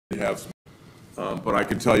have some, but I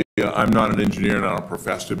can tell you, I'm not an engineer and I don't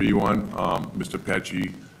profess to be one. Mr.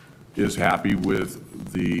 Pecci is happy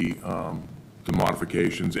with the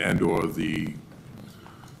modifications and/or the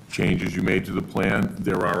changes you made to the plan.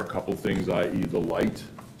 There are a couple things, i.e. the light,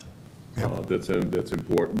 that's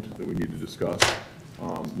important that we need to discuss.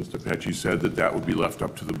 Mr. Pecci said that would be left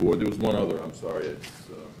up to the board. There was one other, I'm sorry.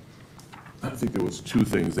 I think there was two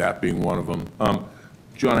things, that being one of them.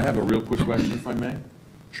 John, I have a real quick question, if I may.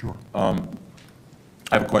 Sure. I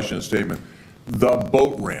have a question and a statement. The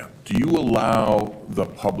boat ramp, do you allow the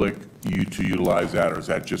public to utilize that, or is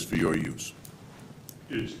that just for your use?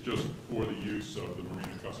 It's just for the use of the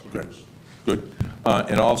marina customers. Good.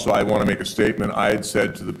 And also, I want to make a statement. I had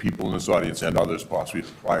said to the people in this audience and others possibly at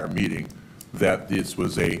the prior meeting that this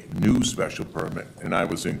was a new special permit, and I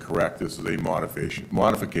was incorrect. This is a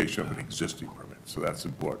modification of an existing permit, so that's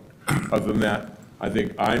important. Other than that, I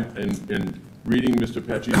think in reading Mr.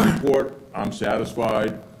 Pecci's report, I'm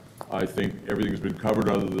satisfied. I think everything's been covered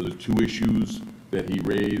other than the two issues that he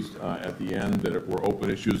raised at the end that were open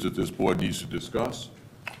issues that this board needs to discuss.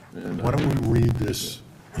 And, why don't we read this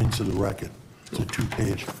into the record? It's a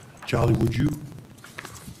two-page. Charlie, would you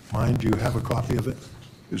mind? Do you have a copy of it?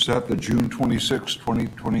 Is that the June 26,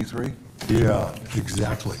 2023? Yeah,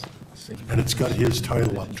 exactly. And it's got his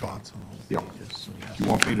title up top. Yeah. Do you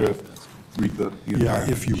want me to read the Yeah,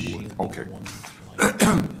 if you would. Okay.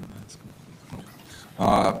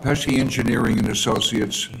 Pesci Engineering and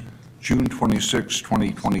Associates, June 26,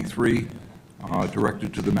 2023,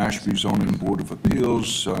 directed to the Mashpee Zoning Board of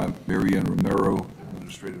Appeals, Mary Ann Romero,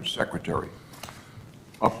 Administrative Secretary.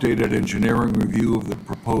 Updated engineering review of the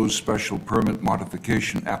proposed special permit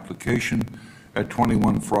modification application at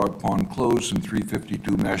 21 Frog Pond Close and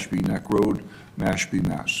 352 Mashpee Neck Road, Mashpee,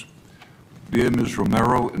 Mass. Dear Ms.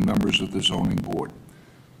 Romero and members of the Zoning Board,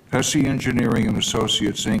 Pesci Engineering and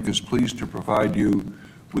Associates, Inc. is pleased to provide you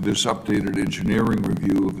with this updated engineering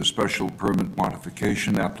review of the special permit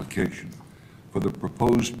modification application for the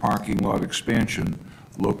proposed parking lot expansion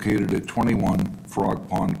located at 21 Frog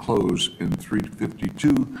Pond Close in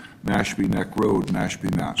 352 Mashpee Neck Road,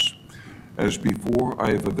 Mashpee, Mass. As before,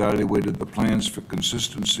 I have evaluated the plans for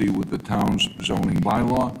consistency with the town's zoning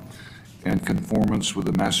bylaw and conformance with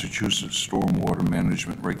the Massachusetts Stormwater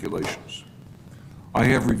Management Regulations. I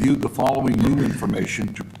have reviewed the following new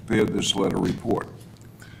information to prepare this letter report.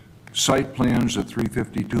 Site plans at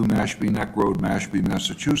 352 Mashpee Neck Road, Mashpee,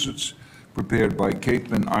 Massachusetts, prepared by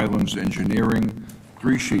Capeman Islands Engineering,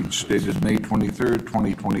 3 sheets dated May 23,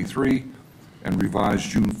 2023, and revised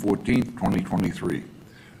June 14, 2023.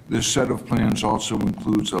 This set of plans also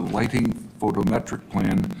includes a lighting photometric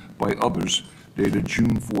plan by others dated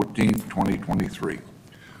June 14, 2023.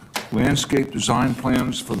 Landscape design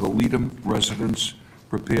plans for the Leadham residence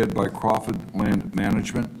prepared by Crawford Land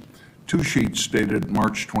Management, 2 sheets dated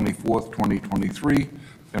March 24, 2023,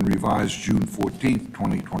 and revised June 14,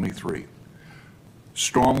 2023.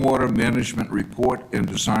 Stormwater management report and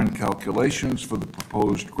design calculations for the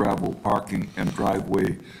proposed gravel parking and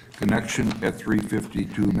driveway connection at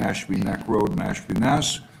 352 Mashpee Neck Road, Mashpee,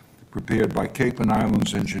 Mass., prepared by Capeman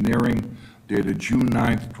Islands Engineering, dated June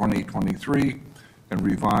 9, 2023, and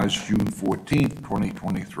revised June 14,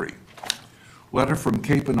 2023. Letter from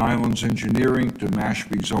Capeman Islands Engineering to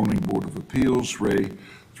Mashpee Zoning Board of Appeals, Ray,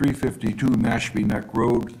 352 Mashpee Neck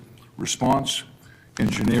Road. Response: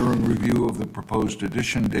 engineering review of the proposed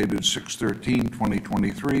addition dated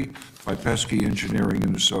 6/13/2023 by Pesci Engineering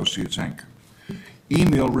and Associates, Inc.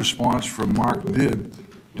 Email response from Mark Dibb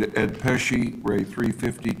to Ed Pesci, Ray,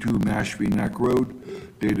 352 Mashpee Neck Road,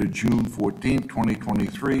 dated June 14,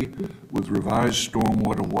 2023, with revised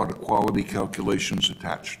stormwater water quality calculations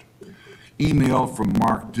attached. Email from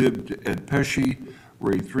Mark Dibb to Ed Pesci,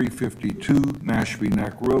 Ray, 352 Mashpee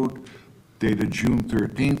Neck Road, dated June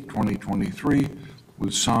 13, 2023,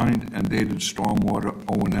 with signed and dated stormwater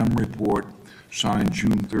O&M report, signed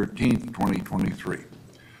June 13, 2023.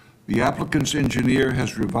 The applicant's engineer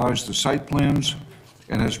has revised the site plans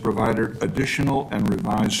and has provided additional and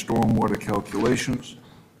revised stormwater calculations,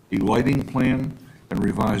 a lighting plan, and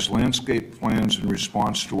revised landscape plans in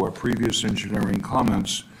response to our previous engineering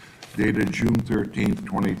comments dated June 13,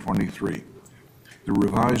 2023. The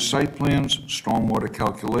revised site plans, stormwater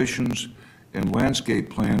calculations, and landscape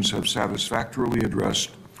plans have satisfactorily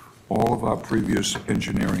addressed all of our previous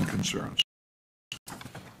engineering concerns.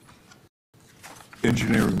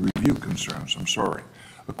 Engineering review concerns, I'm sorry.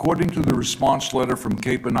 According to the response letter from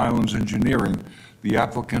Capeman Islands Engineering, the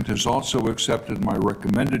applicant has also accepted my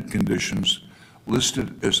recommended conditions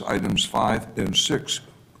listed as items 5 and 6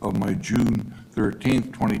 of my June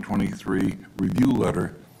 13, 2023 review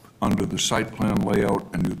letter under the site plan layout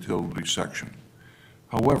and utility section.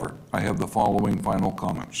 However, I have the following final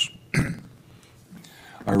comments.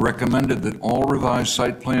 I recommended that all revised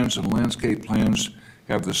site plans and landscape plans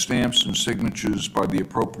have the stamps and signatures by the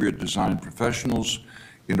appropriate design professionals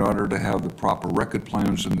in order to have the proper record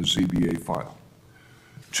plans in the ZBA file.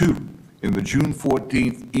 2, in the June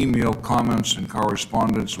 14th email comments and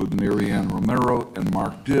correspondence with Mary Ann Romero and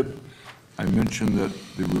Mark Dibb, I mentioned that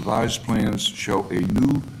the revised plans show a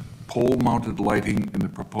new pole-mounted lighting in the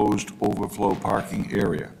proposed overflow parking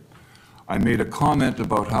area. I made a comment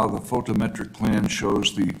about how the photometric plan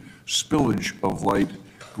shows the spillage of light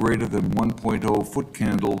greater than 1.0 foot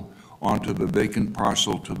candle onto the vacant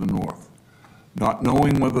parcel to the north. Not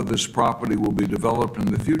knowing whether this property will be developed in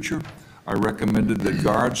the future, I recommended that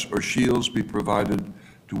guards or shields be provided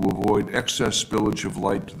to avoid excess spillage of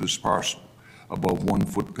light to this parcel above 1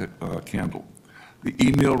 foot candle. The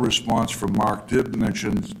email response from Mark Dibb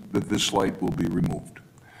mentions that this light will be removed.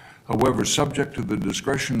 However, subject to the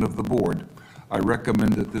discretion of the board, I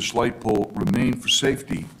recommend that this light pole remain for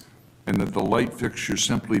safety and that the light fixture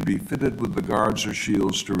simply be fitted with the guards or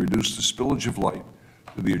shields to reduce the spillage of light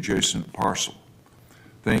to the adjacent parcel.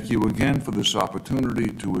 Thank you again for this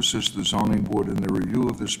opportunity to assist the zoning board in the review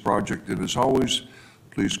of this project, and as always,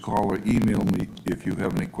 please call or email me if you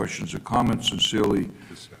have any questions or comments. Sincerely,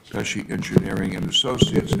 Pesci Engineering and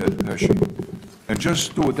Associates, Ed Pesci. And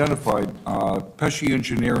just to identify, Pesci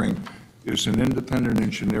Engineering is an independent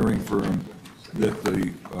engineering firm that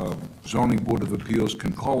the Zoning Board of Appeals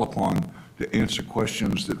can call upon to answer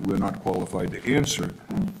questions that we're not qualified to answer.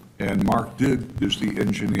 And Mark Dibb is the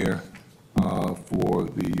engineer for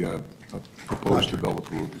the proposed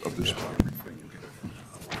development of this project.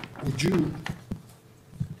 Would you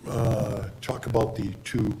talk about the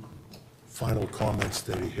two final comments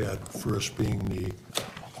that he had, first being the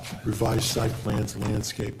revised site plans,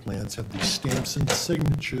 landscape plans, have these stamps and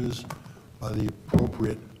signatures by the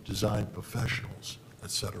appropriate design professionals,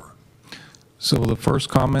 et cetera? So the first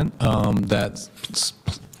comment,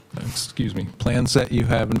 plans that you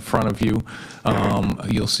have in front of you,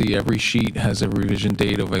 you'll see every sheet has a revision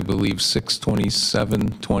date of, I believe,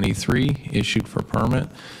 6/27/23, issued for permit,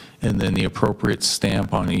 and then the appropriate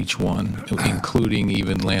stamp on each one, including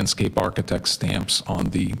even landscape architect stamps on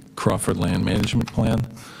the Crawford Land Management Plan.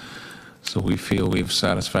 So we feel we've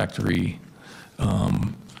satisfactorily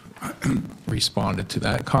responded to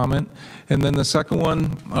that comment. And then the second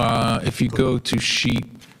one, if you go to sheet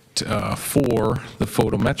 4, the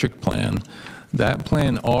photometric plan, that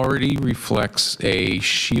plan already reflects a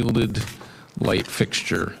shielded light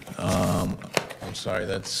fixture. I'm sorry,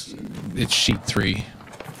 it's sheet 3.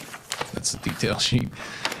 That's the detail sheet.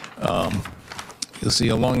 You'll see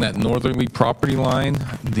along that northerly property line,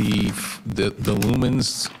 the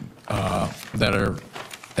lumens that are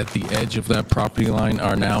at the edge of that property line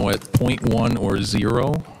are now at 0.1 or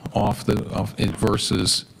 0 off it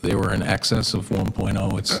versus they were in excess of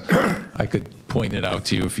 1.0. I could point it out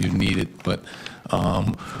to you if you need it, but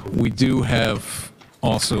we do have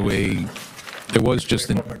also there was just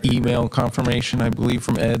an email confirmation, I believe,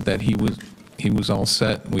 from Ed that he was all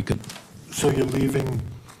set. We could. So you're leaving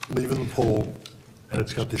the pole, and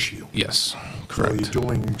it's got the shield? Yes, So correct. you're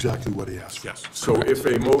doing exactly what he asked for? Yes. So if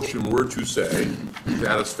a motion were to say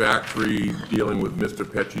satisfactory dealing with Mr.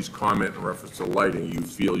 Pesci's comment in reference to lighting, you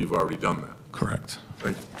feel you've already done that? Correct.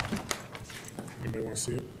 Thank you. Anybody want to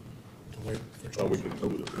see it? To wait for Oh, we can do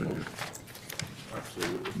it.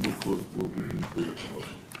 Absolutely. We'll include it.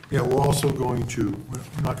 Yeah, we're also going to,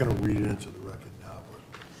 we're not going to read it into the record now,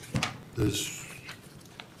 but there's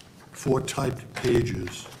 4 typed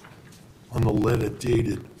pages on the letter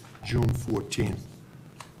dated June 14th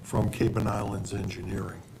from Cape and Islands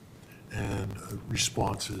Engineering, and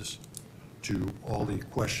responses to all the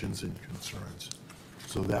questions and concerns.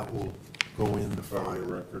 So that will go in the file.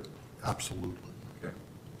 record. Absolutely. Okay.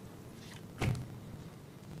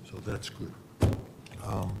 So that's good.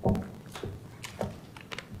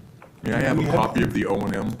 May I have a copy of the O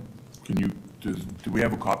and M? Do we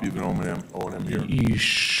have a copy of the O and M here? You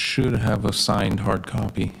should have a signed hard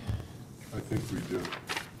copy. I think we do.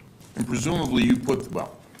 And presumably you put,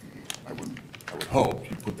 well, I would hope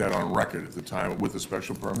you put that on record at the time with the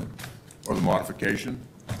special permit or the modification.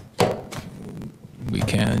 We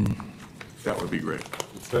can. That would be great.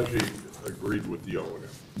 Pesci agreed with the O and M.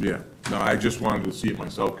 Yeah. No, I just wanted to see it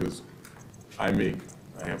myself because I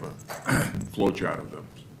have a flow chart of them.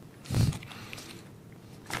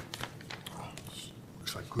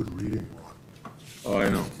 Looks like good reading, Ron. Oh, I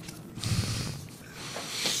know.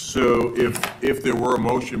 So if there were a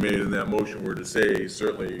motion made and that motion were to say,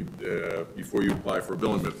 certainly, before you apply for a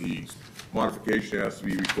building permit, the modification has to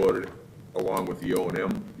be recorded along with the O and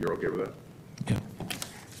M. You're okay with that? Yeah.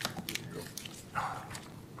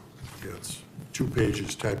 Yeah, it's 2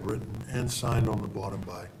 pages typewritten and signed on the bottom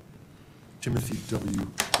by Timothy W.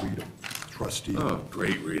 Guido, trustee, Oh,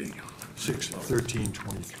 great reading.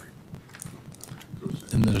 6/13/23.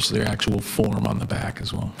 And there's the actual form on the back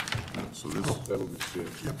as well. So this, that'll be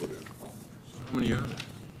stamped. Yep. How many are there?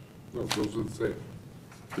 No, those are the same.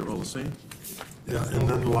 They're all the same? Yeah, and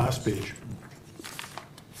then the last page.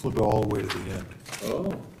 Flip it all the way to the end.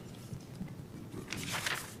 Oh.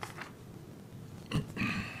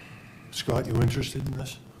 Scott, you interested in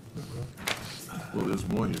this? Well, there's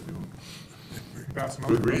more you do. Pass them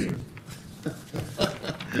out. Good reading.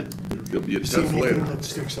 There'll be a See test anything later. that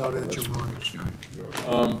sticks out at you,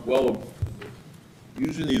 Ron? Well,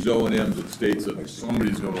 using these O and Ms, it states that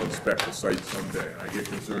somebody's going to inspect the site someday. I get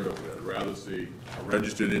concerned over that. I'd rather see a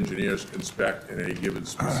registered engineer inspect in a given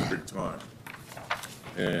specific time.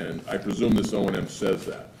 And I presume this O and M says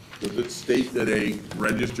that. Does it state that a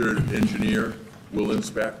registered engineer will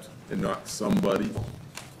inspect and not somebody?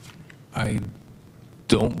 I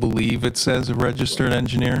don't believe it says a registered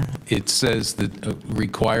engineer. It says the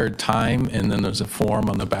required time, and then there's a form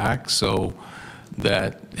on the back, so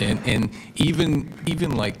that, and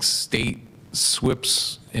even like state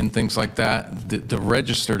SWIPs and things like that, the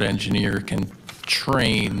registered engineer can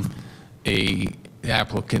train a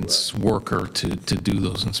applicant's worker to do those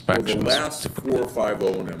Well, the inspections. last 4 or 5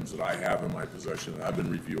 O and Ms that I have in my possession, that I've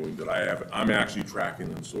been reviewing, that I have, I'm actually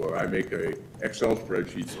tracking them, so I make a Excel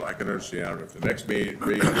spreadsheet so I can understand if the next main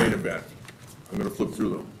event, I'm gonna flip through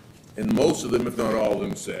them. And most of them, if not all of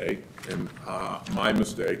them, say, and my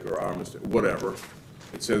mistake or our mistake, whatever,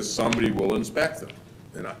 it says somebody will inspect them.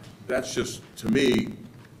 And that's just, to me,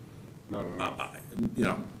 Not enough. you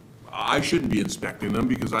know, I shouldn't be inspecting them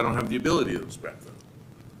because I don't have the ability to inspect them.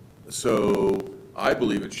 So I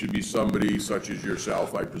believe it should be somebody such as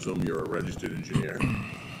yourself. I presume you're a registered engineer.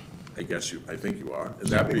 I think you are. And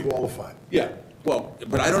that be, Qualified. yeah, well,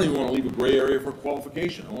 but I don't even want to leave a gray area for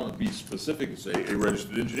qualification. I want to be specific and say a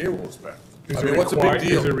registered engineer will inspect. I mean, what's the big Is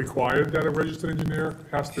it deal? required that a registered engineer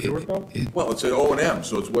has to do it, though? Well, it's an O and M,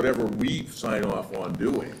 so it's whatever we sign off on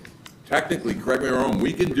doing. Technically, correct me if I'm wrong,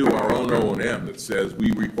 we can do our own O and M that says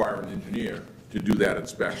we require an engineer to do that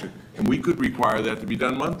inspection, and we could require that to be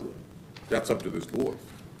done monthly. That's up to this board.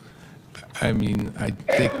 I mean, I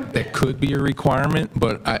think that could be a requirement,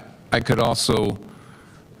 but I could also,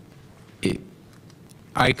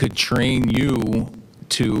 I could train you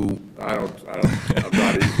to, I'm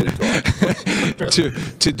not easily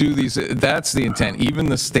taught. to do these, that's the intent. Even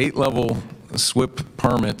the state level SWIP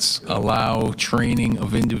permits allow training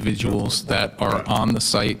of individuals that are on the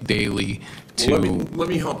site daily Well, to, let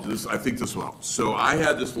me help this, I think this will help. So I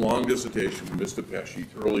had this long dissertation from Mr. Pesci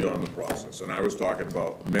early on in the process, and I was talking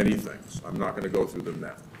about many things. I'm not gonna go through them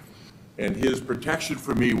now. And his protection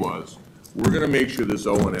for me was, we're gonna make sure this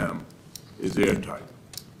O and M is airtight.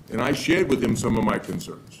 And I shared with him some of my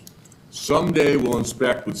concerns. Someday we'll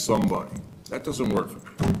inspect with somebody. That doesn't work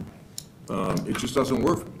for me. It just doesn't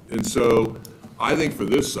work for me. And so I think for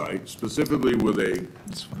this site, specifically with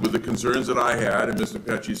the concerns that I had, and Mr.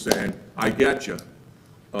 Pesci saying, I get you.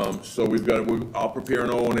 So I'll prepare an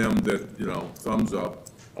O and M that, thumbs up.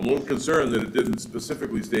 I'm a little concerned that it didn't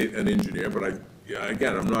specifically state an engineer, but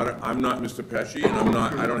again, I'm not Mr. Pesci, and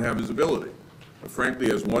I don't have his ability. But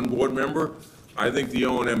frankly, as one board member, I think the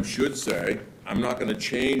O and M should say, I'm not gonna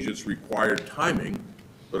change its required timing,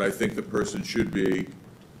 but I think the person should be,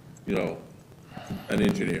 an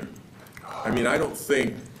engineer. I mean, I don't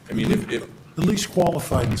think, if, At least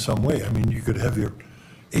qualified in some way. I mean, you could have your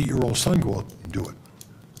 8-year-old son go out and do it.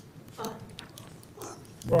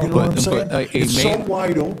 You know what I'm But- saying? but a It's so main-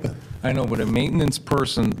 wide open. I know, but a maintenance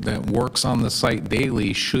person that works on the site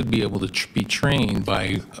daily should be able to be trained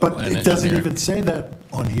by But an it doesn't engineer. even say that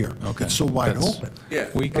on here. Okay. It's so wide That's- open. yeah.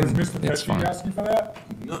 We But is can, Mr. it's Pesci fine. asking for that?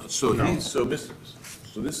 No, so this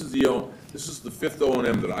is this is the 5th O and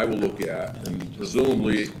M that I will look at, and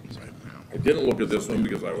presumably, I didn't look at this one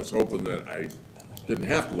because I was hoping that I didn't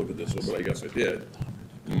have to look at this one, but I guess I did.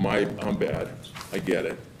 I'm bad, I get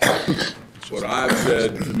it. What I've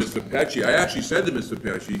said to Mr. Pesci, I actually said to Mr.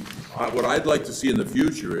 Pesci, what I'd like to see in the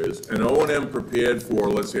future is an O and M prepared for,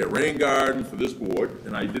 let's say, a rain garden for this board,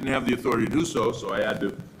 and I didn't have the authority to do so, so I had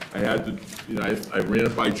to, I ran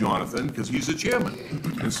it by Jonathan, because he's the chairman.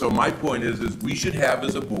 And so my point is we should have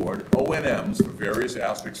as a board, O and Ms for various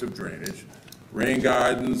aspects of drainage, rain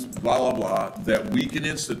gardens, blah, blah, blah, that we can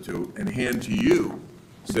institute and hand to you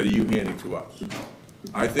instead of you handing to us.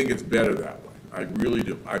 I think it's better that way. I really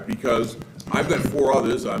do. Because I've got 4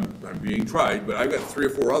 others, I'm being tried, but I've got 3 or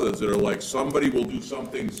 4 others that are like, somebody will do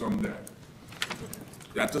something someday.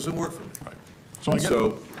 That doesn't work for me. So I get, So,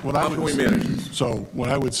 what I how would. can we manage this? So what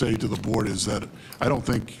I would say to the board is that I don't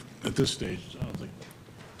think, at this stage, I don't think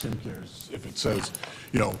Tim cares if it says,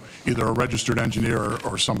 you know, either a registered engineer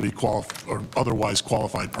or somebody or otherwise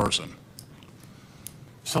qualified person.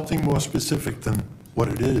 Something more specific than what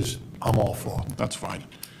it is, I'm all for. That's fine.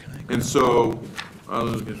 And so, all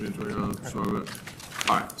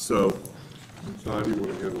right, so, So how do you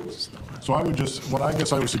want to handle this? So I would just, what I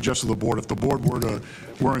guess I would suggest to the board, if the board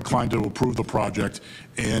were inclined to approve the project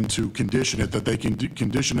and to condition it, that they can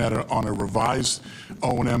condition that on a revised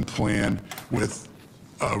O&M plan with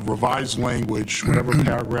revised language, whatever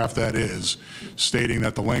paragraph that is, stating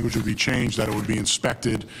that the language would be changed, that it would be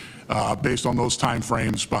inspected based on those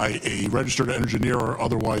timeframes by a registered engineer or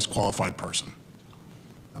otherwise qualified person.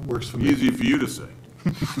 That works for me. easy for you to say.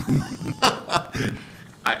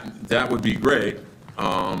 That would be great.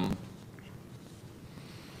 I'm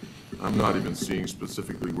not even seeing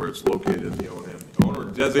specifically where it's located in the O&M. Owner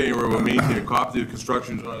designated or will maintain a copy of the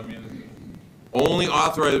construction, only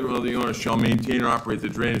authorized of the owner shall maintain and operate the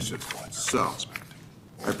drainage system. So,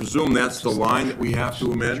 I presume that's the line that we have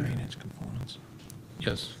to amend?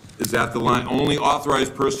 Yes. Is that the line, only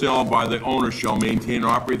authorized personnel by the owner shall maintain and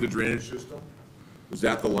operate the drainage system? Is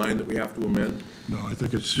that the line that we have to amend? No, I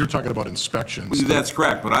think it's, you're talking about inspections. That's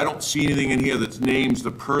correct, but I don't see anything in here that names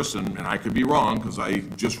the person, and I could be wrong, because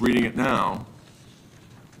I'm just reading it now,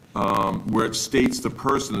 where it states the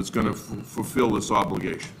person that's going to fulfill this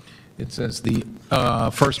obligation. It says the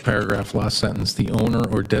first paragraph, last sentence, the owner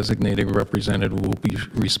or designated representative will be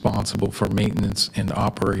responsible for maintenance and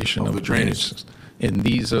operation of the drainage system. And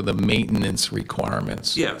these are the maintenance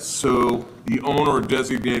requirements. Yes, so the owner or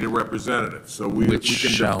designated representative. So we can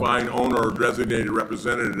define owner or designated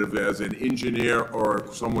representative as an engineer or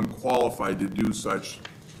someone qualified to do such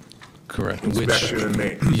Correct. inspection and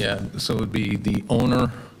maintenance. Yeah, so it would be the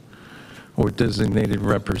owner or designated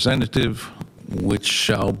representative, which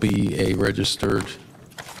shall be a registered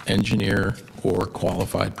engineer or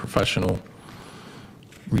qualified professional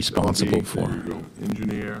responsible for. There you go,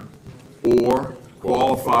 engineer or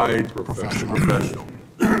qualified professional.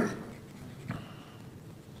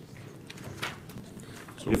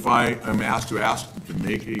 If I am asked to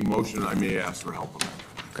make a motion, I may ask for help on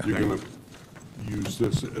that. You're going to use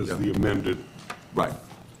this as the amended. Right.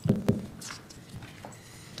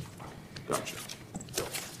 Gotcha.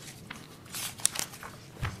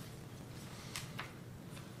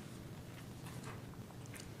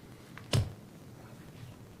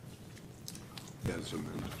 As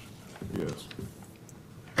amended. Yes.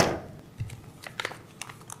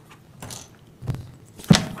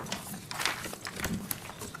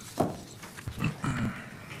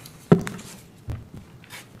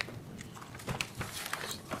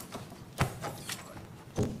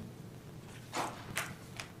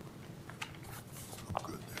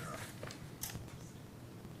 Good there.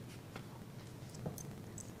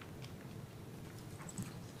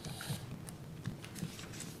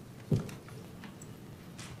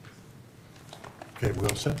 Okay, we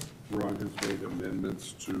all set? Ron has made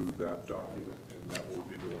amendments to that document, and that will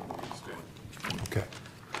be the one we stand. Okay.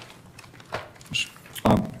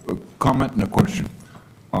 A comment and a question.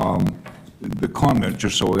 The comment,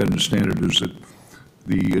 just so I understand it, is that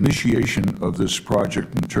the initiation of this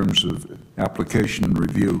project in terms of application and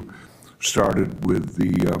review started with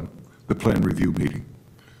the plan review meeting.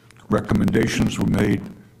 Recommendations were made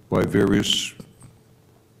by various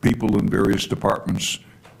people in various departments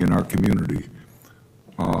in our community,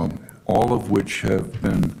 all of which have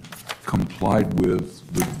been complied with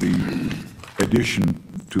the addition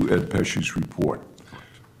to Ed Pesci's report.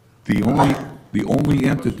 The only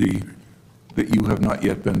entity that you have not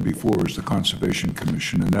yet been before is the Conservation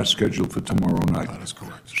Commission, and that's scheduled for tomorrow night. That is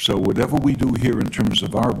correct. So whatever we do here in terms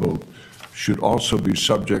of our vote should also be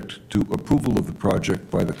subject to approval of the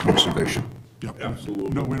project by the Conservation. Yep. Absolutely.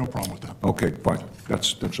 No, we have no problem with that. Okay, fine.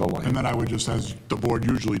 That's all I And have. then I would just, as the board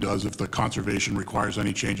usually does, if the conservation requires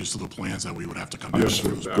any changes to the plans, that we would have to come back. Yes,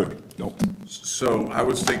 to. sir. Good. Nope. So I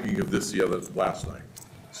was thinking of this last night.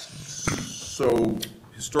 So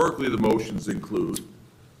historically, the motions include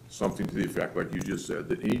something to the effect, like you just said,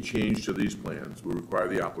 that any change to these plans will require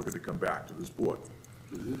the applicant to come back to this board.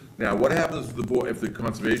 Now, what happens if the board, if the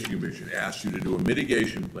Conservation Commission asks you to do a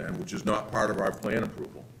mitigation plan, which is not part of our plan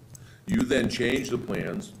approval? You then change the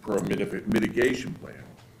plans per a mitigation plan.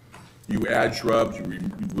 You add shrubs,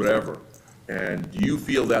 whatever, and do you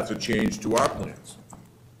feel that's a change to our plans?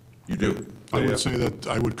 You do? I would say that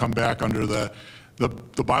I would come back under the the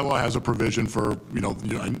bylaw has a provision for,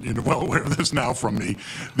 you're well aware of this now from me,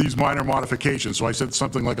 these minor modifications. So I said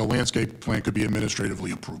something like a landscape plan could be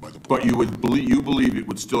administratively approved by the board. But you believe it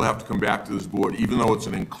would still have to come back to this board, even though it's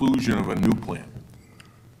an inclusion of a new plan?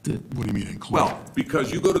 What do you mean include? Well,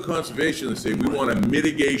 because you go to conservation and say, we want a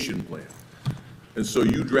mitigation plan. And so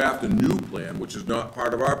you draft a new plan, which is not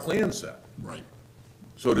part of our plan set. Right.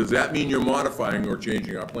 So does that mean you're modifying or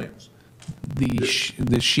changing our plans?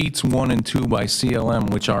 The sheets 1 and 2 by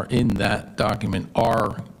CLM, which are in that document,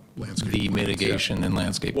 are Landscape the plans, mitigation and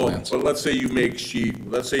landscape Well, plans. but let's say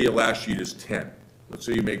let's say your last sheet is 10. Let's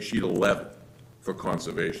say you make sheet 11 for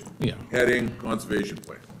conservation. Yeah. Heading, conservation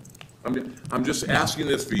plan. I'm just asking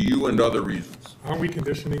this for you and other reasons. Aren't we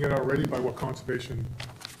conditioning it already by what conservation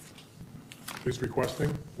is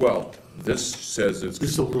requesting? Well, this says it's. This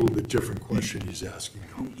is a little bit different question he's asking.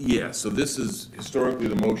 Yeah, so this is, historically,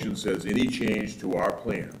 the motion says any change to our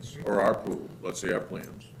plans, or our approval, let's say our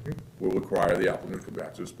plans, will require the applicant to come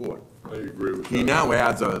back to this board. I agree with that. He now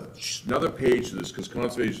adds another page to this, because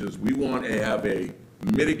conservation says, we want to have a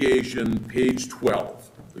mitigation, page 12,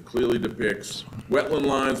 that clearly depicts wetland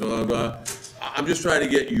lines, blah, blah, blah. I'm just trying to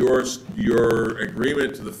get your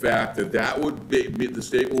agreement to the fact that that would be, the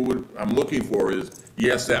statement I'm looking for is,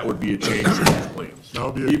 yes, that would be a change to the plans. That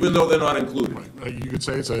would be a- Even though they're not included. You could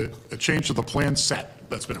say it's a change to the plan set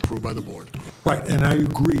that's been approved by the board. Right, and I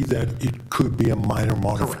agree that it could be a minor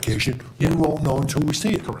modification. We won't know until we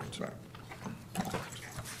see it. Correct.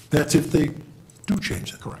 That's if they do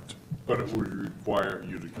change it. Correct. But it would require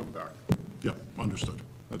you to come back. Yep, understood.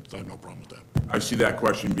 I have no problem with that. I see that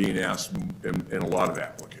question being asked in a lot of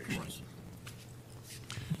applications.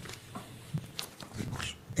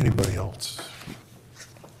 Anybody else?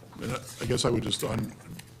 And I guess I would just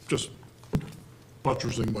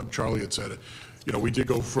buttressing what Charlie had said, we did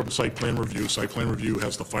go from site plan review. Site plan review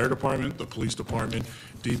has the fire department, the police department,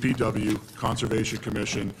 DPW, Conservation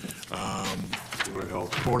Commission,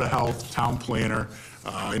 Board of Health, town planner.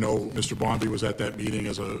 I know Mr. Bonby was at that meeting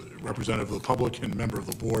as a representative of the public and member of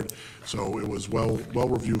the board, so it was well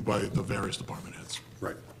reviewed by the various department heads.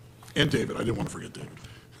 Right. And David, I didn't want to forget David.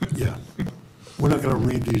 Yeah. We're not going to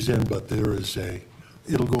read these in, but there is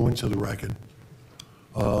it'll go into the record.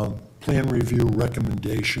 Plan review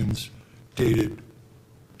recommendations dated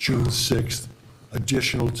June 6th,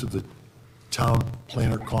 additional to the town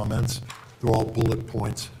planner comments. They're all bullet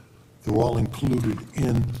points. They're all included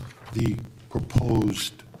in the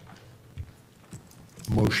proposed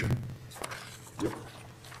motion.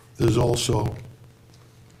 There's also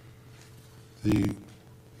the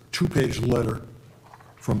 2-page letter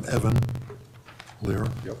from Evan Lear.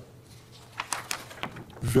 Yep.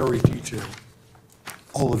 Very detailed.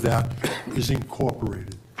 All of that is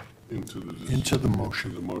incorporated Into the into the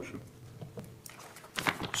motion. The motion.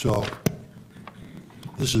 So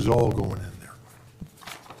this is all going in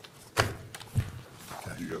there.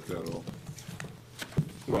 You got that all?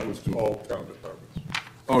 That was to all town departments.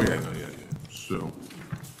 Oh, yeah. So,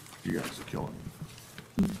 you guys are killing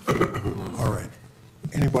me. All right.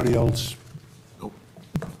 Anybody else? Nope.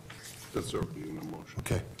 That's already in the motion.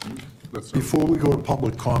 Okay. That's Before we go to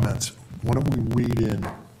public comments, why don't we read in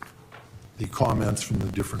the comments from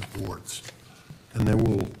the different boards? And then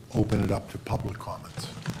we'll open it up to public comments.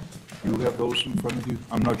 You have those in front of you?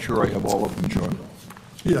 I'm not sure I have all of them, John.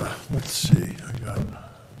 Yeah, let's see.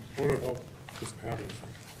 Board of Health doesn't have anything.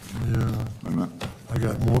 I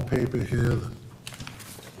got more paper here than.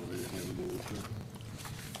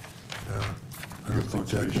 Yeah, I don't think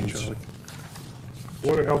that needs.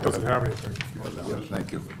 Board of Health doesn't have anything.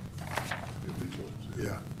 Thank you.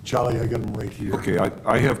 Yeah, Charlie, I got them right here. Okay,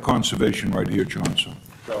 I have conservation right here, John, so.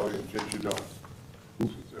 Charlie, in case you don't. This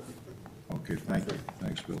is everything. Okay, thank you.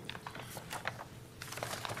 Thanks, Bill.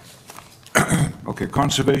 Okay,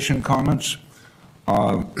 conservation comments.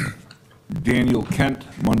 Daniel Kent,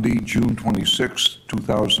 Monday, June 26,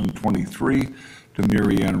 2023, to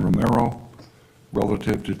Mary Ann Romero,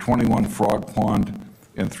 relative to 21 Frog Pond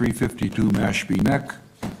and 352 Mashpee Neck.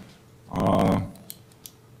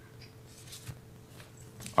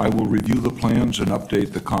 I will review the plans and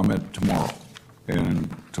update the comment tomorrow, and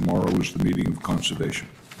tomorrow is the meeting of conservation.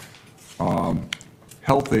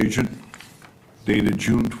 Health agent, dated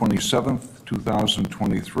June 27th,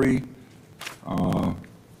 2023.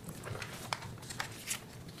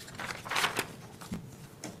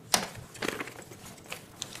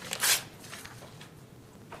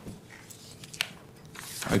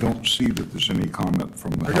 I don't see that there's any comment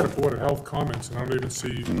from the I got a health. Board of Health comments, and I don't even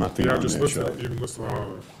see. Nothing Yeah, on just there, listed, Charlie. even listed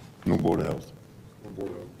on it. No Board of Health.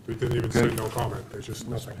 They didn't even say Okay. no comment, they just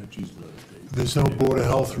nothing. There's no Board of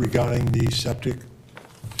Health regarding the septic?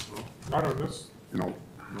 Not on this, you know,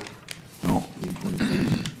 No.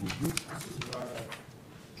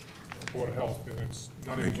 Board of Health, and it's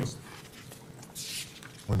not even just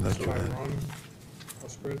When that, Chiron or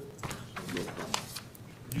spread.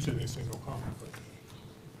 Usually they say no comment, but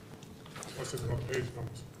what's in the page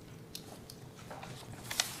numbers?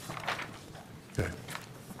 okay.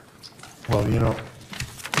 Well, you know,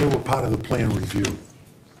 they were part of the plan review.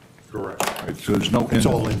 correct. Right, so there's no. It's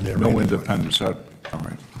all in there No anyway. independence, that, all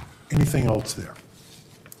right, Anything else there?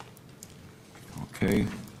 okay.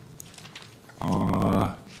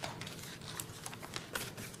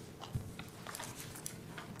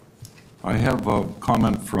 I have a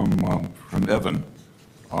comment from Evan,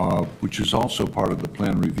 which is also part of the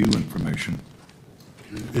plan review information.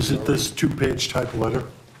 Is it this two-page type letter?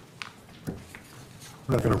 I'm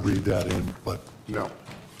not going to read that in, but, No.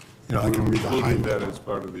 you know, I can read the Including highlight. that as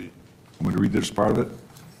part of the, I'm going to read this part of it.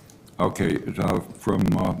 Okay,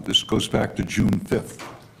 this goes back to June 5th,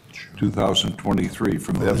 2023,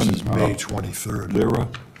 from Well, Evan. this is May 23rd. Lyra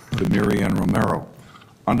to Mary Ann Romero.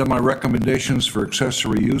 Under my recommendations for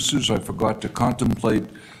accessory uses, I forgot to contemplate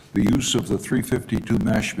the use of the 352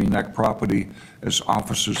 Mashpee Neck property as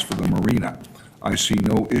offices for the marina. I see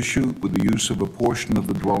no issue with the use of a portion of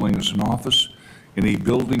the dwelling as an office. Any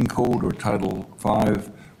building code or Title V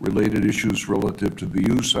related issues relative to the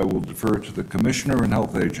use, I will defer to the Commissioner and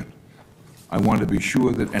Health Agent. I want to be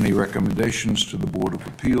sure that any recommendations to the Board of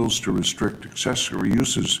Appeals to restrict accessory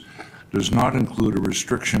uses does not include a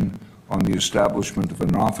restriction on the establishment of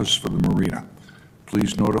an office for the marina.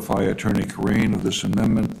 Please notify Attorney Corain of this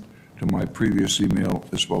amendment to my previous email,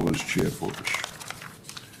 as well as Chair Forbush.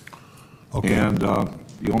 Okay. And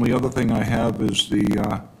the only other thing I have is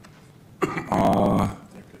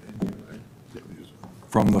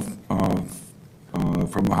from the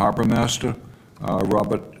Harbor Master,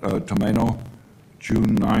 Robert Tomeno,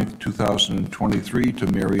 June 9th, 2023, to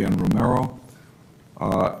Mary Ann Romero.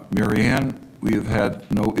 Mary Ann, we have had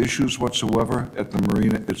no issues whatsoever at the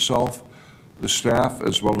marina itself. The staff,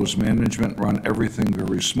 as well as management, run everything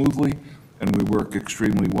very smoothly, and we work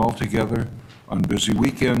extremely well together. On busy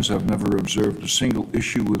weekends, I've never observed a single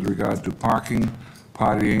issue with regard to parking,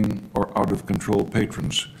 partying, or out-of-control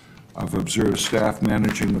patrons. I've observed staff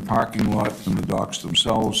managing the parking lot and the docks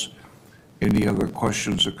themselves. Any other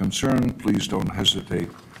questions or concern, please don't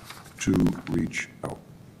hesitate to reach out.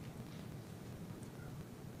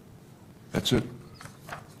 That's it.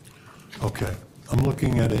 Okay. I'm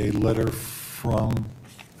looking at a letter from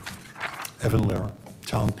Evan Lyra,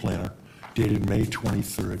 Town Planner, dated May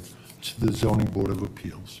 23rd, to the Zoning Board of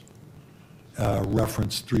Appeals.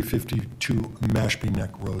 Reference 352 Mashpee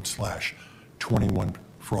Neck Road / 21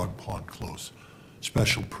 Frog Pond Close,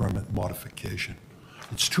 special permit modification.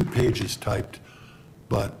 It's 2 pages typed,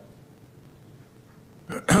 but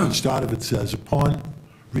the start of it says, upon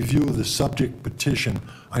review of the subject petition,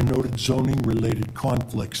 I noted zoning-related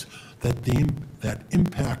conflicts that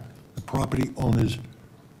impact the property owner's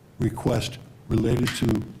request related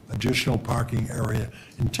to additional parking area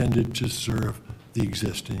intended to serve the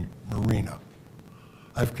existing marina.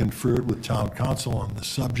 I've conferred with town council on the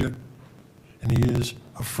subject, and he has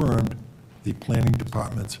affirmed the planning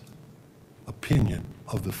department's opinion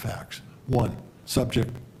of the facts. 1,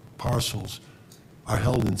 subject parcels are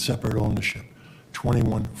held in separate ownership.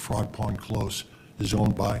 21 Frog Pond Close is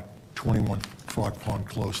owned by 21 Frog Pond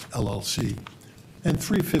Close LLC, and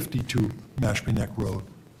 352 Mashpee Neck Road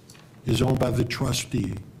is owned by the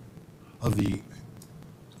trustee of the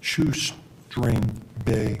Shoestring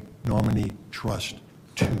Bay Nominee Trust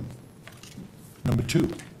 2. Number 2,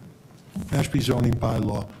 Mashpee zoning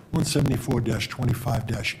bylaw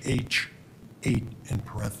 174-25-H8 in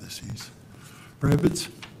parentheses prohibits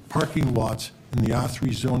parking lots in the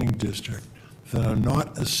R3 zoning district that are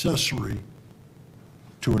not accessory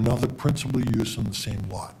to another principal use on the same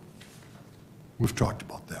lot. We've talked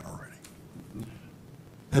about that already.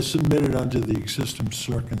 As submitted under the existing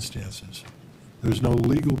circumstances, there is no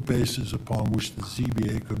legal basis upon which the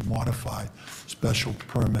ZBA could modify special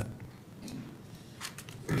permit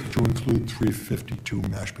to include 352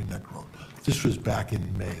 Mashpee Neck Road. This was back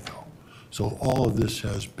in May, though, so all of this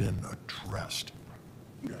has been addressed.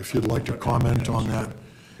 If you'd like to comment on that.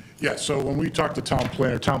 Yeah, so when we talked to town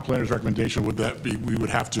planner's recommendation would that be, we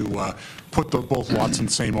would have to put both lots in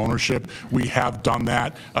same ownership. We have done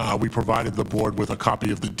that. We provided the board with a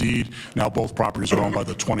copy of the deed. Now both properties are owned by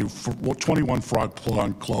the 21 Frog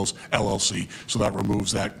Pond Close LLC, so that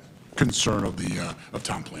removes that concern of the of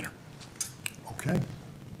town planner. Okay.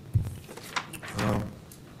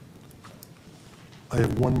 I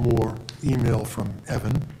have one more email from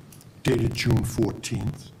Evan dated June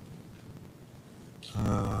 14th.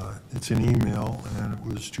 It's an email, and it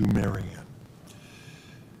was to Mary Ann.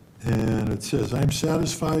 And it says, "I'm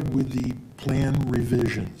satisfied with the plan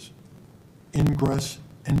revisions, ingress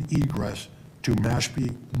and egress to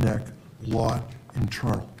Mashpee Neck lot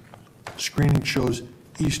internal. Screening shows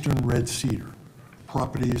eastern red cedar.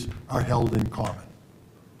 Properties are held in common.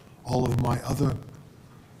 All of my other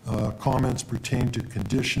comments pertain to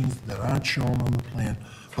conditions that aren't shown on the plan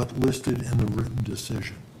but listed in the written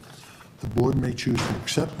decision. The board may choose to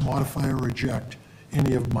accept, modify, or reject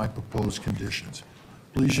any of my proposed conditions.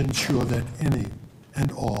 Please ensure that any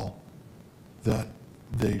and all that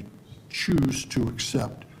they choose to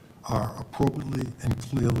accept are appropriately and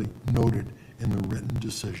clearly noted in the written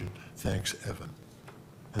decision. Thanks, Evan."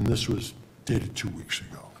 And this was dated 2 weeks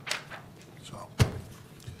ago. So,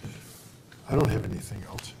 I don't have anything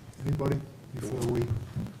else. Anybody, before we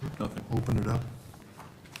open it up?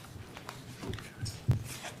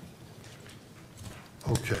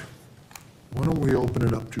 Okay. Why don't we open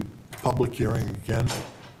it up to public hearing again?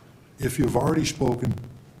 If you've already spoken,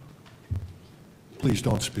 please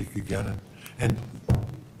don't speak again, and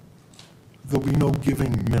there'll be no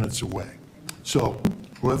giving minutes away. So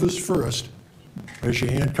whoever's first, raise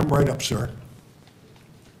your hand, come right up, sir.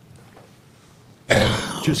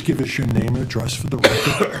 And just give us your name and address for the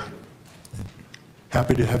record.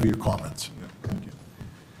 Happy to have your comments.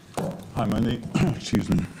 Hi, my name, excuse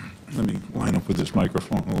me, let me line up with this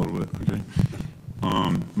microphone a little bit, okay?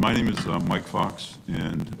 My name is Mike Fox,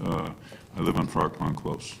 and I live on Frog Pond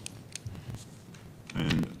Close.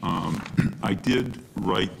 And I did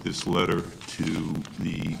write this letter to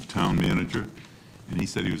the town manager, and he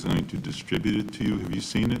said he was going to distribute it to you. Have you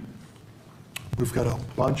seen it? We've got a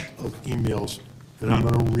bunch of emails that I'm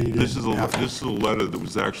going to read. This is after. a letter that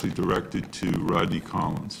was actually directed to Rodney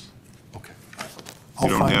Collins. Okay. I'll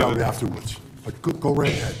don't find have out it? afterwards, but go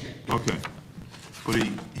right ahead. Okay. But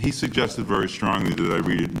he suggested very strongly that I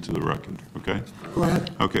read it into the record, okay? Go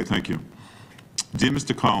ahead. Okay, thank you. Dear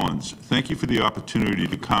Mr. Collins, thank you for the opportunity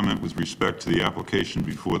to comment with respect to the application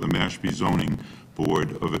before the Mashpee Zoning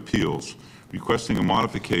Board of Appeals, requesting a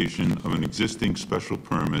modification of an existing special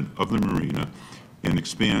permit of the marina and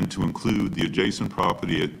expand to include the adjacent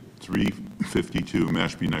property at 352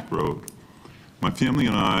 Mashpee Neck Road. My family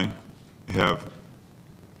and I have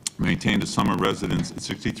maintained a summer residence at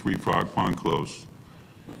 63 Frog Pond Close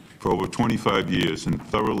for over 25 years and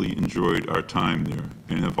thoroughly enjoyed our time there,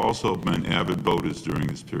 and have also been avid boaters during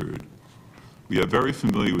this period. We are very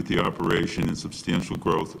familiar with the operation and substantial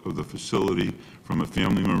growth of the facility from a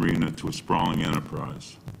family marina to a sprawling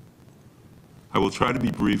enterprise. I will try to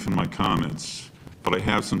be brief in my comments, but I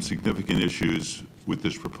have some significant issues with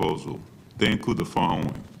this proposal. They include the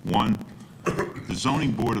following. One, the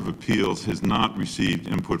Zoning Board of Appeals has not received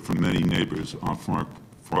input from many neighbors on Frog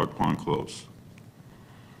Pond Close.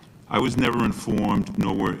 I was never informed,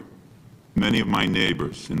 nor were many of my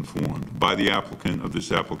neighbors informed, by the applicant of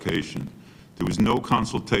this application. There was no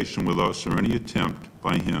consultation with us or any attempt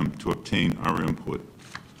by him to obtain our input.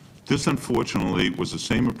 This, unfortunately, was the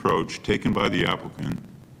same approach taken by the applicant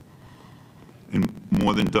in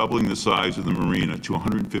more than doubling the size of the marina to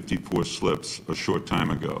 154 slips a short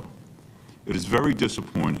time ago. It is very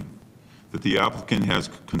disappointing that the applicant has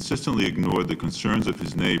consistently ignored the concerns of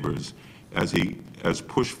his neighbors as he has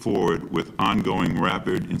pushed forward with ongoing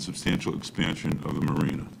rapid and substantial expansion of the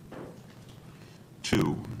marina.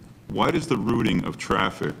 Two, why does the routing of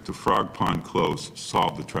traffic to Frog Pond Close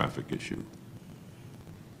solve the traffic issue?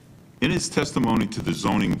 In his testimony to the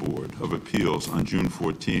Zoning Board of Appeals on June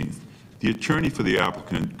 14th, the attorney for the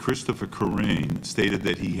applicant, Christopher Corain, stated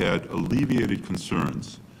that he had alleviated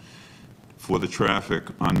concerns for the traffic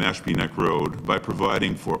on Mashpee Neck Road by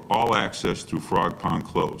providing for all access through Frog Pond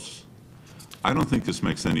Close. I don't think this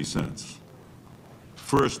makes any sense.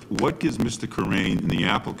 First, what gives Mr. Corain and the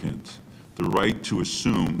applicant the right to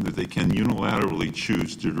assume that they can unilaterally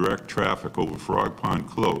choose to direct traffic over Frog Pond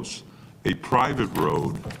Close, a private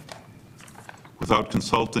road, without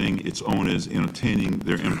consulting its owners and obtaining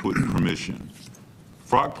their input and permission?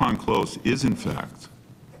 Frog Pond Close is, in fact,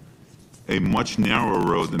 a much narrower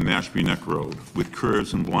road than Mashpee Neck Road, with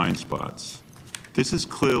curves and blind spots. This is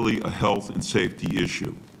clearly a health and safety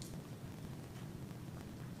issue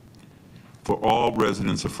for all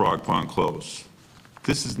residents of Frog Pond Close.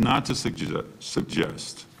 This is not to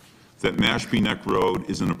suggest that Mashpee Neck Road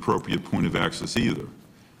is an appropriate point of access either.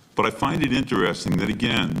 But I find it interesting that,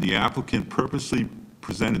 again, the applicant purposely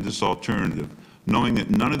presented this alternative, knowing that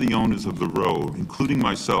none of the owners of the road, including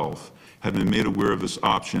myself, had been made aware of this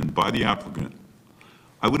option by the applicant.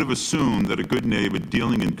 I would have assumed that a good neighbor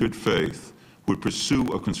dealing in good faith would pursue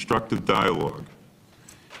a constructive dialogue.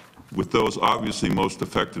 with those obviously most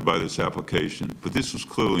affected by this application, but this was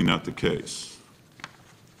clearly not the case.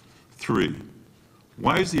 3,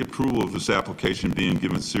 why is the approval of this application being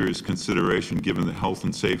given serious consideration given the health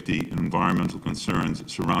and safety and environmental concerns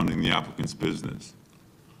surrounding the applicant's business?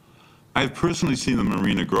 I have personally seen the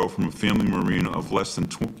marina grow from a family marina of less than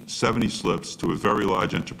 70 slips to a very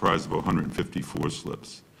large enterprise of 154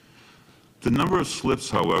 slips. The number of slips,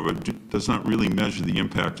 however, does not really measure the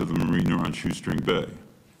impact of the marina on Shoestring Bay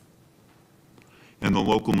and the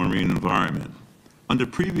local marine environment. Under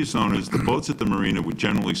previous owners, the boats at the marina were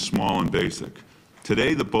generally small and basic.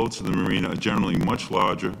 Today, the boats at the marina are generally much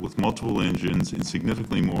larger, with multiple engines and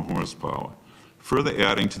significantly more horsepower, further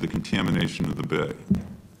adding to the contamination of the bay.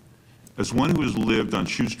 As one who has lived on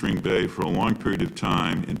Shoestring Bay for a long period of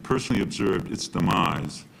time and personally observed its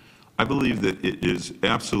demise, I believe that it is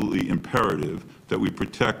absolutely imperative that we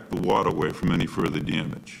protect the waterway from any further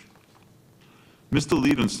damage. Mr.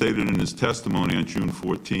 Leedham stated in his testimony on June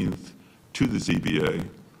 14th to the ZBA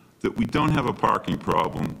that we don't have a parking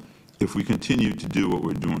problem if we continue to do what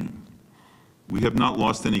we're doing. We have not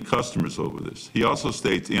lost any customers over this. He also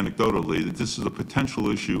states anecdotally that this is a potential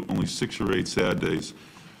issue only 6 or 8 Saturdays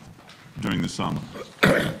during the summer.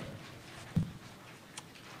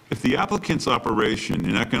 If the applicant's operation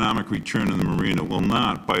and economic return in the marina will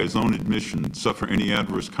not, by his own admission, suffer any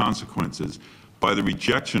adverse consequences by the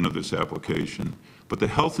rejection of this application, but the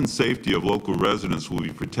health and safety of local residents will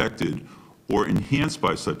be protected or enhanced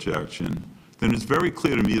by such action, then it's very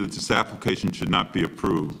clear to me that this application should not be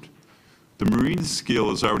approved. The marina's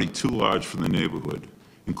scale is already too large for the neighborhood,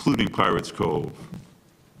 including Pirates Cove.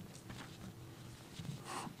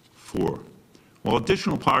 4, while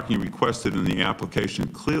additional parking requested in the application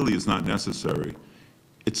clearly is not necessary,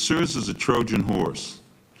 it serves as a Trojan horse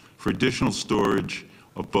for additional storage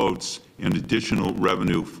of boats and additional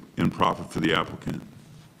revenue and profit for the applicant.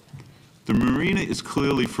 The marina is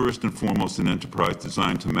clearly first and foremost an enterprise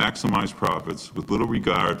designed to maximize profits with little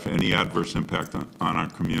regard for any adverse impact on our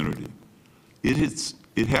community. It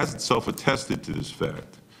has itself attested to this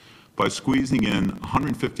fact by squeezing in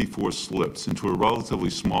 154 slips into a relatively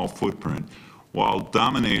small footprint while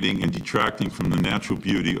dominating and detracting from the natural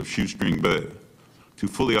beauty of Shoestring Bay to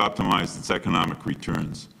fully optimize its economic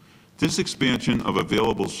returns. This expansion of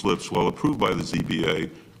available slips, while approved by the ZBA,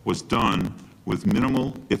 was done with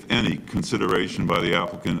minimal, if any, consideration by the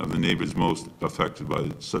applicant of the neighbors most affected by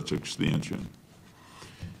such expansion.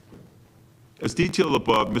 As detailed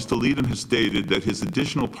above, Mr. Leedham has stated that his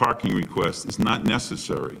additional parking request is not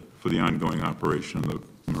necessary for the ongoing operation of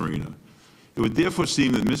the marina. It would therefore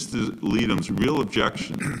seem that Mr. Leedham's real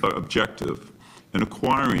objective in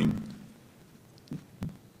acquiring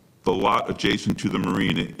the lot adjacent to the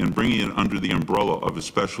marina and bringing it under the umbrella of a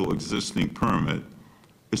special existing permit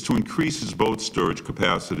is to increase his boat storage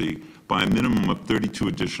capacity by a minimum of 32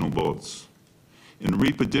 additional boats and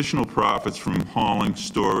reap additional profits from hauling,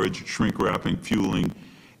 storage, shrink wrapping, fueling,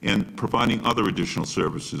 and providing other additional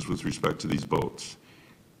services with respect to these boats.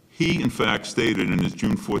 He, in fact, stated in his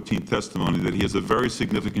June 14th testimony that he has a very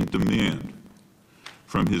significant demand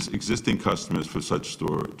from his existing customers for such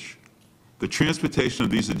storage. The transportation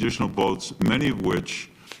of these additional boats, many of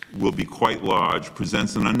which will be quite large,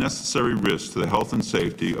 presents an unnecessary risk to the health and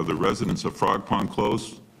safety of the residents of Frog Pond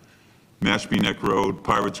Close, Mashpee Neck Road,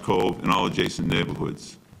 Pirates Cove, and all adjacent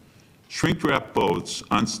neighborhoods. Shrink-wrap boats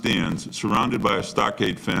on stands surrounded by a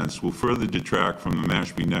stockade fence will further detract from the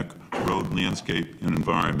Mashpee Neck Road landscape and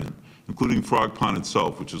environment, including Frog Pond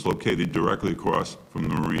itself, which is located directly across from the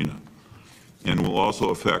marina, and will also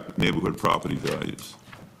affect neighborhood property values.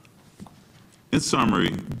 In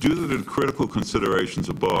summary, due to the critical considerations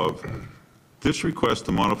above, this request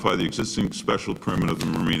to modify the existing special permit of the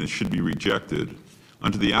marina should be rejected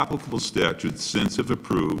under the applicable statutes, since, if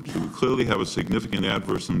approved, it would clearly have a significant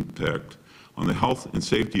adverse impact on the health and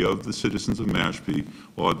safety of the citizens of Mashpee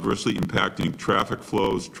while adversely impacting traffic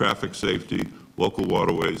flows, traffic safety, local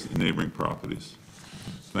waterways, and neighboring properties.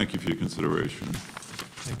 Thank you for your consideration.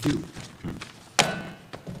 Thank you.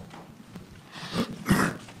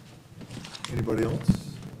 Anybody else?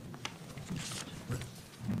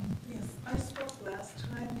 Yes, I spoke last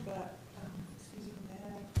time, but, excuse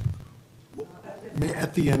me,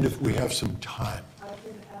 At the end, if we have some time. I've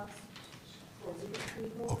been asked for the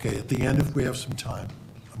approval. Okay, at the end, if we have some time,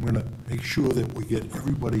 I'm going to make sure that we get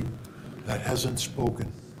everybody that hasn't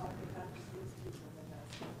spoken.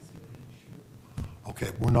 Okay,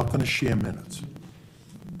 we're not going to share minutes.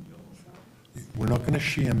 We're not going to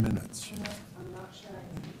share minutes. I'm not sharing.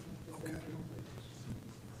 Okay.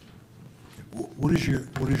 What is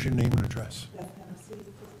your name and address?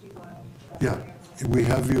 Tennessee 51. Yeah, We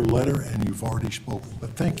have your letter, and you've already spoken,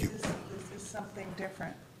 but thank you. This is something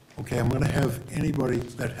different. Okay, I'm going to have anybody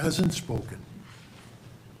that hasn't spoken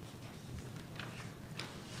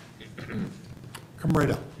come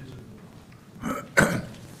right up.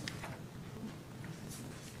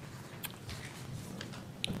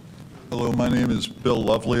 Hello, my name is Bill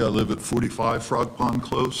Lovely. I live at 45 Frog Pond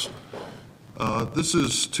Close. This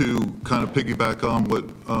is to kind of piggyback on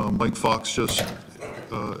what Mike Fox just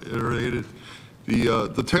iterated.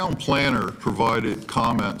 The town planner provided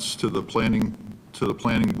comments to the planning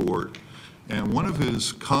board, and one of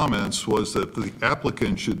his comments was that the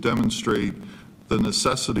applicant should demonstrate the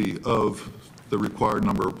necessity of the required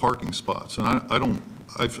number of parking spots. And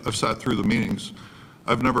I've sat through the meetings.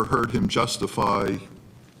 I've never heard him justify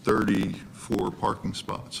 34 parking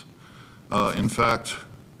spots. In fact,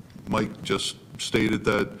 Mike just stated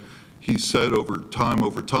that he said over time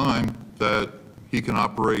that he can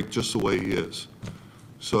operate just the way he is.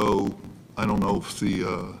 So I don't know if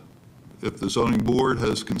the zoning board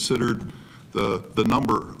has considered the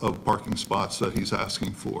number of parking spots that he's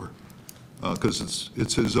asking for, because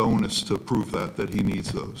it's his onus to prove that he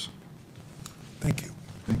needs those. Thank you.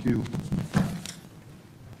 Thank you.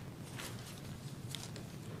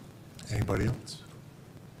 Anybody else?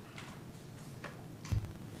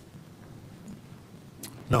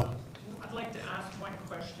 No. I'd like to ask one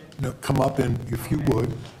question. No, come up and, if you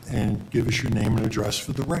would, and give us your name and address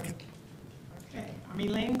for the record. Okay, I'm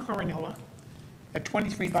Elaine Coronilla at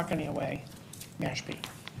 23 Buccaneer Way, Mashpee.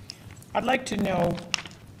 I'd like to know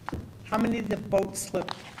how many of the boat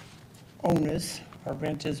slip owners or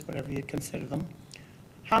renters, whatever you consider them,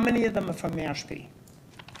 how many of them are from Mashpee?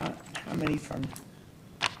 How many from,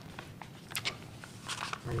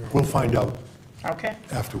 We'll find out okay?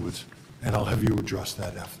 afterwards, and I'll have you address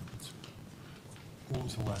that afterwards. What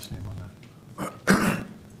was the last name on that? Can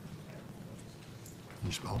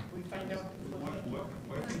you spell? We find out.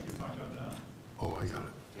 Oh, I got it.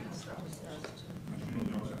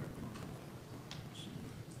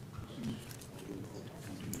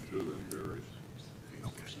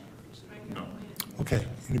 Okay,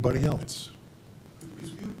 anybody else?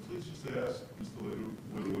 Please just ask Mr.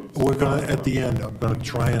 Lew. We're gonna, at the end, I'm gonna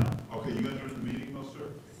try and, Okay, you enter the meeting, though,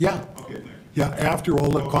 sir? yeah, Okay, thank you. yeah, after all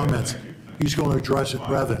the comments, thank you. he's gonna address it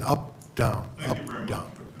rather than up, down, Thank you very up, much.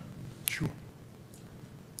 down. Sure.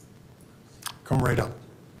 Come right up.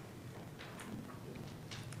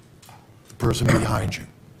 The person behind you.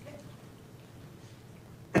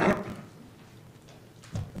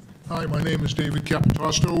 Hi, my name is David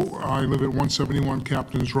Capitosto. I live at 171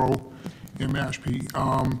 Captain's Row in Mashpee.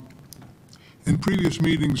 In previous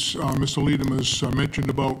meetings, Mr. Leadham has mentioned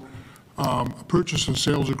about a purchase and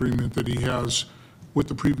sales agreement that he has with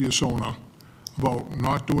the previous owner about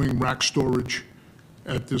not doing rack storage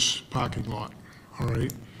at this parking lot, all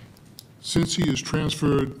right? Since he has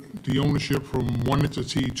transferred the ownership from one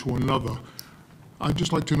entity to another, I'd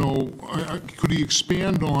just like to know, could he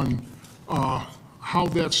expand on how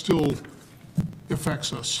that still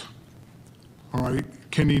affects us? All right,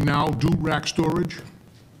 can he now do rack storage?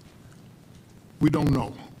 We don't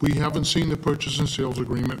know. We haven't seen the purchase and sales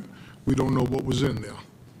agreement. We don't know what was in there.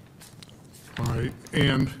 All right,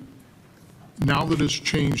 and now that it's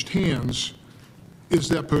changed hands, is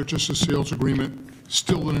that purchase and sales agreement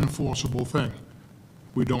still an enforceable thing?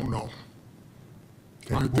 We don't know.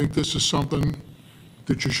 I think this is something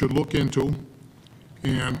that you should look into,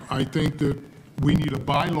 and I think that we need a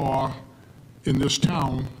bylaw in this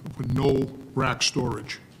town with no rack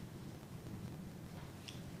storage.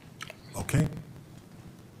 Okay?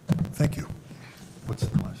 Thank you. What's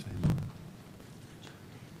the last name?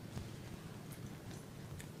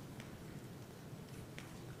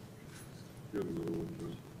 You have another one,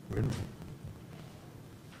 too? Wait a minute.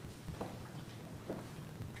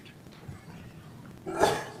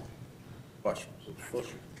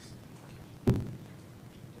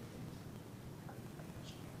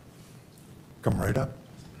 Come right up.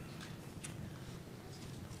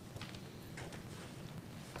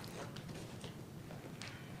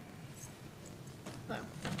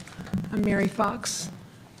 I'm Mary Fox,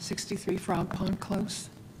 63 Frog Pond Close.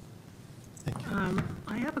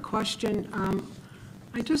 I have a question.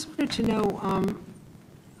 I just wanted to know,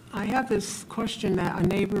 I have this question that a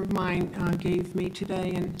neighbor of mine gave me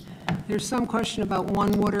today, and there's some question about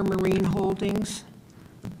One Water Marine Holdings.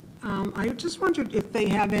 I just wondered if they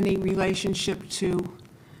have any relationship to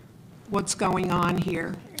what's going on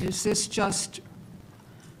here. Is this just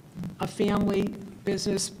a family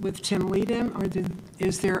business with Tim Leadham, or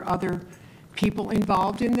is there other people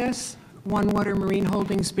involved in this? One Water Marine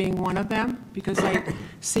Holdings being one of them, because I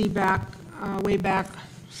see back, way back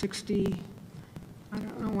 60 I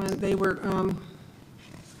don't know when, they were,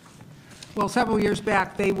 well, several years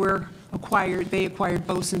back, they acquired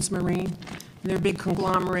Bosun's Marine. They're a big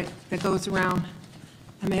conglomerate that goes around,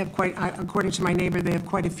 and they have according to my neighbor, they have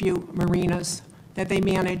quite a few marinas that they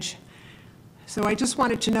manage. So I just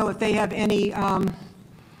wanted to know if they have any,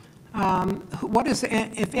 what is,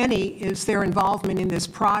 if any, is their involvement in this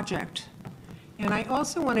project? And I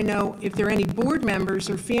also want to know if there are any board members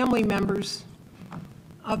or family members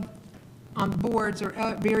on boards or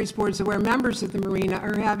various boards that were members of the marina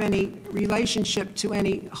or have any relationship to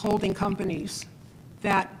any holding companies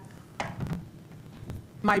that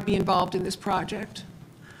might be involved in this project.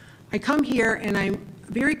 I come here and I'm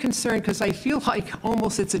very concerned because I feel like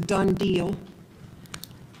almost it's a done deal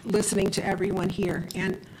listening to everyone here.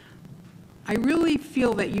 And I really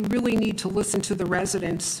feel that you really need to listen to the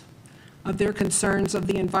residents of their concerns of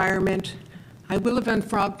the environment. I live on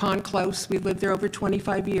Frog Pond Close. We lived there over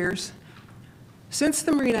 25 years. Since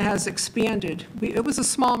the marina has expanded, it was a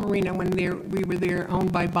small marina when we were there,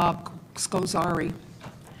 owned by Bob Scozzari.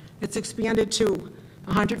 It's expanded to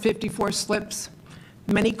 154 slips,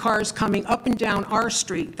 many cars coming up and down our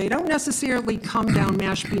street. They don't necessarily come down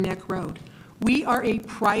Mashpee Neck Road. We are a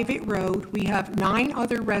private road. We have 9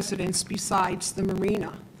 other residents besides the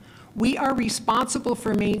marina. We are responsible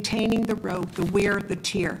for maintaining the road, the wear, the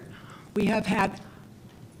tear. We have had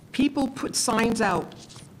people put signs out,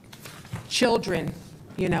 children,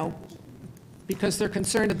 you know, because they're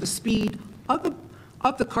concerned of the speed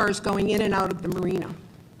of the cars going in and out of the marina.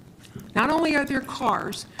 Not only are there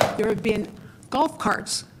cars, there have been golf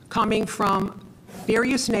carts coming from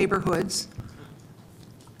various neighborhoods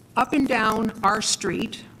up and down our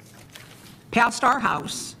street, past our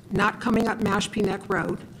house, not coming up Mashpee Neck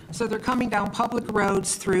Road. So they're coming down public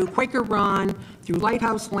roads through Quaker Run, through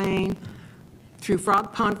Lighthouse Lane, through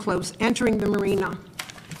Frog Pond Close, entering the marina.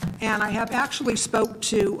 And I have actually spoke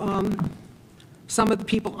to some of the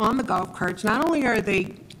people on the golf carts. Not only are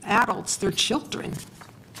they adults, they're children.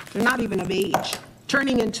 They're not even of age,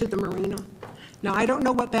 turning into the marina. Now, I don't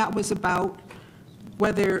know what that was about,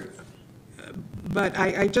 but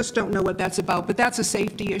I just don't know what that's about. But that's a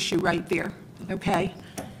safety issue right there, okay?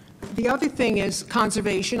 The other thing is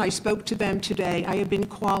conservation. I spoke to them today. I have been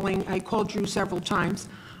calling. I called Drew several times.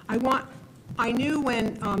 I knew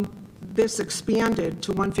when this expanded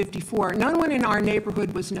to 154, no one in our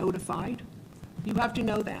neighborhood was notified. You have to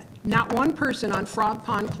know that. Not one person on Frog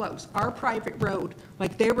Pond Close, our private road,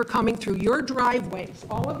 like they were coming through your driveways,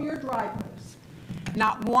 all of your driveways.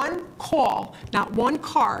 Not one call, not one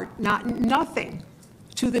card, nothing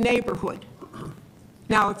to the neighborhood.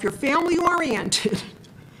 Now, if you're family-oriented,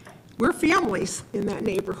 we're families in that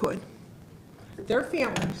neighborhood. They're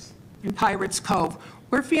families in Pirates Cove.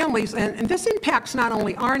 We're families, and this impacts not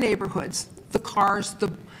only our neighborhoods, the cars,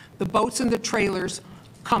 the boats and the trailers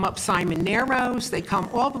come up Simon Narrows, they come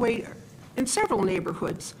all the way in several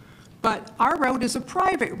neighborhoods. But our road is a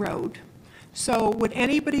private road. So would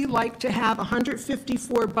anybody like to have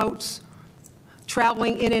 154 boats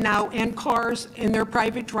traveling in and out and cars in their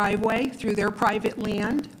private driveway through their private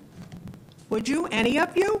land? Would you, any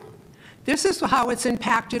of you? This is how it's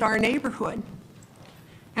impacted our neighborhood,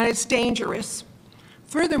 and it's dangerous.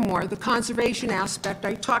 Furthermore, the conservation aspect,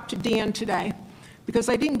 I talked to Dan today, because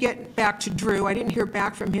I didn't get back to Drew, I didn't hear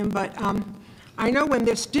back from him, but I know when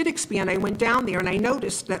this did expand, I went down there and I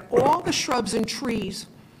noticed that all the shrubs and trees,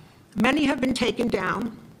 many have been taken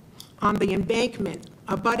down on the embankment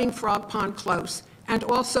abutting Frog Pond Close, and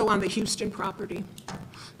also on the Houston property.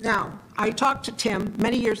 Now, I talked to Tim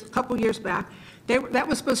a couple years back. That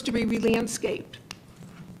was supposed to be re-landscaped.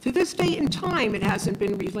 To this date and time, it hasn't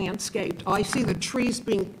been re-landscaped. I see the trees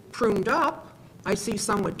being pruned up. I see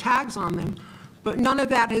some with tags on them, but none of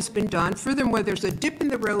that has been done. Furthermore, there's a dip in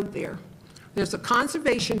the road there. There's a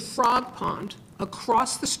conservation frog pond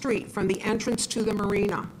across the street from the entrance to the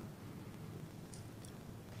marina.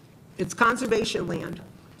 It's conservation land.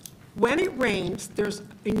 When it rains, there's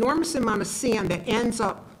enormous amount of sand that ends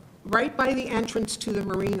up right by the entrance to the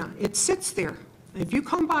marina. It sits there. If you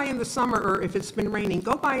come by in the summer, or if it's been raining,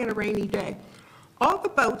 go by on a rainy day. All the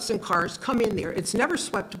boats and cars come in there. It's never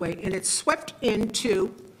swept away, and it's swept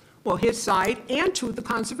into, well, his side and to the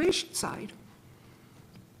conservation side.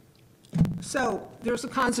 So there's a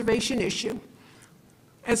conservation issue.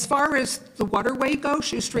 As far as the waterway goes,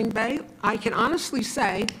 Shoestring Bay, I can honestly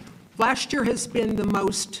say last year has been the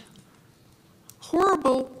most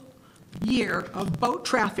horrible year of boat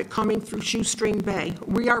traffic coming through Shoestring Bay.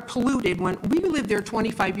 We are polluted. When we lived there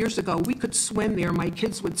 25 years ago, we could swim there. My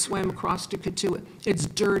kids would swim across to Katuah. It's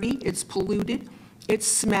dirty, it's polluted, it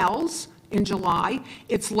smells in July,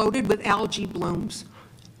 it's loaded with algae blooms.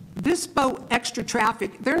 this boat, extra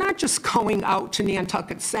traffic, they're not just going out to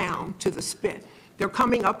Nantucket Sound to the spit. They're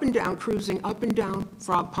coming up and down, cruising up and down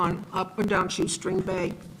Frog Pond, up and down Shoestring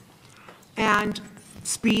Bay, and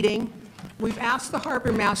speeding. We've asked the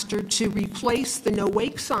harbor master to replace the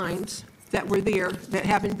no-wake signs that were there, that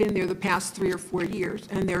haven't been there the past 3 or 4 years,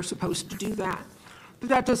 and they're supposed to do that. But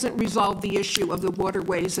that doesn't resolve the issue of the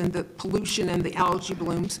waterways and the pollution and the algae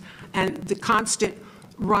blooms and the constant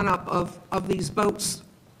run-up of these boats.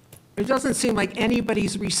 It doesn't seem like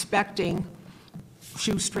anybody's respecting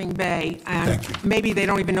Shoestring Bay, and maybe they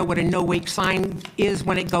don't even know what a no-wake sign is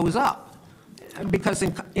when it goes up. Because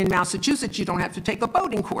in Massachusetts, you don't have to take a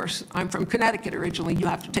boating course. I'm from Connecticut originally, you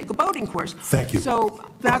have to take a boating course. Thank you. So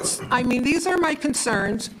that's, I mean, these are my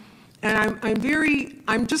concerns, and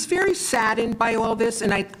I'm just very saddened by all this,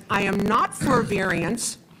 and I am not for a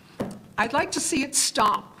variance. I'd like to see it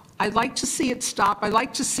stop. I'd like to see it stop. I'd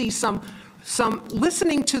like to see some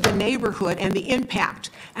listening to the neighborhood and the impact,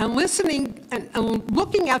 and listening and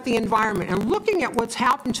looking at the environment, and looking at what's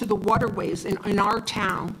happened to the waterways in our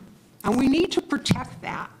town. And we need to protect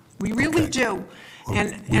that. We really do.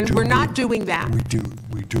 And we're not doing that. We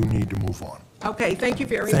do need to move on. Okay, thank you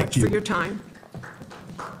very much for your time.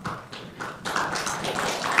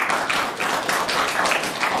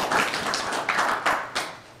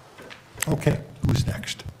 Okay, who's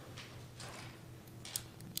next?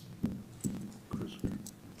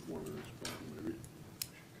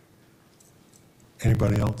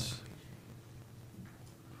 Anybody else?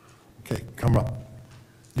 Okay, come up.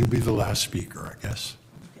 You'll be the last speaker, I guess.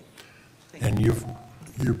 And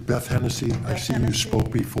you're Beth Hennessy. I see you spoke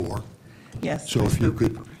before. Yes. So if you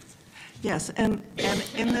could. Yes, and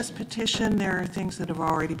in this petition, there are things that have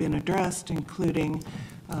already been addressed, including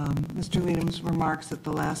Mr. Leadham's remarks at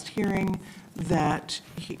the last hearing that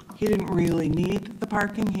he didn't really need the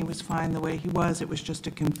parking. He was fine the way he was. It was just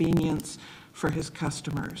a convenience for his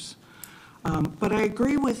customers. But I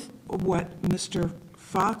agree with what Mr.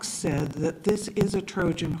 Fox said, that this is a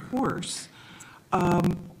Trojan horse,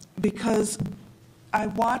 because I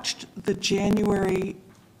watched the January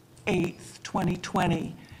 8th,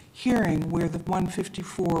 2020 hearing where the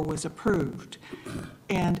 154 was approved.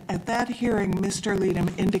 And at that hearing, Mr. Leadham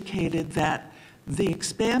indicated that the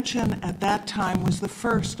expansion at that time was the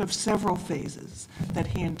first of several phases that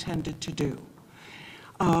he intended to do.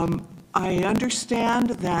 I understand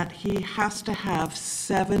that he has to have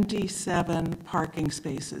 77 parking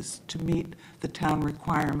spaces to meet the town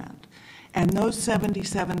requirement. And those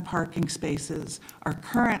 77 parking spaces are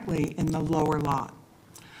currently in the lower lot.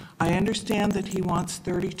 I understand that he wants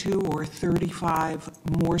 32 or 35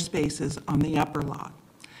 more spaces on the upper lot.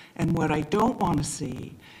 And what I don't want to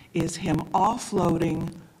see is him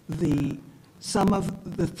offloading some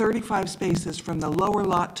of the 35 spaces from the lower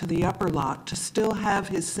lot to the upper lot to still have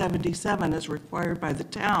his 77 as required by the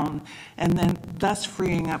town, and then thus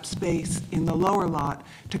freeing up space in the lower lot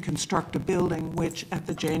to construct a building, which at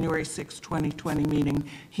the January 6, 2020 meeting,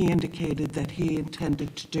 he indicated that he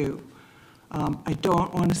intended to do. I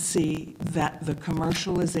don't want to see that the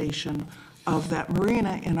commercialization of that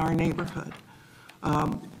marina in our neighborhood.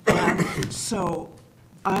 And so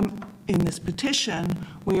in this petition,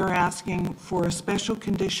 we are asking for a special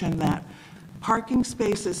condition that parking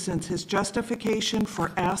spaces, since his justification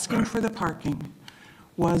for asking for the parking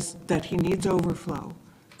was that he needs overflow,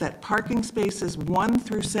 that parking spaces 1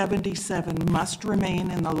 through 77 must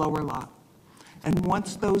remain in the lower lot. And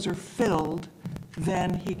once those are filled,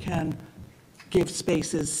 then he can give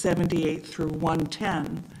spaces 78 through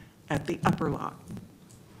 110 at the upper lot.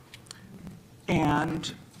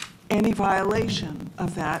 And any violation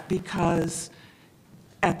of that, because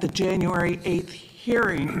at the January 8th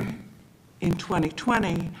hearing in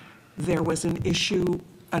 2020, there was an issue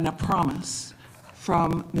and a promise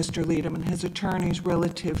from Mr. Leadham and his attorneys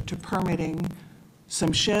relative to permitting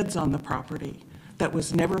some sheds on the property that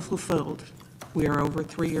was never fulfilled. We are over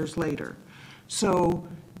 3 years later. So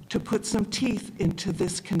to put some teeth into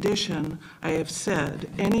this condition, I have said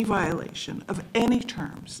any violation of any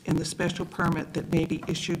terms in the special permit that may be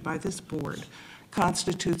issued by this board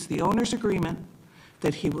constitutes the owner's agreement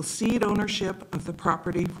that he will cede ownership of the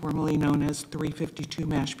property formerly known as 352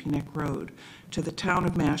 Mashpee Neck Road to the town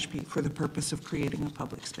of Mashpee for the purpose of creating a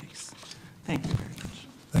public space. Thank you very much.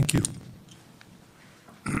 Thank you.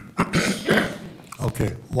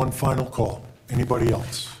 Okay, one final call. Anybody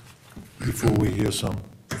else before we hear some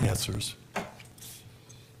answers?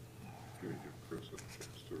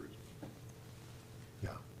 Yeah.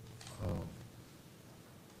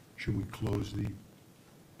 Should we close the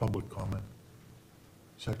public comment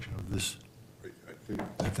section of this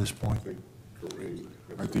at this point? Kareem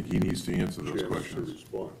I think he needs to answer has a those chance to questions,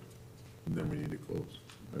 respond. and then we need to close,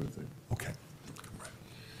 I would think. Okay.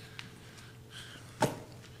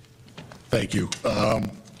 Thank you.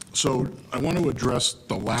 So I want to address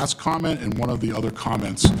the last comment and one of the other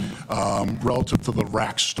comments relative to the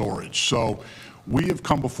rack storage. So we have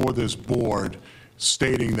come before this board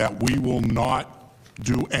stating that we will not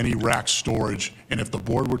do any rack storage, and if the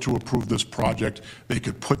board were to approve this project, they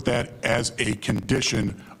could put that as a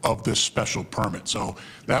condition of this special permit. So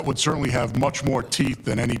that would certainly have much more teeth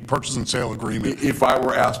than any purchase and sale agreement. If I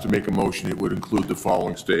were asked to make a motion, it would include the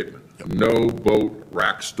following statement. No boat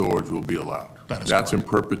rack storage will be allowed. That is That's in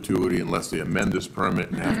perpetuity unless they amend this permit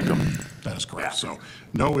and have to come. That is correct. So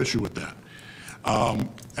no issue with that.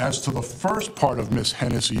 As to the first part of Ms.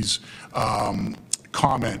 Hennessy's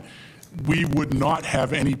comment, we would not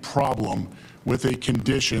have any problem with a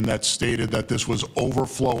condition that stated that this was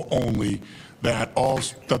overflow only, that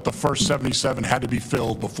the first 77 had to be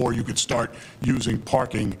filled before you could start using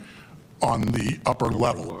parking on the upper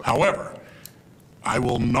level. However, I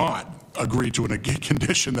will not agree to a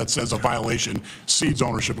condition that says a violation cedes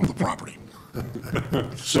ownership of the property.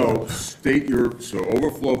 So so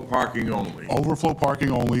overflow parking only. Overflow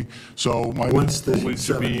parking only, so my... Once the Only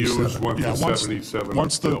to be used 77. once Yeah, the 77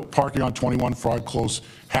 once are the filled. parking on 21 Frog Close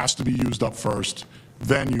has to be used up first,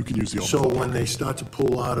 then you can use the So overflow. when they start to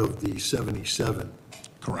pull out of the 77,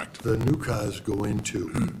 Correct, the new cars go into,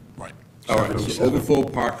 right. All right, so overflow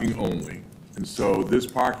parking only. And so this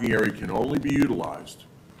parking area can only be utilized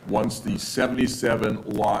once the 77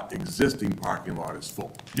 lot, existing parking lot is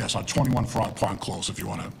full. Yes, on 21 Frog Pond Close, if you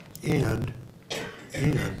want to. and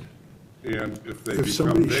And if they If become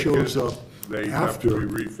somebody shows vacant, up they have to after- be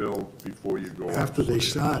refilled before you go. after they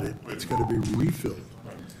start it, it's got to be refilled.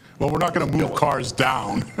 Well, we're not going to move cars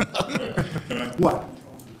down. What?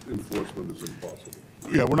 Enforcement is impossible.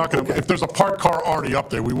 Yeah, we're not going to, if there's a parked car already up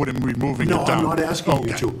there, we wouldn't be moving it No, down. I'm not asking you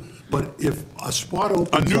Okay. to, but if a spot A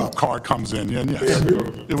opens new up, car comes in, and yes, it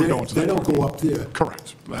would go into they that. don't go up there.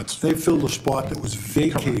 Correct, that's, They fill the spot that was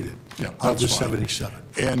vacated Yeah, of that's the fine. 77.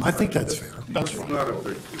 And- I think that's fair. that's It's fine. not a big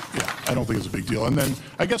deal. Yeah, I don't think it's a big deal. And then,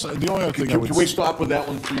 I guess the only other thing I would... Can we stop with that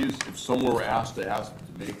one, please? If someone were asked to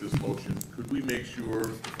make this motion, could we make sure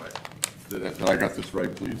that I got this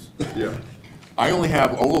right, please? Yeah, I only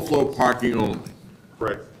have overflow parking only.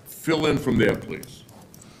 correct. Fill in from there, please.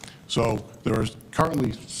 So there are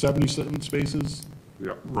currently 77 spaces.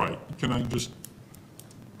 Yeah. Right. Can I just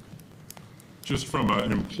from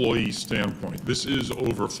an employee standpoint, this is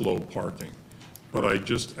overflow parking. But I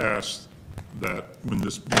just asked that when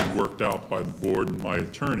this being worked out by the board and my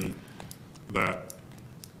attorney, that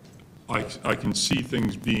I can see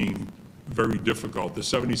things being very difficult. The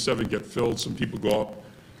 77 get filled, some people go up,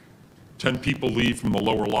 10 people leave from the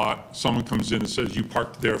lower lot, someone comes in and says, you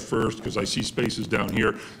parked there first because I see spaces down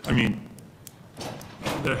here. I mean,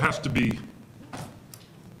 there has to be We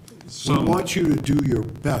some. want you to do your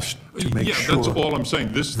best to make sure. Yeah, that's all I'm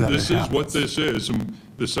saying. This that it is what happens. this is, and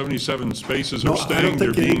the 77 spaces No, are I staying, don't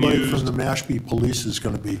they're think being anybody from used. the Mashpee Police is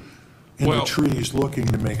going to be in the Well- trees looking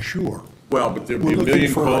to make sure. Well, but there'd We're be a looking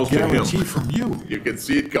million for a calls to guarantee him. from you. You can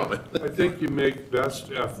see it coming. I think you make best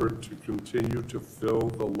effort to continue to fill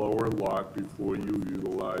the lower lot before you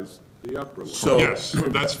utilize the upper lot. So. Yes,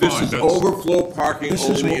 that's This fine. is That's- overflow parking This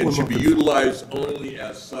is only what and we're should be looking for. utilized only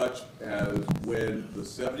as such as when the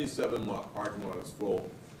 77 lot parking lot is full,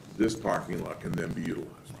 this parking lot can then be utilized.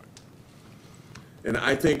 And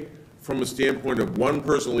I think from a standpoint of one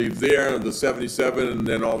person leaves there, the 77, and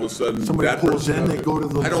then all of a sudden Somebody that pulls person. in, they go to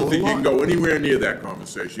the I don't think you can lower go anywhere near that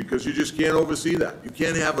conversation because you just can't oversee that. You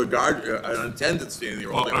can't have a guard, an attendant standing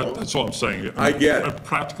there all Well, day long. that's all I'm saying. I get it. From a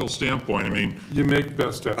practical standpoint, I mean, You make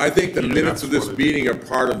best effort. I think the and minutes that's of this what it is. meeting are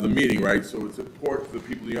part of the meeting, right? So it's important for the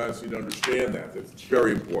people in the audience to understand that. That's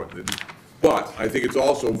very important. But I think it's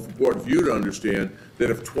also important for you to understand that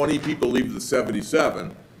if 20 people leave the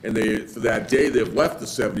 77, and for that day, they've left the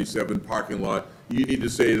 77 parking lot, you need to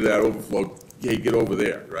say to that overflow, hey, get over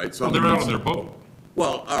there, right? well, Something they're out needs- on their boat.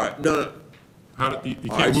 Well, all right, no, You I can't see move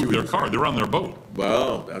what their you're car, they're on their boat.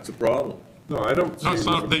 well, that's a problem. No, I don't see No, it it's as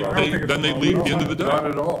not, a they, problem. then they leave at the end of the day. Not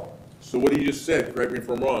at all. So what you just said, correct me if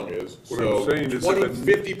I'm wrong, is, What so I'm saying is 20, that-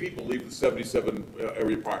 50 people leave the 77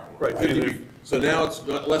 area parking lot. Right, 50 and if- people. So now it's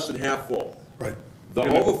not less than half full. Right. The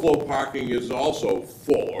overflow parking is also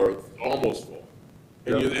full, or almost full.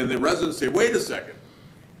 And and the residents say, wait a second,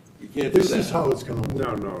 you can't do This is that. how it's going to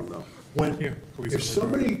work. No. When, if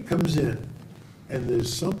somebody comes in and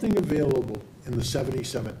there's something available in the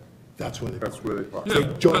 77, That's where they That's where they park. Yeah, They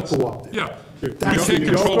don't that's- go up there. Yeah. We That's- can't You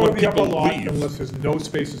don't control go when to the upper people lot leave. unless there's no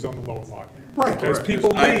spaces on the lower lot. Right. As people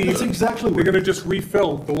leave, That's exactly they're what, gonna just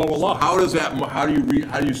refill the lower lot. How does that, how do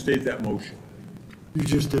you state that motion? you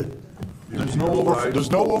just did. There's no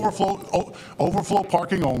overflow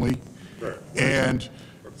parking only, and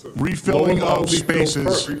refilling Lower lot of will be filled spaces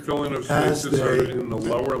first. Refilling of As spaces are they- in the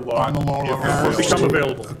lower lot. on the lower If lot. available. Become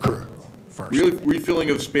available. Occur first. Refilling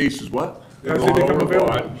of spaces, what? In As the they become lower available.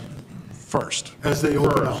 lot First. as they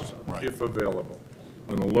open up. first, if available.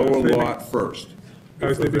 On the lower lot first,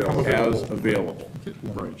 As they become as available. available.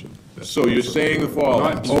 So you're saying the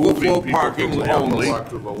following, Not moving overflow people parking from the upper only, lot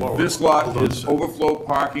to the lower. this lot is overflow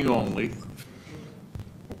parking only,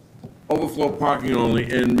 overflow parking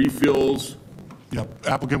only, and refills, Yep,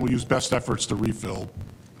 applicant will use best efforts to refill.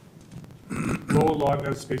 Lower lot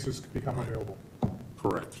as spaces become available.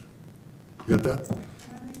 Correct. You got that?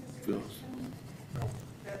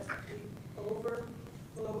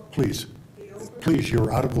 Please, please,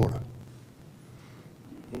 you're out of order.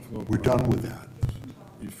 We're done with that.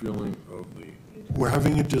 refilling of the, We're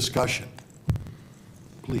having a discussion.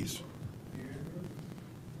 Please.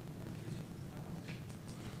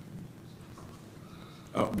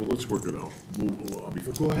 well, let's work it out. I'll be-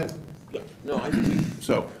 Go ahead. No, I think,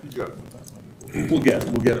 so, You got it. we'll get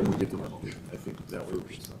to that. I think that was.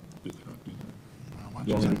 Why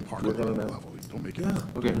don't you just park at that level? Don't make it.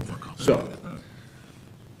 Okay, so,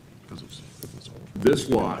 this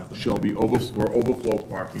lot shall be for overflow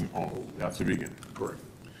parking only, that's the beginning. Correct.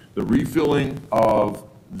 The refilling of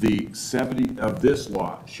the 70, of this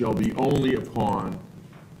lot shall be only upon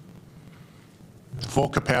Full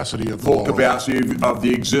capacity of the full lower lot. capacity of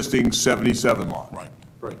the existing 77 lot. Right.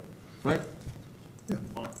 Right. Right?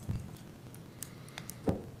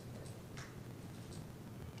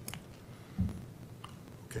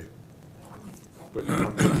 Okay. But you're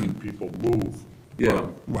not making people move. Yeah.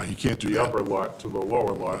 from Right, you can't do The that. upper lot to the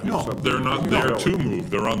lower lot. No. They're not there to move,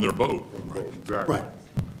 they're on their boat. Exactly. Right.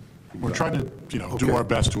 We're trying to, do Okay. our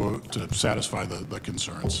best to satisfy the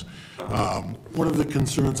concerns. One of the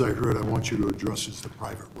concerns I heard I want you to address is the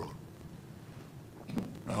private road.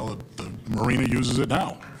 Well, the marina uses it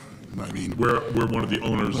now. I mean, We're one of the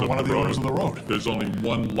owners We're of one of the the road. owners of the road. There's only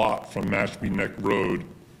one lot from Mashpee Neck Road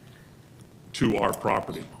to our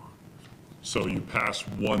property. So you pass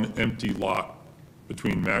one empty lot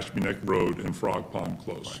between Mashpee Neck Road and Frog Pond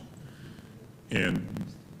Close. And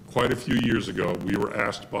quite a few years ago, we were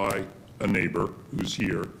asked by a neighbor who's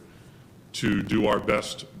here to do our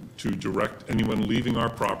best to direct anyone leaving our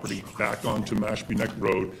property back onto Mashpee Neck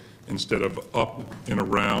Road instead of up and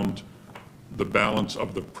around the balance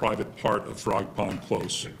of the private part of Frog Pond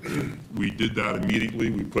Close. We did that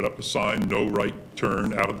immediately. We put up a sign, no right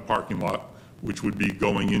turn out of the parking lot, which would be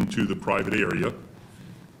going into the private area.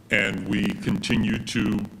 And we continue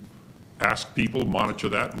to ask people, monitor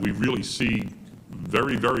that. We really see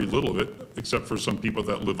very, very little of it, except for some people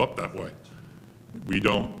that live up that way. We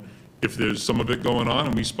don't, if there's some of it going on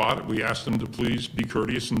and we spot it, we ask them to please be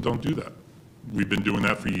courteous and don't do that. We've been doing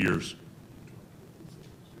that for years.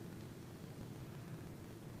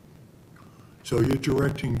 So you're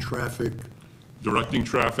directing traffic, Directing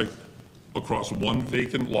traffic across one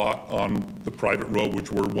vacant lot on the private road, which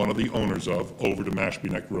we're one of the owners of, over to Mashpee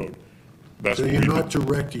Neck Road. That's so what you're we've not been,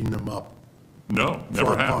 directing them up no,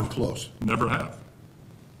 never Frog Pond have. Close. Never have.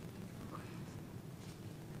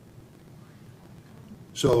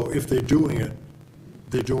 So if they're doing it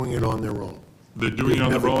on their own. They're doing it We've on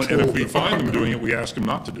their never own, and if told we them. find them doing it, we ask them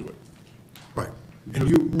not to do it. Right. And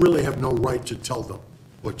you really have no right to tell them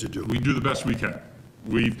what to do. We do the best we can.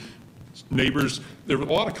 Neighbors, there were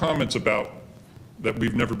a lot of comments about that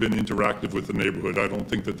we've never been interactive with the neighborhood. I don't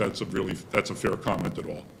think that that's a fair comment at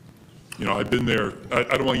all. You know, I've been there, I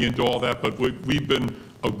don't want to get into all that, but we've been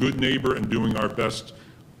a good neighbor and doing our best.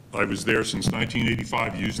 I was there since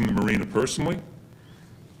 1985, using the marina personally,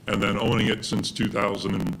 and then owning it since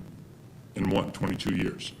 2001, 22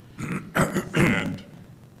 years. And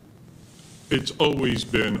it's always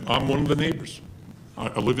been, I'm one of the neighbors.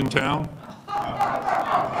 I live in town.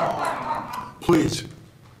 Please,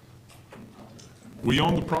 We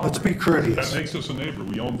own the property. let's be courteous. That makes us a neighbor.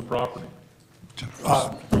 We own the property.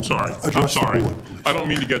 Uh, I'm sorry. I'm Address the sorry. board, please. I don't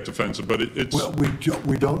mean to get defensive, but it's, Well,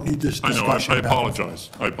 we don't need this I know, discussion. I back and forth. apologize.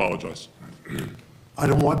 I apologize. I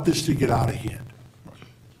don't want this to get out of hand.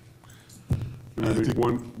 Can I make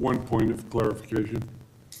one point of clarification?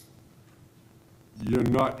 You're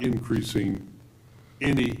not increasing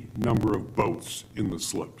any number of boats in the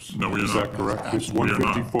slips. No, we are Is not. that correct? It's We are not.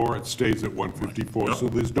 154, it stays at 154, so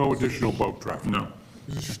there's no additional boat traffic. No.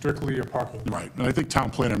 This is strictly a parking. Right, and I think town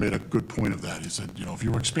planner made a good point of that. He said, you know, if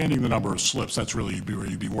you were expanding the number of slips, that's really,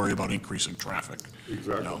 you'd be worried about increasing traffic.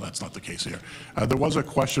 Exactly. No, that's not the case here. There was a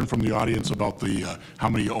question from the audience about the, how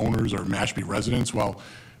many owners are Mashpee residents. Well,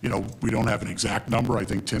 you know, we don't have an exact number. I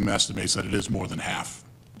think Tim estimates that it is more than half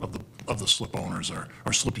of the slip owners or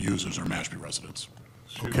slip users are Mashpee residents.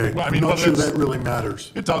 Okay, Well, I I'm mean, not well, sure that's- that really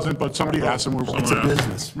matters. It doesn't, but somebody asked and we're. It's a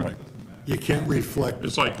business. Right, You can't reflect,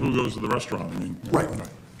 It's like who goes to the restaurant, I mean. right.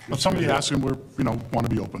 but somebody asked and we're, you know, want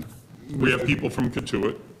to be open. We have people from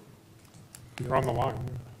Katuitt. You're on the line.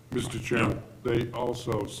 Mr. Chairman, they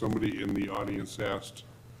also, somebody in the audience asked,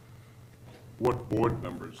 what board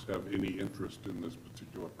members have any interest in this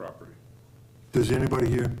particular property? Does anybody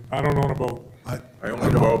here? I don't own a boat. I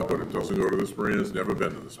own a boat, but it doesn't go to this marina, it's never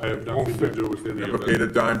been to this I have marina. nothing to do with any Never of paid a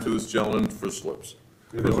it. dime to this gentleman for slips.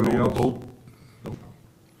 Anybody else?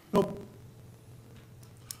 Nope.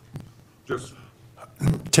 Just,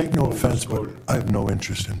 Take no offense, but I have no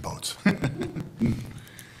interest in boats.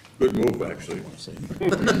 Good move, actually.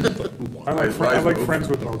 I like move. friends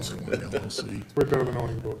with boats. LLC. It's way better than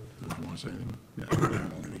owning a boat. You want to say anything? Yeah.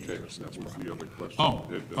 okay, that was the other question. Oh,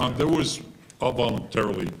 there was, I'll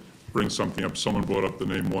voluntarily bring something up. Someone brought up the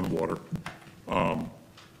name One Water.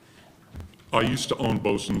 I used to own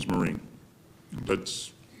Bosun's Marine.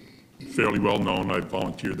 That's fairly well-known. I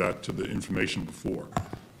volunteered that to the information before.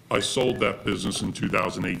 I sold that business in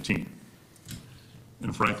 2018.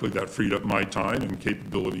 And frankly, that freed up my time and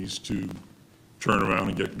capabilities to turn around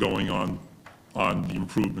and get going on the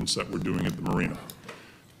improvements that we're doing at the marina.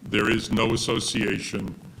 There is no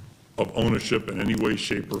association of ownership in any way,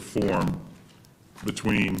 shape, or form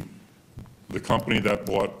between the company that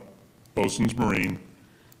bought Bosun's Marine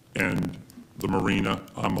and the marina.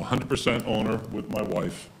 I'm 100% owner with my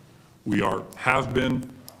wife. We have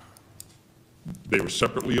been. They were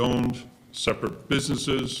separately owned, separate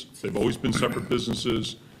businesses. They've always been separate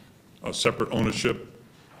businesses, separate ownership.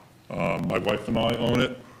 My wife and I own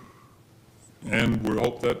it, and we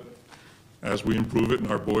hope that as we improve it and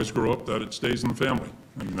our boys grow up, that it stays in the family.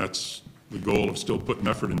 I mean, that's the goal of still putting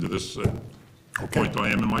effort into this at the point I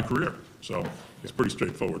am in my career. So it's pretty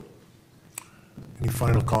straightforward. Any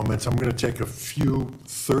final comments? I'm going to take a few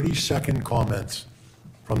 30-second comments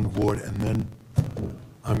from the board, and then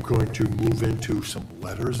I'm going to move into some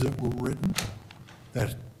letters that were written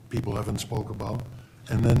that people haven't spoke about,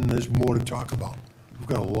 and then there's more to talk about. We've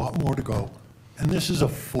got a lot more to go, and this is a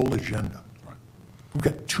full agenda. We've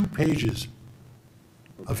got 2 pages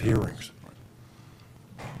of hearings.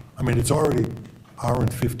 I mean, it's already an hour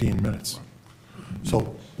and 15 minutes.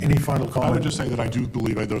 So, any final comment? I would just say that I do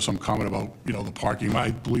believe there was some comment about, you know, the parking.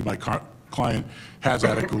 I believe my client has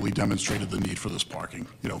adequately demonstrated the need for this parking,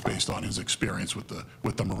 you know, based on his experience with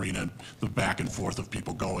the marina, the back and forth of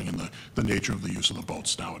people going, and the nature of the use of the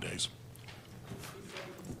boats nowadays.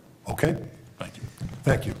 Okay? Thank you.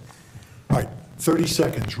 Thank you. All right, 30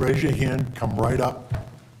 seconds. Raise your hand, come right up.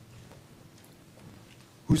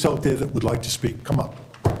 Who's out there that would like to speak? Come up.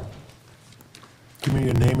 Give me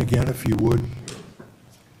your name again, if you would.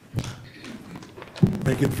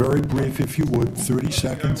 Make it very brief, if you would, 30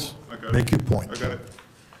 seconds. Make your point. I got it.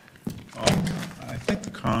 I think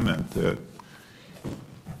the comment that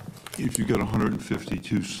if you get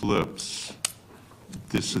 152 slips,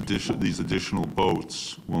 these additional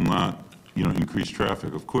boats will not, you know, increase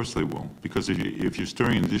traffic. Of course they will, because if you're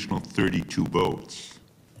storing an additional 32 boats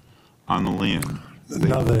on the land.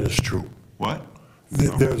 None of that is true. What?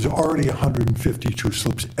 There's already 152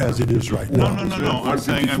 slips as it is right now. No. I'm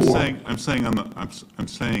saying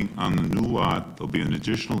on the new lot, there'll be an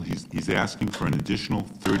additional, he's asking for an additional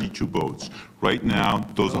 32 boats. Right now,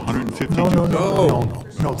 those 152. No,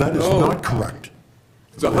 that is not correct.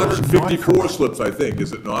 It's 154 slips, I think,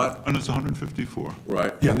 is it not? And it's 154.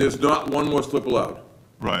 Right, Yeah. and there's not one more slip allowed.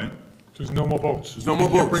 Right. There's no more boats. There's no more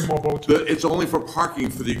You can't boats. bring more boats. It's only for parking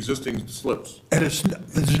for the existing slips. And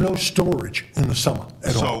there's no storage in the summer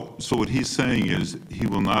at all. So what he's saying is, he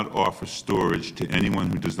will not offer storage to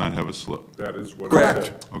anyone who does not have a slip. That is what I said.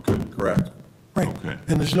 Correct. Okay. Correct. Right. Okay.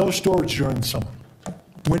 And there's no storage during the summer.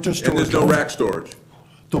 Winter storage. And there's no rack storage.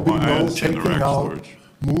 There'll be Oh, I no understand the taking rack out, storage.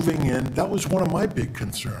 moving in. That was one of my big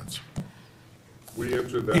concerns. We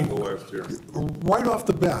answered that in the last hearing. Right off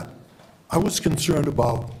the bat, I was concerned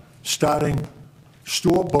about starting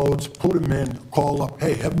store boats, put them in, call up,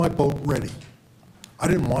 hey, have my boat ready. I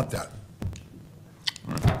didn't want that.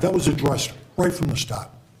 That was addressed right from the start.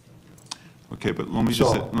 Okay, but let me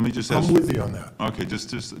So, just I'm ask. with you on that. Okay,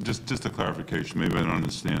 just a clarification, maybe I don't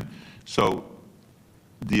understand. So,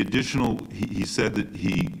 the additional, he said that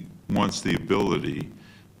he wants the ability,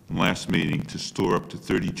 last meeting, to store up to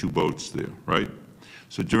 32 boats there, right?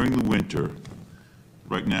 So during the winter,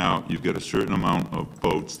 right now, you've got a certain amount of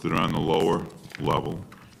boats that are on the lower level.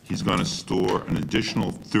 He's going to store an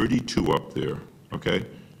additional 32 up there, okay?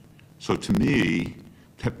 So to me,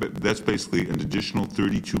 that's basically an additional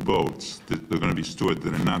 32 boats that are going to be stored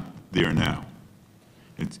that are not there now.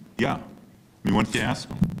 It's, yeah. I mean, why don't you ask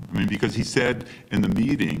him? I mean, because he said in the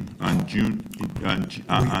meeting on June,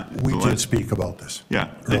 We did speak about this.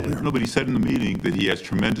 yeah, earlier. no, but he said in the meeting that he has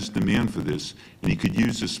tremendous demand for this, and he could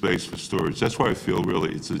use this space for storage. That's why I feel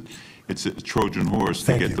really it's a Trojan horse to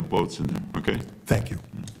Thank get you. the boats in there, okay? Thank you.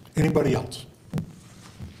 Anybody else?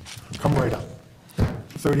 Come right up.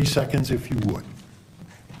 30 seconds if you would.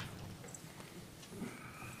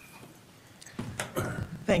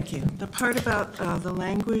 Thank you. The part about the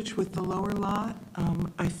language with the lower lot,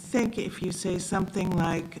 I think if you say something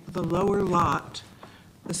like the lower lot,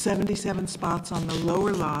 the 77 spots on the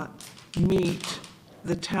lower lot meet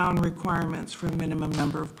the town requirements for a minimum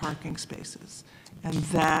number of parking spaces, and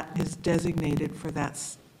that is designated for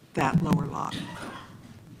that lower lot.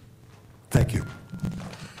 Thank you.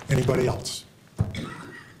 Anybody else?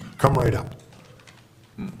 Come right up.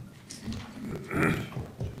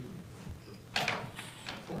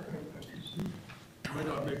 Might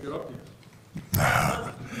not make it up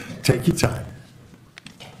here. Take your time.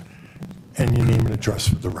 And your name and address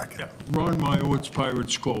for the record. Ron Meyerowitz,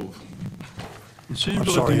 Pirates Cove. It seems I'm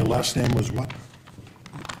like sorry, your the- last name was what?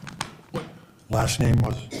 What? Last name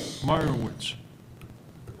was? Meyerowitz.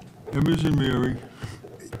 M as in Mary.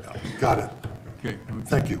 Got it. Okay.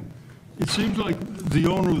 Thank you. It seems like the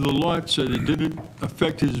owner of the lot said it didn't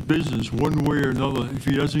affect his business one way or another if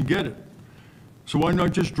he doesn't get it. So why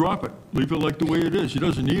not just drop it? Leave it like the way it is. He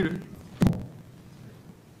doesn't need it.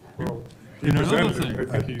 Well, And another presented it.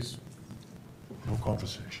 thing. I think he's, No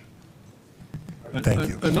conversation. Thank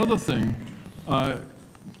you. Another thing,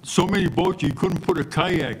 so many boats, you couldn't put a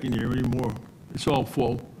kayak in here anymore. It's all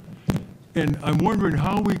full. And I'm wondering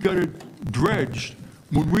how we got it dredged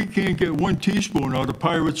when we can't get 1 teaspoon out of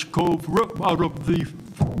Pirates Cove, out of the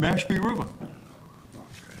Mashpee River.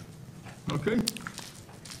 Okay?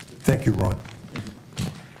 Thank you, Ron.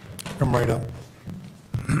 Come right up.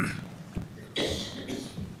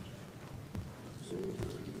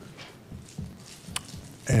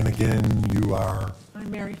 And again, you are, I'm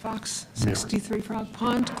Mary Fox, Mary. 63 Frog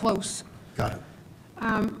Pond, close. got it.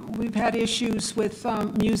 We've had issues with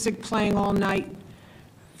music playing all night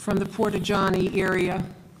from the Porta-John area,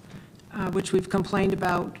 which we've complained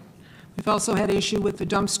about. We've also had issue with the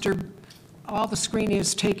dumpster. All the screening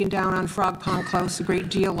is taken down on Frog Pond Close, a great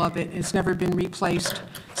deal of it. It's never been replaced,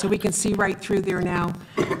 so we can see right through there now.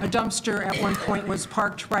 A dumpster at one point was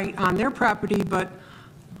parked right on their property, but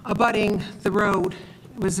abutting the road.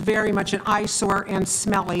 It was very much an eyesore and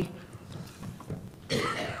smelly.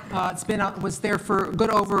 Was there for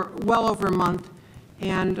well over a month,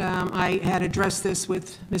 and I had addressed this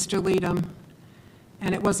with Mr. Leadham,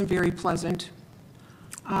 and it wasn't very pleasant.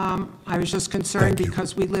 I was just concerned Thank you.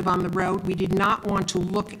 because we live on the road. We did not want to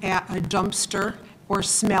look at a dumpster or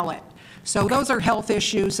smell it. So those are health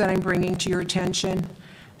issues that I'm bringing to your attention,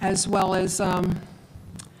 as well as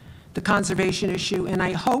the conservation issue. And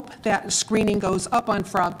I hope that screening goes up on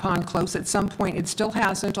Frog Pond Close at some point. It still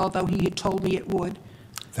hasn't, although he had told me it would.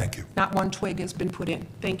 Thank you. Not one twig has been put in.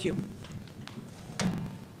 Thank you.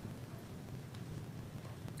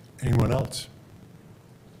 Anyone else?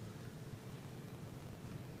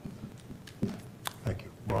 Thank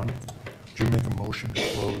you. Ron, would you make a motion to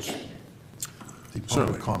close the Certainly.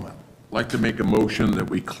 public comment? I'd like to make a motion that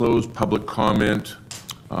we close public comment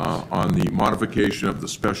on the modification of the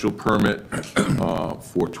special permit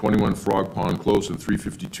for 21 Frog Pond Close and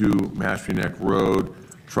 352 Mashpee Neck Road.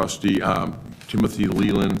 Trustee Timothy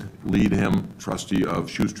Leadham, trustee of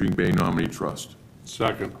Shoestring Bay Nominee Trust.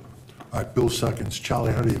 Second. All right, Bill seconds.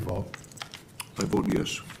 Charlie, how do you vote? I vote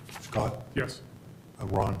yes. Scott? yes.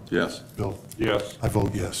 Ron? Yes. Bill? Yes. I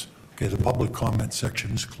vote yes. Okay, the public comment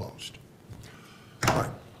section is closed. All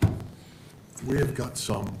right. We have got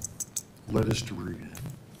some letters to read.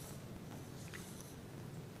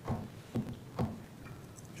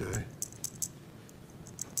 Okay.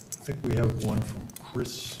 I think we have one from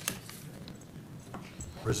Chris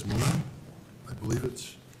Resmini, I believe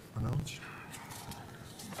it's pronounced.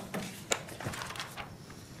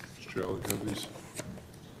 Charlie, have these?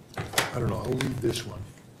 I don't know, I'll read this one.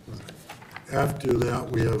 After that,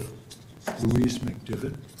 we have Louise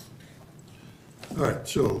McDivitt. All right,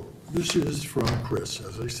 so this is from Chris,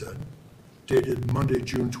 as I said, dated Monday,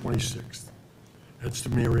 June 26th. It's to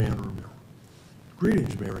Mary Ann Romero.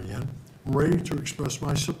 Greetings, Mary Ann. I'm ready to express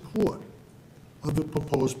my support of the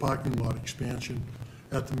proposed parking lot expansion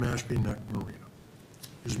at the Mashpee Neck Marina.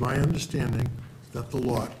 is my understanding that the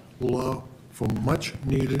lot will allow for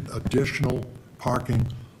much-needed additional parking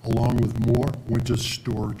along with more winter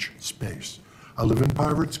storage space. I live in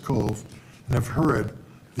Pirates Cove and have heard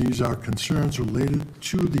these are concerns related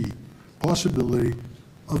to the possibility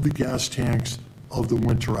of the gas tanks of the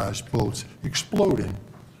winterized boats exploding,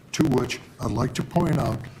 to which I'd like to point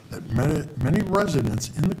out that many residents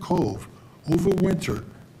in the Cove overwinter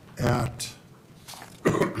at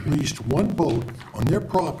least one boat on their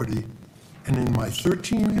property, and in my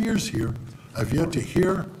 13 years here, I've yet to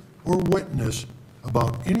hear or witness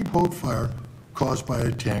about any boat fire caused by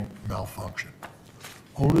a tank malfunction.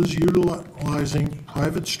 Owners utilizing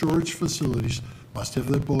private storage facilities must have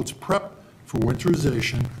their boats prepped for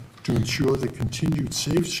winterization to ensure the continued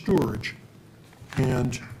safe storage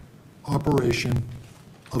and operation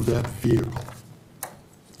of that vehicle.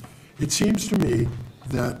 It seems to me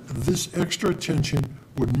that this extra attention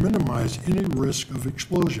would minimize any risk of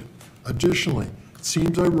explosion. Additionally, it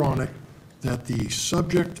seems ironic that the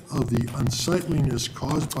subject of the unsightliness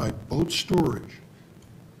caused by boat storage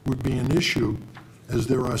would be an issue, as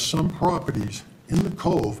there are some properties in the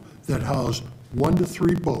Cove that house 1 to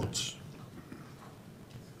 3 boats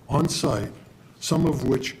on site, some of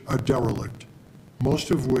which are derelict, most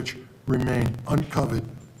of which remain uncovered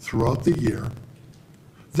throughout the year.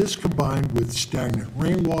 This, combined with stagnant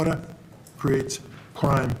rainwater, creates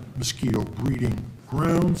prime mosquito breeding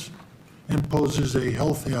grounds and poses a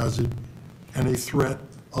health hazard and a threat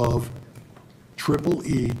of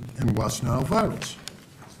EEE and West Nile virus.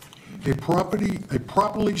 A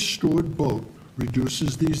properly stored boat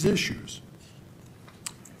reduces these issues,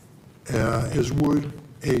 as would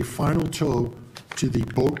a final tow to the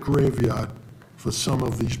boat graveyard for some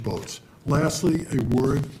of these boats. Lastly, a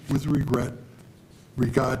word with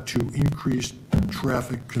regard to increased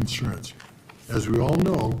traffic concerns. As we all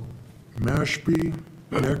know, Mashpee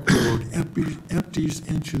Neck Road empties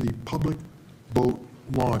into the public boat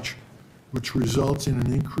launch, which results in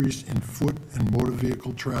an increase in foot and motor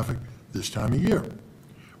vehicle traffic this time of year.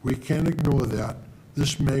 We can't ignore that.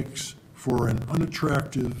 This makes for an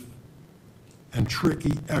unattractive and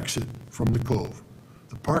tricky exit from the Cove.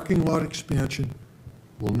 The parking lot expansion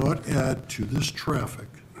will not add to this traffic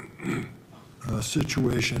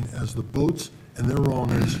situation, as the boats and their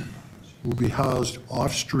owners will be housed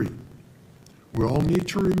off-street. We all need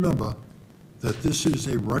to remember that this is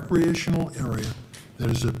a recreational area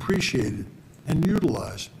that is appreciated and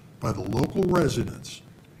utilized by the local residents.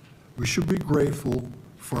 We should be grateful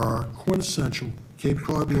for our quintessential Cape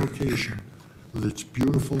Cod location with its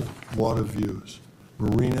beautiful water views,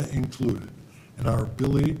 marina included, and our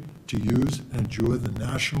ability to use and enjoy the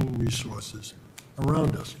national resources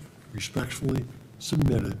around us. Respectfully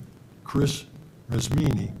submitted, Chris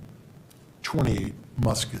Resmini, 28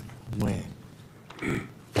 Musket Lane. Do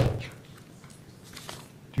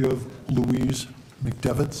you have Louise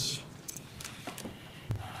McDevitt's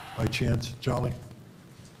by chance, Charlie?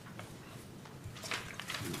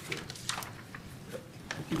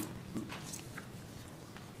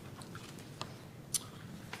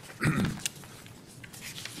 The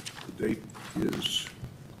date is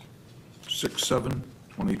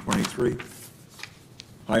 6/7/2023.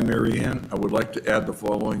 Hi, Mary Ann. I would like to add the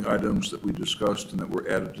following items that we discussed and that were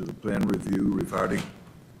added to the plan review regarding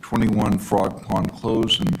 21 Frog Pond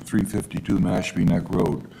Close and 352 Mashpee Neck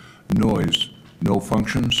Road. Noise, no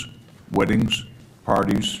functions, weddings,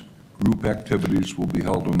 parties, group activities will be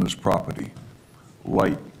held on this property.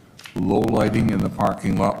 Light, low lighting in the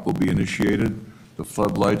parking lot will be initiated. The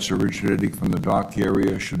floodlights originating from the dock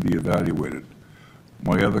area should be evaluated.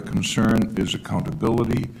 My other concern is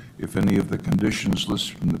accountability. If any of the conditions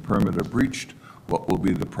listed in the permit are breached, what will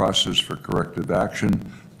be the process for corrective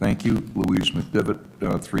action? Thank you, Louise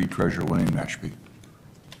McDevitt, 3 Treasure Lane, Mashpee.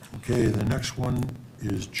 Okay, the next one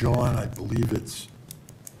is John, I believe it's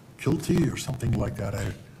Kilty or something like that.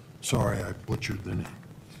 Sorry, I butchered the name.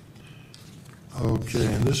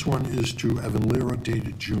 Okay, and this one is to Evan Lira,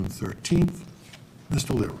 dated June 13th.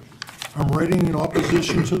 Mr. Lira, I'm writing in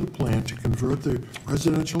opposition to the plan to convert the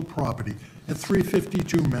residential property at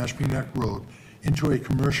 352 Mashpee Neck Road into a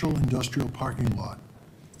commercial industrial parking lot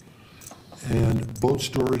and boat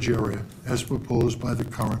storage area as proposed by the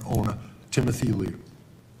current owner, Timothy Lee.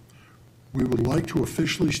 We would like to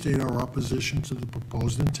officially state our opposition to the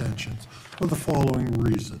proposed intentions for the following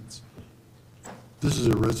reasons. This is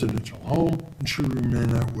a residential home and should remain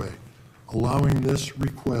that way. Allowing this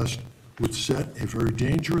request would set a very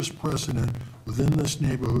dangerous precedent within this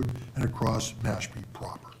neighborhood and across Mashpee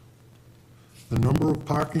proper. The number of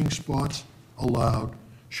parking spots allowed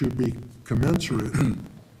should be commensurate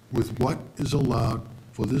with what is allowed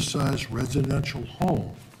for this size residential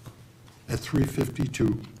home at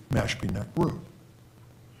 352 Mashpee Neck Road.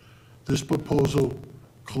 This proposal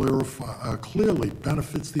clearly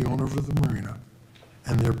benefits the owner of the marina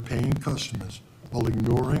and their paying customers while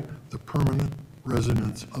ignoring the permanent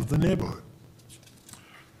residents of the neighborhood.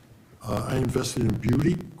 I invested in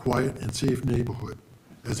beauty, quiet, and safe neighborhood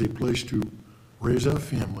as a place to raise our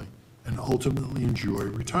family and ultimately enjoy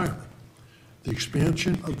retirement. The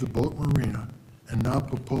expansion of the boat marina and now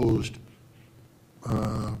proposed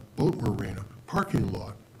boat marina parking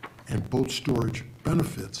lot and boat storage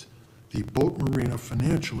benefits the boat marina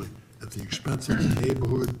financially at the expense of the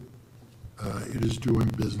neighborhood it is doing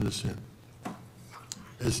business in.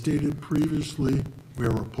 As stated previously, we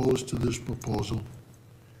are opposed to this proposal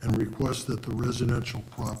and request that the residential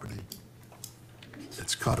property,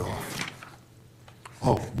 it's cut off,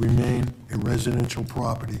 remain a residential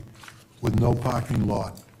property with no parking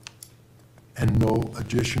lot and no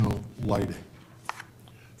additional lighting.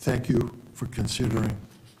 Thank you for considering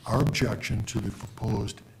our objection to the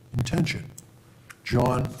proposed intention.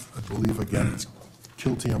 John, I believe again it's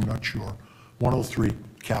Kilty, I'm not sure, 103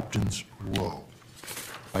 Captain's Row.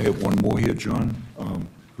 I have one more here, John,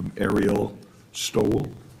 from Ariel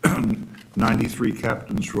Stowell, 93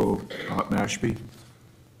 Captain's Row, Mashpee.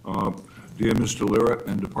 Dear Mr. Lyra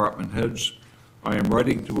and department heads, I am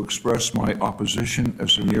writing to express my opposition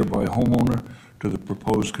as a nearby homeowner to the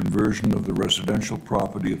proposed conversion of the residential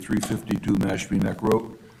property at 352 Mashpee Neck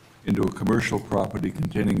Road into a commercial property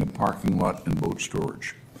containing a parking lot and boat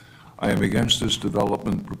storage. I am against this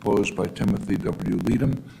development proposed by Timothy W.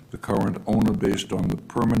 Leadham, the current owner, based on the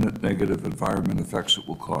permanent negative environment effects it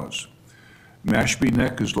will cause. Mashpee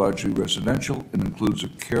Neck is largely residential and includes a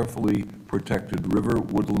carefully protected river,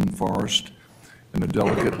 woodland, forest, and a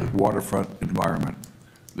delicate waterfront environment.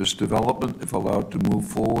 This development, if allowed to move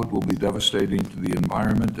forward, will be devastating to the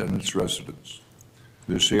environment and its residents.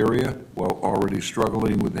 This area, while already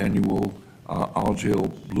struggling with annual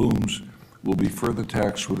algal blooms, will be further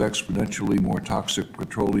taxed with exponentially more toxic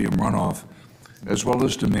petroleum runoff, as well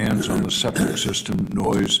as demands on the septic system,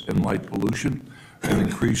 noise and light pollution, and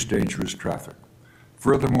increased dangerous traffic.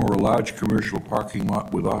 Furthermore, a large commercial parking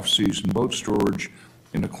lot with off-season boat storage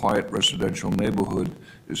in a quiet residential neighborhood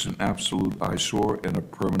is an absolute eyesore and a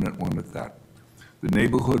permanent one at that. The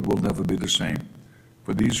neighborhood will never be the same.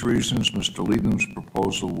 For these reasons, Mr. Leadham's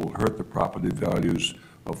proposal will hurt the property values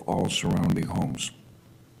of all surrounding homes.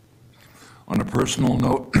 On a personal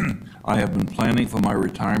note, I have been planning for my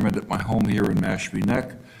retirement at my home here in Mashpee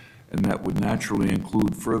Neck, and that would naturally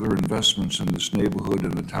include further investments in this neighborhood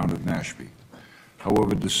and the town of Mashpee.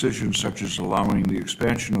 However, decisions such as allowing the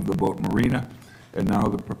expansion of the boat marina and now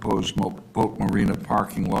the proposed boat marina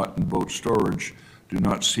parking lot and boat storage do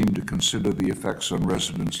not seem to consider the effects on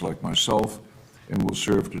residents like myself and will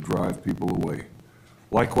serve to drive people away.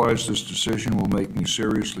 Likewise, this decision will make me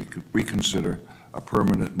seriously reconsider a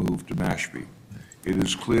permanent move to Mashpee. It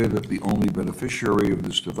is clear that the only beneficiary of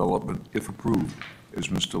this development, if approved, is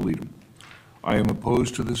Mr. Leadham. I am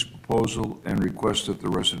opposed to this proposal and request that the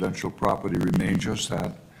residential property remain just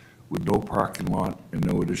that, with no parking lot and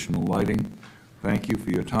no additional lighting. Thank you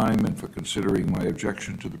for your time and for considering my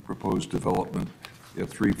objection to the proposed development at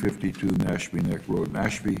 352 Mashpee Neck Road,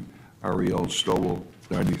 Mashpee. Ariel Stowell,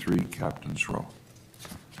 93 Captain's Row.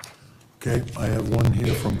 Okay, I have one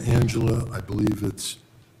here from Angela, I believe it's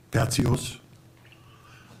Patsios.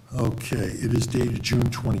 Okay, it is dated June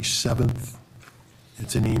 27th.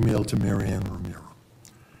 It's an email to Marianne Romero.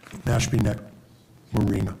 Mashpee Neck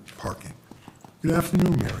Marina Parking. Good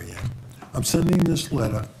afternoon, Marianne. I'm sending this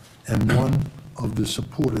letter and one of the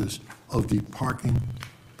supporters of the parking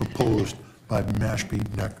proposed by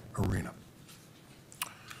Mashpee Neck Arena.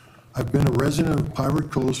 I've been a resident of Pirate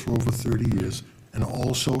Coast for over 30 years and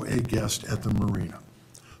also a guest at the marina.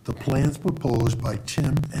 The plans proposed by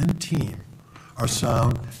Tim and team are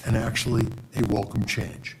sound and actually a welcome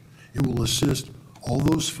change. It will assist all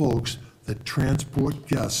those folks that transport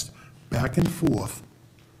guests back and forth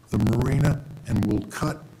the marina and will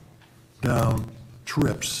cut down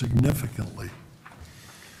trips significantly.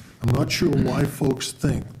 I'm not sure why folks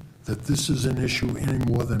think that this is an issue any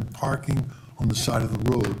more than parking on the side of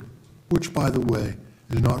the road, which, by the way,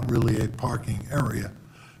 is not really a parking area,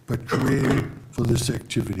 but created for this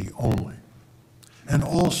activity only. And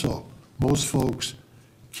also, most folks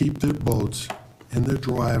keep their boats in their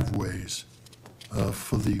driveways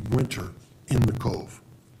for the winter in the cove.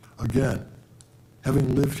 Again,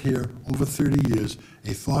 having lived here over 30 years,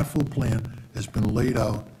 a thoughtful plan has been laid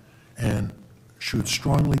out and should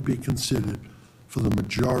strongly be considered for the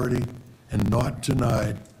majority and not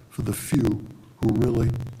denied for the few who really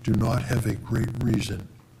do not have a great reason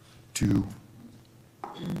to,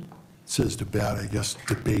 says to bad, I guess,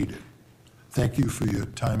 debate it. Thank you for your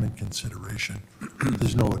time and consideration.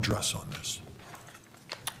 There's no address on this.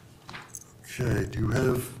 Okay, do you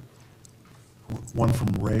have one from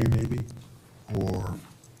Ray, maybe? Or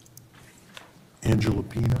Angela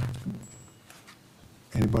Pina?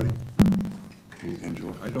 Anybody?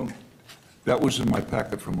 Angela, I don't, that was in my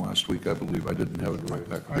packet from last week, I believe. I didn't have it in my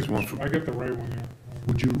packet. I get the Ray one, yeah.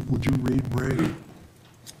 Would you read Ray?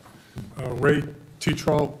 Ray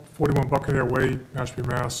Tetrall, 41 Buccaneer Way, Mashpee,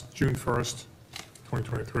 Mass., June 1st,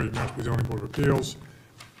 2023, Mashpee Zoning Board of Appeals.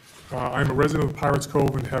 I'm a resident of Pirates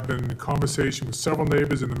Cove and have been in conversation with several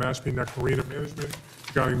neighbors in the Mashpee Neck Marina Management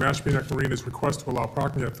regarding Mashpee Neck Marina's request to allow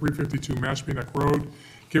parking at 352 Mashpee Neck Road.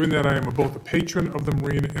 Given that I am both a patron of the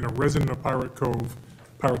marina and a resident of Pirates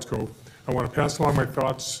Cove, I want to pass along my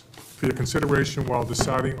thoughts for your consideration while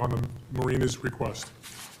deciding on the marina's request.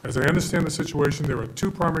 As I understand the situation, there are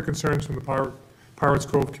two primary concerns from the Pirates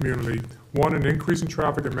Cove community. One, an increase in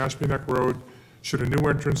traffic at Mashpee Neck Road should a new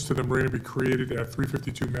entrance to the marina be created at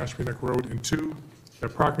 352 Mashpee Neck Road. And two,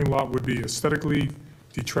 that parking lot would be aesthetically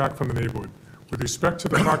detract from the neighborhood. With respect to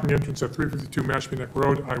the parking entrance at 352 Mashpee Neck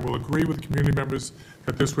Road, I will agree with the community members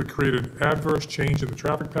that this would create an adverse change in the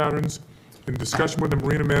traffic patterns. In discussion with the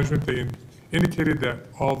marina management, they indicated that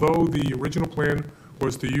although the original plan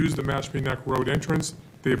was to use the Mashpee Neck Road entrance,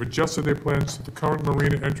 they have adjusted their plans to the current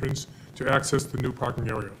marina entrance to access the new parking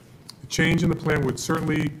area. The change in the plan would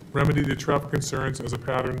certainly remedy the traffic concerns as a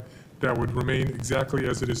pattern that would remain exactly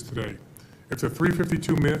as it is today. If the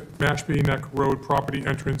 352 Mashpee Neck Road property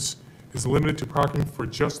entrance is limited to parking for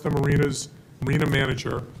just the marina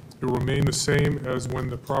manager, it will remain the same as when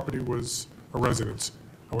the property was a residence.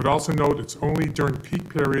 I would also note it's only during peak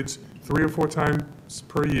periods, 3 or 4 times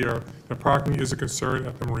per year, that parking is a concern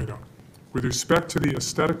at the marina. With respect to the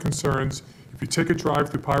aesthetic concerns, if you take a drive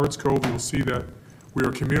through Pirates Cove, you will see that we are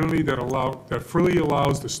a community that freely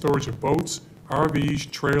allows the storage of boats,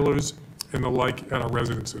 RVs, trailers, and the like at our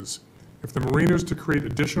residences. If the marina is to create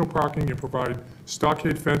additional parking and provide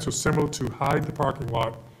stockade fence or similar to hide the parking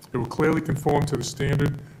lot, it will clearly conform to the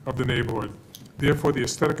standard of the neighborhood. Therefore, the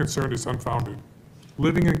aesthetic concern is unfounded.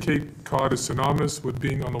 Living in Cape Cod is synonymous with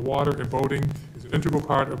being on the water, and boating is an integral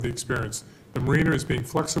part of the experience. The marina is being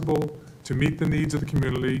flexible to meet the needs of the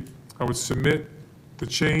community. I would submit the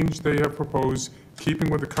change they have proposed, keeping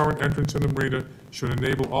with the current entrance in the marina, should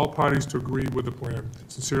enable all parties to agree with the plan.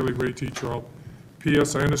 Sincerely, Ray T. Charles.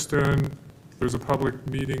 P.S. I understand there's a public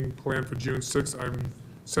meeting planned for June 6th. I'm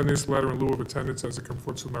sending this letter in lieu of attendance as it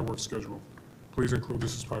conflicts with my work schedule. Please include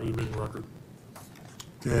this as part of your meeting record.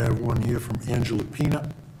 Okay, I have one here from Angela Pina.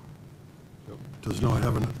 Does not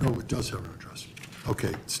have an, no, it does have an address. Okay,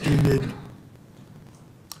 it's dated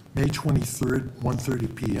May 23rd,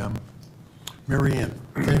 1:30 p.m. Mary Ann,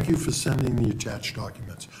 thank you for sending the attached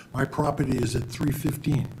documents. My property is at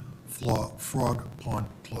 315 Frog Pond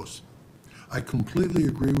Close. I completely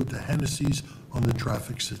agree with the Hennessy's on the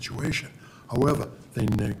traffic situation. However, they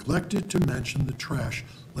neglected to mention the trash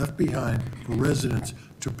left behind for residents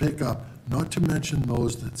to pick up, not to mention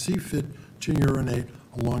those that see fit to urinate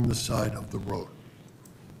along the side of the road.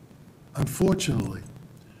 Unfortunately,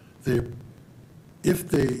 if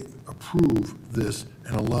they approve this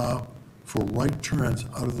and allow for right turns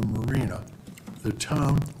out of the marina, the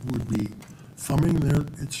town would be thumbing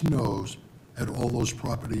its nose at all those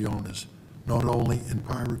property owners, not only in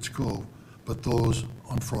Pirates Cove, but those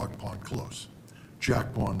on Frog Pond Close.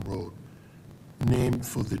 Jack Bond Road, named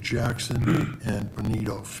for the Jackson and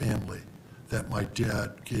Bonito family that my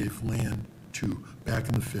dad gave land to back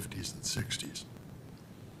in the 50s and 60s.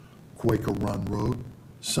 Quaker Run Road,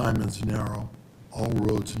 Simon's Narrow, all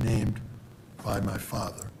roads named by my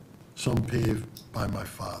father, some paved by my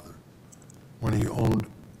father, when he owned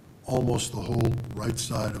almost the whole right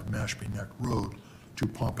side of Mashpee Neck Road to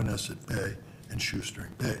Pompanesett Bay and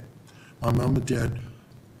Shoestring Bay. My mom and dad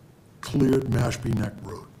cleared Mashpee Neck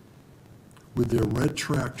Road with their red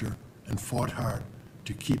tractor and fought hard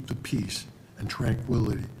to keep the peace and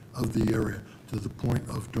tranquility of the area to the point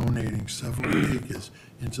of donating several acres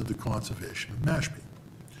into the conservation of Mashpee.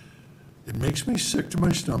 It makes me sick to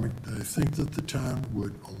my stomach that I think that the town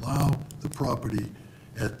would allow the property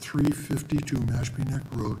at 352 Mashpee Neck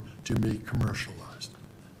Road to be commercialized.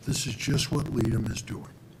 This is just what Leadham is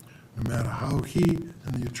doing, no matter how he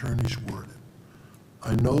and the attorneys word it.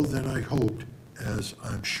 I know that I hoped, as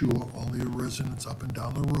I'm sure all the residents up and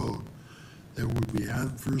down the road, that would be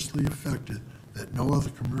adversely affected, that no other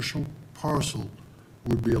commercial parcel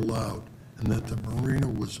would be allowed, and that the marina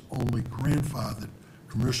was only grandfathered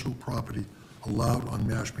commercial property allowed on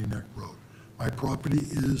Mashpee Neck Road. My property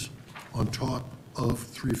is on top of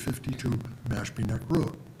 352 Mashpee Neck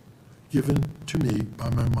Road, given to me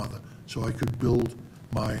by my mother, so I could build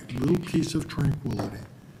my little piece of tranquility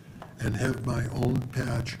and have my own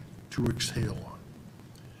patch to exhale on.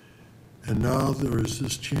 And now there is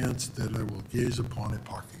this chance that I will gaze upon a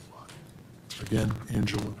parking lot. Again,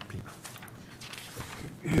 Angela Pina.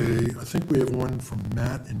 Okay, I think we have one from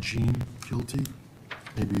Matt and Jean Kilty,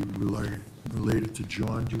 maybe related to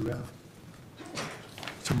John. Do you have?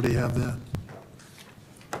 Somebody have that?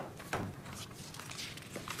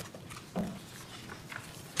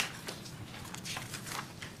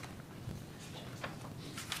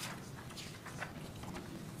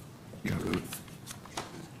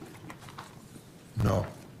 No.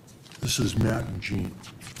 This is Matt and Jean.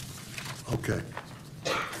 Okay.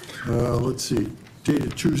 Let's see.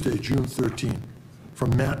 Dated Tuesday, June 13,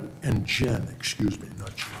 from Matt and Jen, excuse me,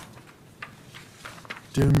 not Jen.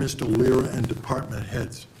 Dear Mr. Lira and department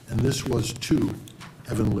heads, and this was to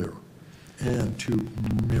Evan Lira and to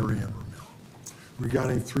Marianne Ramil,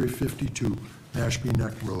 regarding 352 Mashpee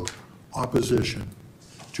Neck Road, opposition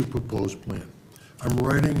to proposed plan. I'm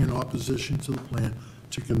writing in opposition to the plan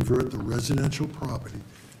to convert the residential property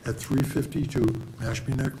at 352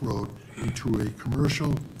 Mashpee Neck Road into a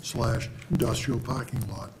commercial/industrial parking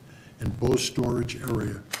lot and boat storage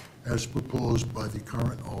area as proposed by the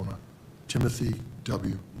current owner, Timothy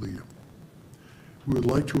W. Liam. We would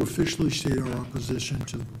like to officially state our opposition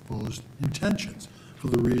to the proposed intentions for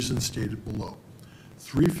the reasons stated below.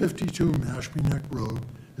 352 Mashpee Neck Road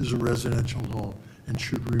is a residential home and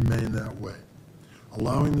should remain that way.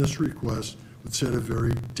 Allowing this request would set a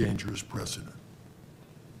very dangerous precedent.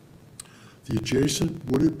 The adjacent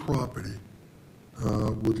wooded property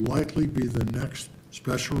would likely be the next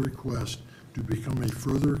special request to become a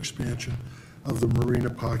further expansion of the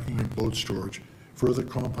marina parking and boat storage, further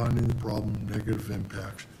compounding the problem of negative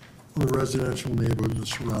impacts on the residential neighborhood and the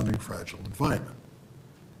surrounding fragile environment.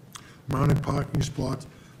 Mounted parking spots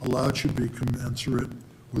allowed should be commensurate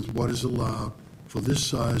with what is allowed for this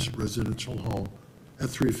size residential home at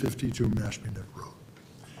 352 Mashpee Neck Road.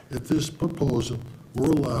 If this proposal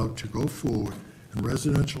were allowed to go forward and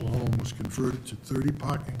residential home was converted to 30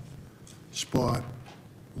 parking spot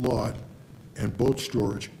lot and boat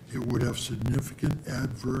storage, it would have significant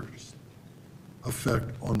adverse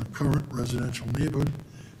effect on the current residential neighborhood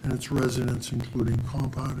and its residents, including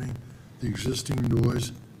compounding the existing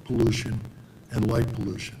noise, pollution, and light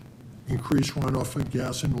pollution, increased runoff of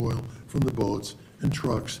gas and oil from the boats and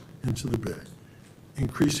trucks into the bay,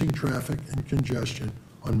 increasing traffic and congestion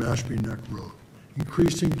on Mashpee Neck Road,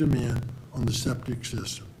 increasing demand on the septic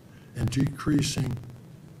system, and decreasing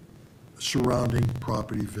surrounding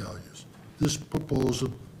property values. This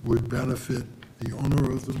proposal would benefit the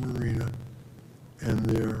owner of the marina and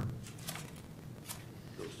their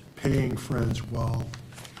paying friends, while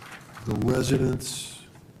the residents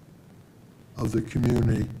of the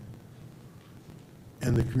community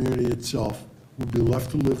and the community itself would be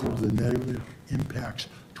left to live with the negative impacts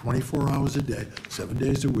 24 hours a day, 7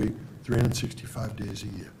 days a week, 365 days a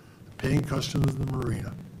year. The paying customers of the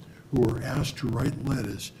marina, who are asked to write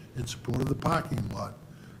letters in support of the parking lot,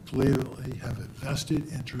 clearly have a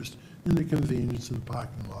vested interest in the convenience of the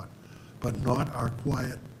parking lot, but not our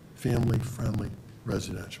quiet, family-friendly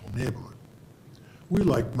residential neighborhood. We,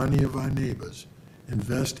 like many of our neighbors,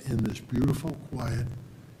 invest in this beautiful, quiet,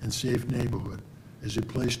 and safe neighborhood as a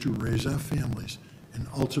place to raise our families and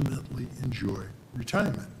ultimately enjoy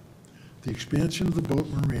retirement. The expansion of the boat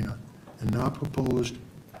marina and now proposed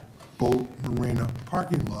boat marina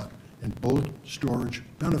parking lot and boat storage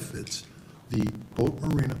benefits the boat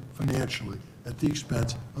marina financially at the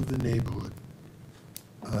expense of the neighborhood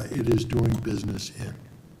it is doing business in.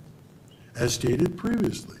 As stated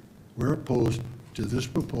previously, we're opposed to this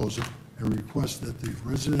proposal and request that the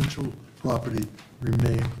residential property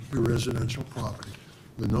remain a residential property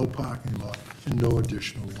with no parking lot and no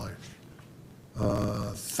additional light.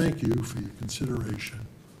 Thank you for your consideration,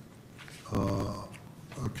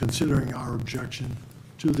 considering our objection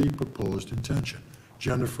to the proposed intention.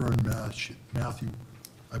 Jennifer and Matthew,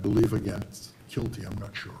 I believe again, it's Kilty, I'm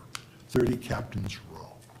not sure. 30 Captain's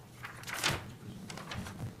Row.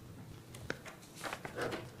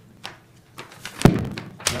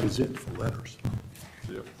 That is it for letters.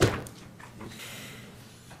 Yep.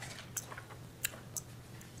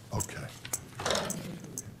 Okay.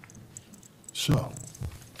 So,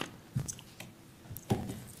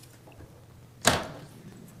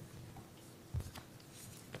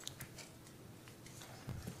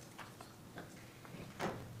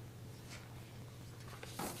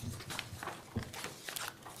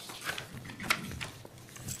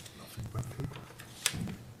 nothing but paper.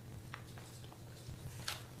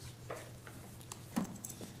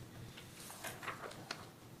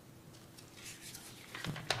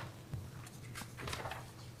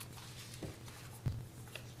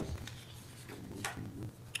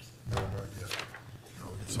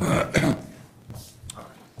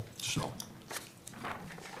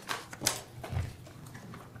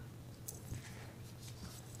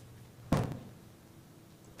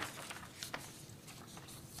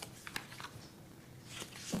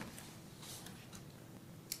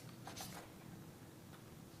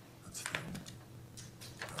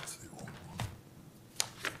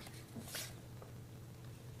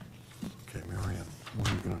 when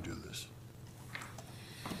are you gonna do this?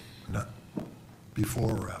 Not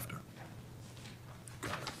before or after?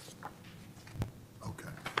 Got it. Okay.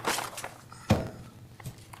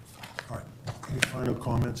 All right, any final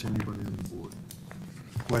comments, anybody on the board?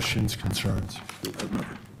 Questions, concerns?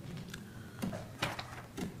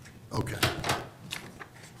 Okay.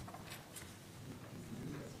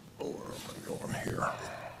 Oh, where am I going here?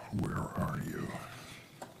 Where are you?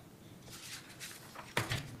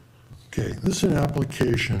 Okay, this is an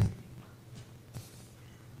application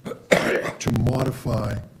to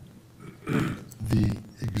modify the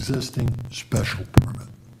existing special permit.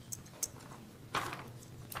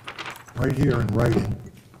 Right here in writing,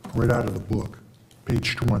 right out of the book,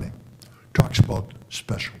 page 20, talks about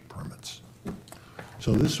special permits.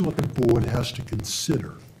 So this is what the board has to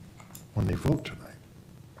consider when they vote tonight.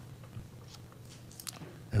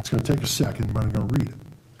 And it's going to take a second, but I'm going to read it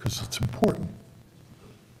because it's important.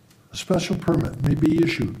 A special permit may be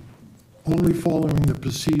issued only following the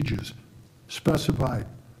procedures specified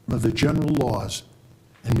by the general laws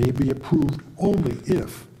and may be approved only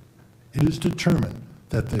if it is determined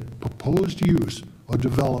that the proposed use or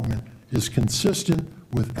development is consistent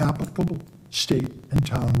with applicable state and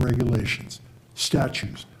town regulations,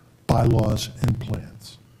 statutes, bylaws, and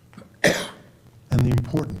plans. And the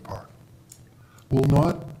important part, will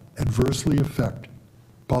not adversely affect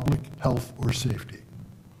public health or safety,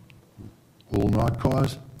 will not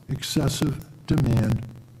cause excessive demand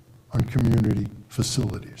on community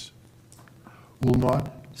facilities, will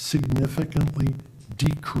not significantly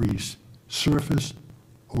decrease surface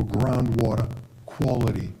or groundwater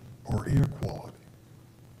quality or air quality,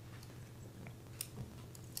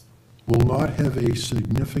 will not have a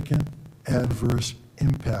significant adverse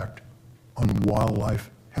impact on wildlife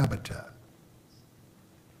habitat,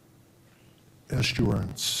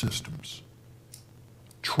 estuarine systems,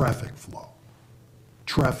 traffic flow,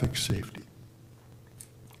 traffic safety,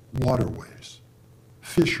 waterways,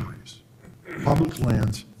 fisheries, public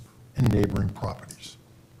lands, and neighboring properties.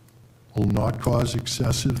 Will not cause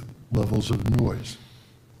excessive levels of noise,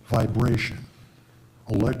 vibration,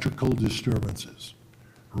 electrical disturbances,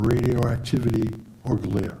 radioactivity, or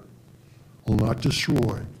glare. Will not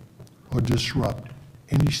destroy or disrupt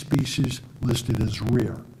any species listed as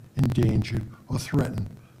rare, endangered, or threatened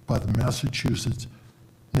by the Massachusetts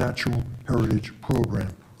Natural Heritage Program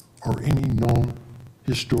or any known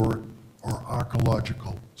historic or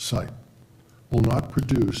archaeological site. Will not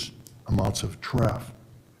produce amounts of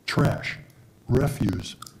trash,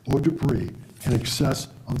 refuse, or debris in excess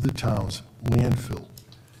of the town's landfill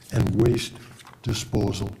and waste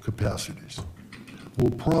disposal capacities.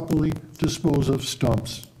 Will properly dispose of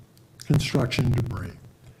stumps, construction debris,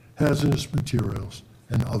 hazardous materials,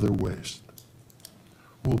 and other waste.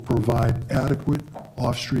 Will provide adequate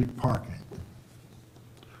off-street parking.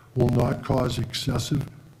 Will not cause excessive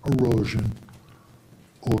erosion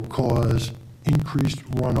or cause increased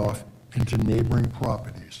runoff into neighboring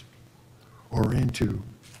properties or into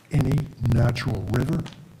any natural river,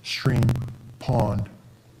 stream, pond,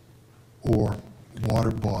 or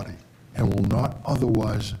water body, and will not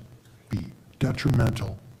otherwise be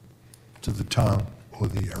detrimental to the town or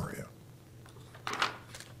the area.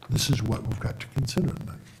 This is what we've got to consider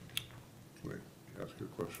tonight. Wait, ask you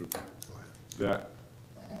a question. That,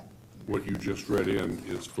 what you just read in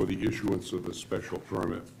is for the issuance of the special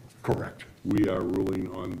permit. Correct. We are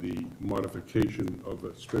ruling on the modification of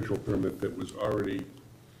a special permit that was already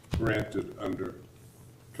granted under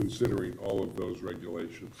considering all of those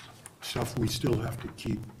regulations. Stuff we still have to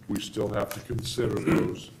keep. We still have to consider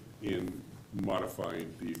those in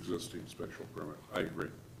modifying the existing special permit. I agree.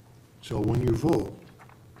 So when you vote,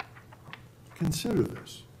 consider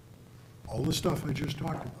this. All the stuff I just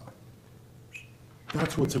talked about.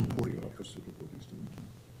 That's what's important.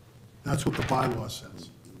 That's what the bylaw says.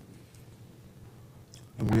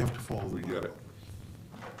 And we have to follow the We get it.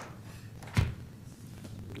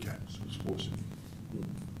 Okay.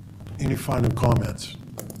 Any final comments?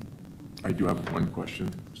 I do have one question,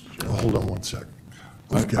 Mr. Chairman. Hold on one second.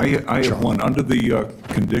 I have one. Under the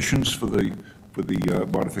conditions for the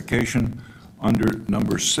modification, under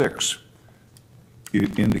number 6,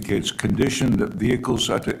 it indicates condition that vehicles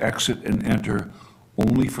are to exit and enter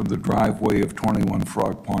only from the driveway of 21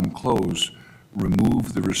 Frog Pond Close,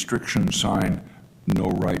 remove the restriction sign, no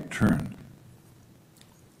right turn.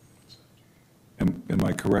 Am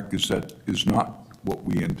I correct? That is not what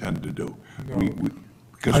we intend to do?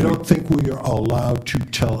 I don't think we are allowed to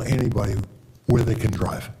tell anybody where they can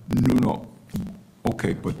drive. No.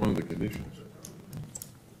 Okay, but One of the conditions.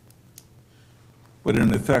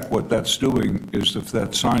 in effect, what that's doing is if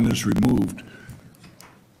that sign is removed,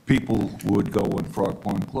 people would go on Frog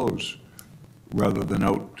Pond Close rather than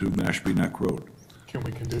out to Mashpee Neck Road. Can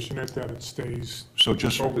we condition it that it stays? So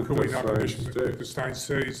just, Oh, can we not sign condition it? stays. If the sign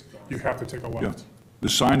says you have to take a yeah, left. the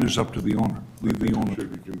sign is up to the owner. Leave the owner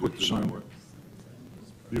Should be to put the conditioned that sign. way.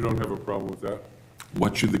 You don't have a problem with that,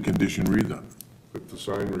 What should the condition read then? if the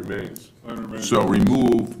sign remains? So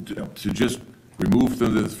remove, to just remove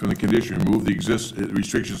from the condition, remove the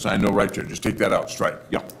restriction sign, no right turn, just take that out, strike.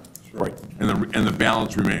 Yeah, right. And the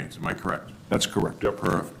balance remains, am I correct? That's correct. Yep.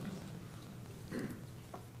 Perfect.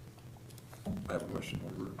 I have a question.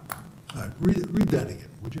 All right, read that again,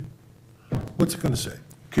 would you? What's it gonna say?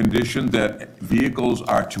 Condition that vehicles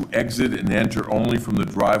are to exit and enter only from the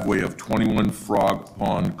driveway of 21 Frog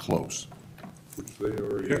Pond Close. Which they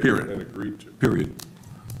already Period. had agreed to. Period.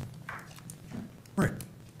 Right.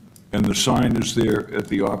 And the sign is there at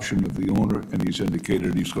the option of the owner, and he's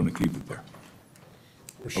indicated he's going to keep it there.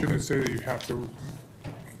 Or shouldn't it say that you have to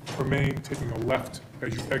remain taking a left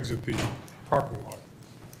as you exit the parking lot?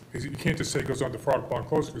 Because you can't just say it goes on to Frog Pond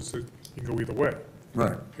Close, because you can go either way.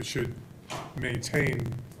 Right. It should maintain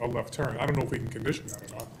a left turn. I don't know if we can condition that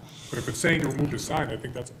or not, but if it's saying to remove the sign, I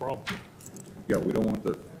think that's a problem. Yeah, we don't want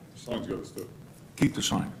the, Sign's got to stay. keep the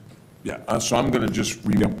sign. Yeah, so I'm going to just,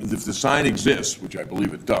 if the sign exists, which I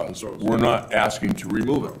believe it does, we're not asking to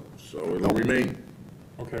remove it, so it'll remain.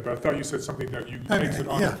 Okay, but I thought you said something that you I mean, exit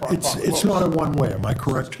on the yeah, Frog Pond Close. it's not a one-way, am I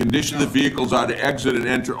correct? Condition that vehicles are to exit and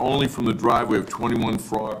enter only from the driveway of 21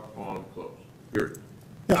 Frog Pond Close. Period.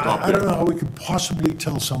 Yeah, Stop I don't there. know how we could possibly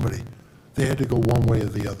tell somebody they had to go one way or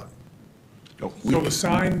the other. So the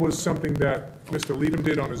sign was something that Mr. Leadham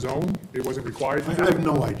did on his own? It wasn't required to I do? have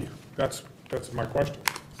no idea. That's my question.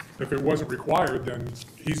 If it wasn't required, then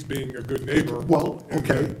he's being a good neighbor. Well, and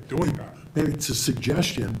okay. Doing that. Maybe it's a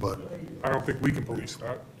suggestion, but I don't think we can police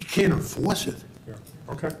that. you can't enforce it. Yeah,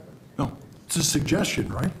 okay. No, It's a suggestion,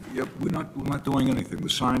 right? yep, we're not doing anything. The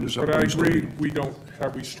sign is up. But I and agree, steady. we don't,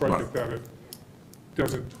 have we strike it that it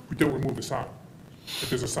doesn't, we don't remove the sign, if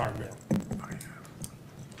there's a sign there.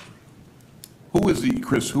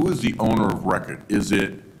 Chris, who is the owner of record? Is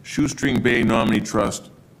it Shoestring Bay Nominee Trust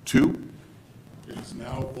 2? It is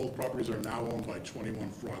now, both properties are now owned by 21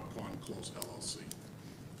 Frog Pond Close LLC.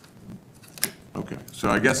 Okay, so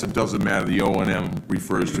I guess it doesn't matter, the O and M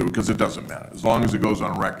refers to, because it doesn't matter, as long as it goes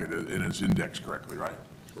on record and it's indexed correctly, right?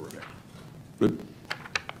 Correct. Good.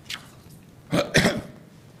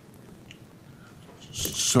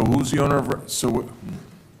 So who's the owner of, so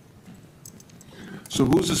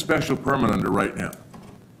who's the special permit under right now?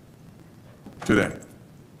 Today?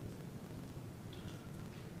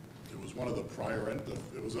 It was one of the prior,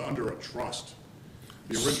 it was under a trust.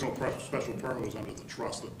 The original special permit was under the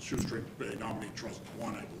trust, the Shoestring Bay Nominee Trust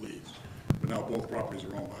 1, I believe. But now both properties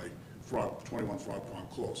are owned by 21 Frog Pond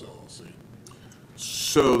Close LLC.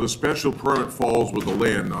 So the special permit falls with the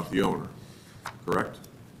land, not the owner, correct?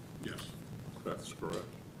 Yes. That's correct.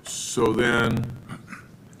 So then,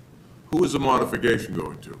 who is the modification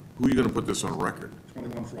going to? Who are you going to put this on record?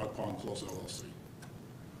 21 Frog Pond Close LLC.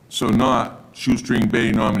 So not Shoestring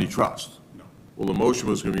Bay Nominee Trust? No. Well, the motion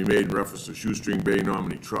was going to be made in reference to Shoestring Bay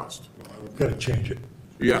Nominee Trust. Got to change it.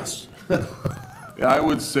 Yes. Yeah, I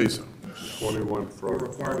would say so. 21 We're Frog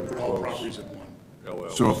required to put all properties in one.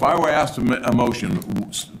 LLC. So if I were asked a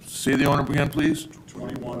motion, say the owner again, please?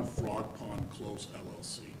 21 Frog Pond Close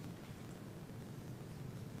LLC.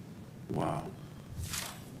 Wow.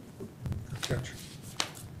 Good catch.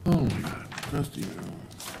 Oh, my God. Trustee.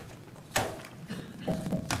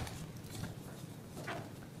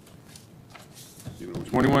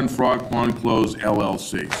 21 Frog Pond Close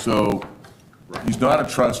LLC. So he's not a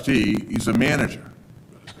trustee, he's a manager.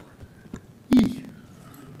 Yee.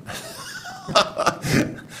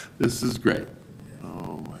 This is great.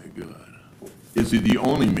 Oh, my God. Is he the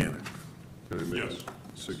only manager? Can I make a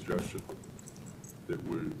suggestion? That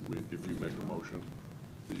if you make a motion,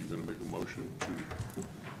 that you're going to make a motion to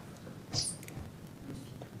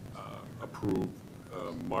approve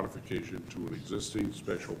modification to an existing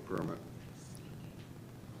special permit,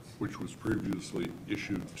 which was previously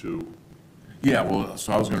issued to, Yeah, well,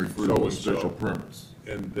 so I was going to refer to So as and so. special permits.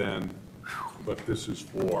 and then, but this is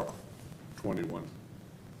for 21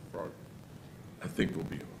 Frog. I think we'll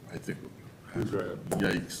be, Go ahead.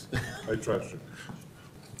 yikes. I trust you.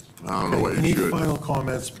 I don't know what Any you should. final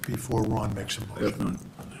comments before Ron makes a motion?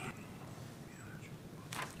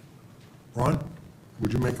 Ron,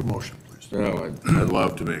 would you make a motion, please? Oh, I'd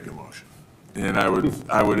love to make a motion. And I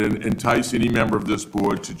would entice any member of this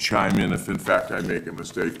board to chime in if in fact I make a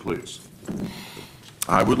mistake, please.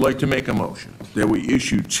 I would like to make a motion that we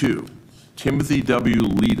issue to Timothy W.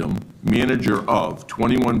 Leadham, manager of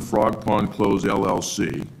 21 Frog Pond Close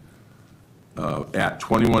LLC, at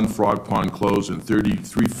 21 Frog Pond Close and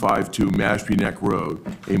 3352 Mashpee Neck Road,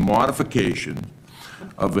 a modification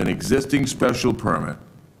of an existing special permit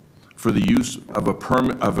for the use of a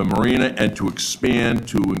marina and to expand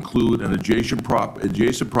to include an adjacent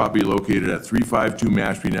property located at 352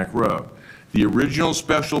 Mashpee Neck Road. The original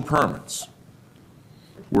special permits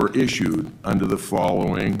were issued under the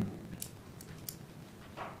following,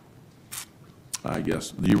 I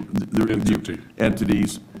guess, the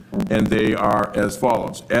entities, and they are as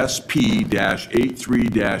follows: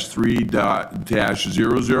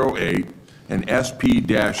 SP-83-3-008 and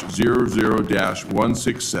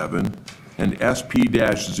SP-00-167 and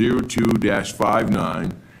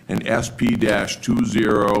SP-02-59 and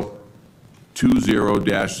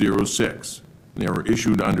SP-2020-06. They were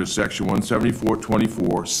issued under Section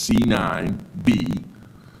 174-24C9B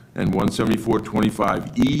and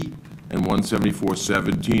 174-25E and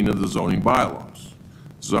 174-17 of the zoning bylaws.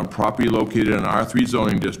 This is on property located in R3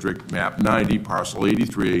 zoning district, map 90, parcel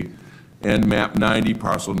 83, and map 90,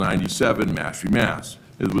 parcel 97, Mashpee, Mass.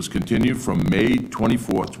 It was continued from May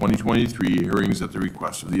 24, 2023, hearings at the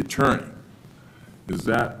request of the attorney. Is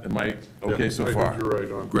that, am I okay so far? I think you're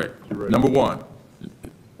right on. Great. You're right. Number one,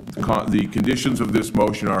 the conditions of this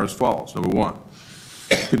motion are as follows. Number one,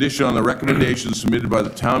 condition on the recommendations submitted by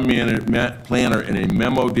the town planner in a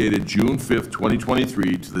memo dated June 5th,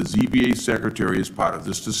 2023 to the ZBA secretary as part of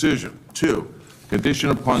this decision. Two, condition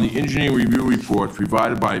upon the engineering review report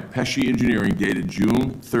provided by Pesci Engineering dated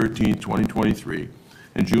June 13th, 2023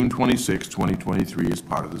 and June 26th, 2023 as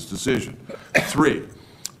part of this decision. Three,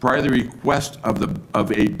 prior to the request of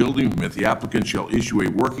a building permit, the applicant shall issue a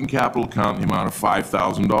working capital account in the amount of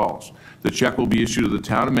 $5,000. The check will be issued to the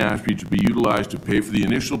town of Mashpee to be utilized to pay for the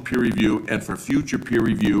initial peer review and for future peer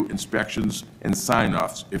review inspections and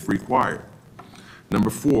sign-offs if required. Number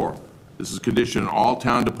four, this is conditioned on all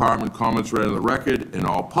town department comments read on the record and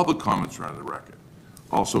all public comments read on the record.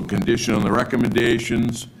 Also conditioned on the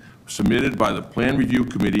recommendations submitted by the Plan Review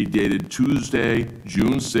Committee dated Tuesday,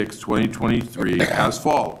 June 6, 2023, as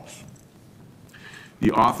follows.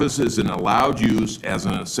 The office is an allowed use as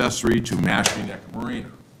an accessory to Mashpee Neck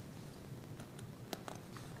Marina.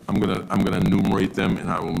 I'm gonna enumerate them, and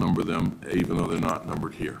I will number them, even though they're not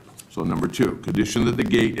numbered here. So number two, condition that the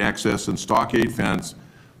gate access and stockade fence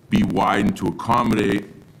be widened to accommodate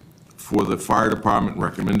for the fire department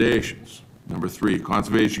recommendations. Number three,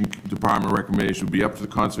 Conservation Department recommendation will be up to the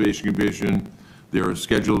Conservation Commission. They're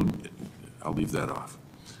scheduled, I'll leave that off.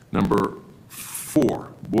 Number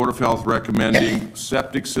four, Board of Health recommending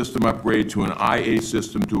septic system upgrade to an IA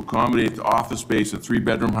system to accommodate the office space at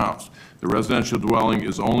three-bedroom house. The residential dwelling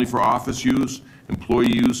is only for office use,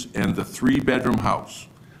 employee use, and the three-bedroom house.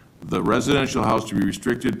 The residential house to be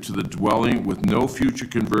restricted to the dwelling with no future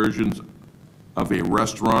conversions of a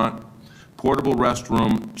restaurant, portable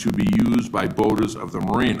restroom to be used by boaters of the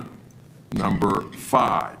marina. Number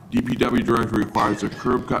five, DPW director requires a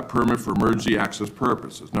curb cut permit for emergency access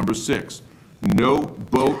purposes. Number six, no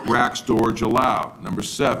boat rack storage allowed. Number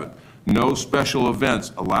seven, no special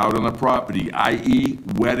events allowed on the property, i.e.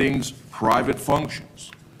 weddings, private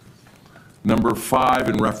functions. Number five,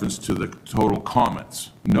 in reference to the total comments,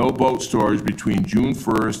 no boat storage between June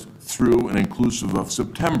 1st through and inclusive of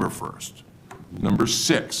September 1st. Number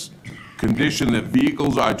six, condition that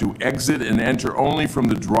vehicles are to exit and enter only from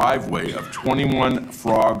the driveway of 21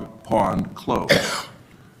 Frog Pond Close.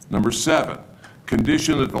 Number seven,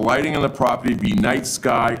 condition that the lighting on the property be night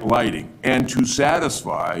sky lighting, and to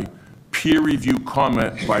satisfy peer review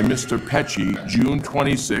comment by Mr. Pesci, June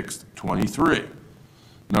 26, 23.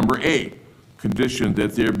 Number eight, condition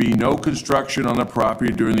that there be no construction on the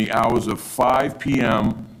property during the hours of 5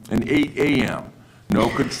 p.m. and 8 a.m. No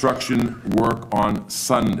construction work on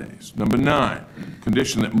Sundays. Number nine,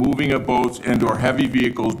 condition that moving of boats and/or heavy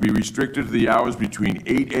vehicles be restricted to the hours between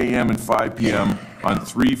 8 a.m. and 5 p.m. on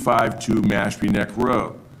 352 Mashpee Neck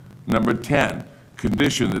Road. Number 10,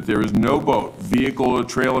 condition that there is no boat, vehicle, or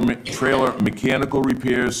trailer mechanical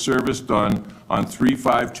repairs service done on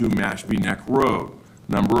 352 Mashpee Neck Road.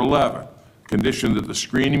 Number 11, condition that the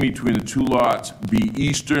screening between the two lots be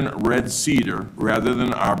eastern red cedar rather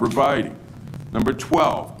than arborvitae. Number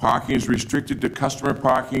 12, parking is restricted to customer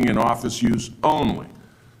parking and office use only.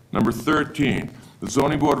 Number 13, the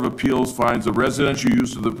Zoning Board of Appeals finds the residential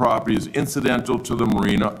use of the property is incidental to the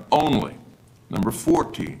marina only. Number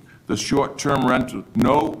 14, the short-term rental,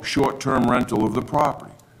 no short-term rental of the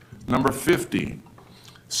property. Number 15,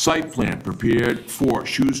 site plan prepared for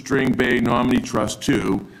Shoestring Bay Nominee Trust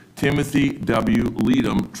 2, Timothy W.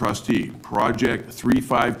 Leadham, trustee, project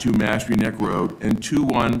 352 Mashpee Neck Road and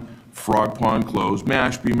 21 Frog Pond Close,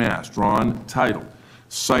 Mashpee, Mass. Drawn title,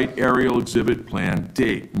 Site aerial exhibit plan,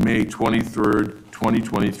 date, May 23rd,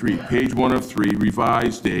 2023. Page 1 of 3,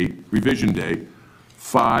 revised date, revision date,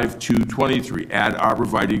 5/2/23. Add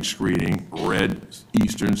arborvitae screening, red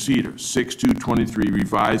eastern cedar. 6/2/23.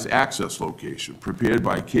 Revised access location, prepared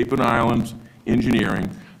by Cape and Islands Engineering.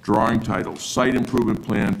 Drawing title, Site Improvement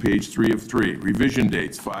Plan, page 3 of 3. Revision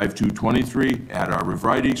dates, 5/2/23, add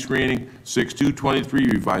arborvitae screening, 6/2/23,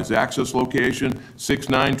 revised access location,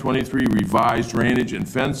 6/9/23, revised drainage and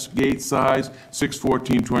fence gate size,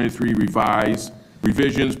 6/14/23,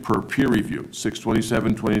 revisions per peer review,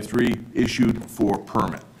 6/27/23, issued for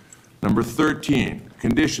permit. Number 13,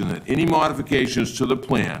 condition that any modifications to the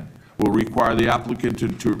plan will require the applicant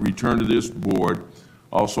to return to this board.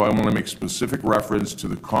 Also, I want to make specific reference to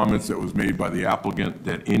the comments that was made by the applicant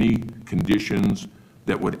that any conditions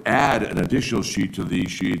that would add an additional sheet to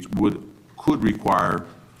these sheets could require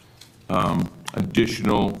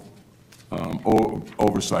additional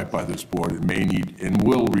oversight by this board. It may need and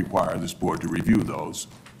will require this board to review those,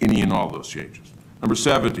 any and all those changes. Number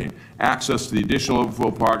 17, access to the additional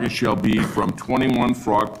overflow parking shall be from 21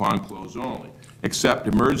 Frog Pond Close only, except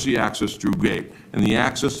emergency access through gate, and the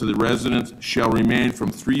access to the residence shall remain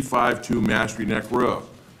from 352 Mashpee Neck Road.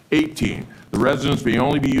 18, the residence may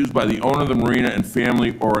only be used by the owner of the marina and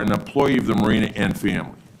family or an employee of the marina and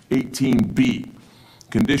family. 18B,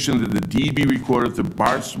 condition that the deed be recorded at the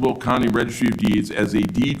Barnstable County Registry of Deeds as a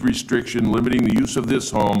deed restriction limiting the use of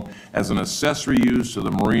this home as an accessory use to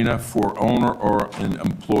the marina for owner or an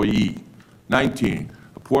employee. 19,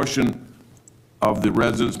 a portion of the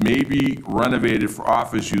residence may be renovated for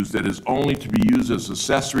office use that is only to be used as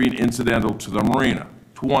accessory and incidental to the marina.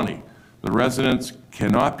 20, the residence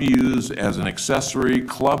cannot be used as an accessory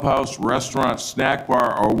clubhouse, restaurant, snack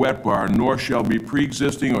bar, or wet bar, nor shall be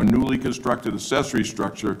pre-existing or newly constructed accessory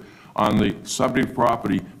structure on the subject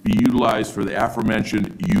property be utilized for the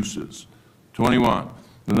aforementioned uses. 21,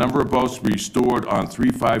 the number of boats to be stored on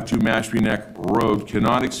 352 Mashpee Neck Road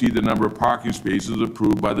cannot exceed the number of parking spaces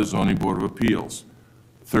approved by the Zoning Board of Appeals.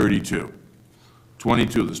 32.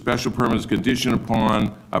 22, the special permit is conditioned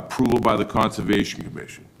upon approval by the Conservation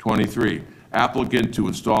Commission. 23, applicant to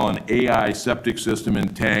install an AI septic system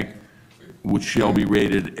and tank which shall be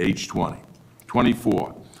rated H20.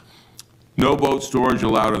 24, no boat storage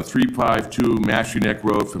allowed on 352 Mashpee Neck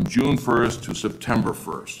Road from June 1st to September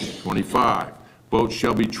 1st. 25, boats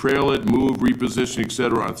shall be trailered, moved, repositioned,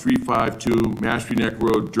 etc. on 352 Mashpee Neck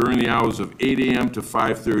Road during the hours of 8 a.m. to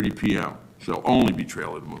 5:30 p.m. Shall only be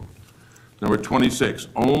trailered and moved. Number 26,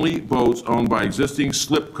 only boats owned by existing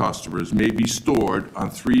slip customers may be stored on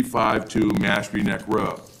 352 Mashpee Neck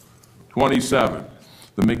Road. 27,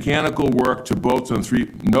 the mechanical work to boats on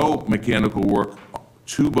no mechanical work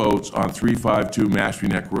to boats on 352 Mashpee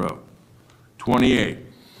Neck Road. 28,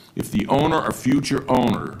 if the owner or future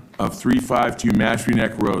owner of 352 Mashpee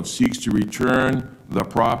Neck Road seeks to return the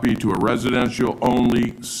property to a residence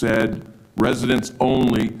only, said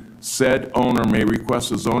owner may request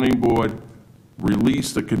the zoning board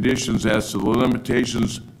release the conditions as to the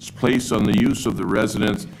limitations placed on the use of the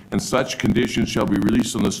residence, and such conditions shall be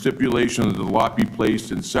released on the stipulation that the lot be placed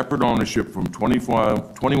in separate ownership from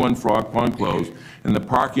 21 Frog Pond Close, and the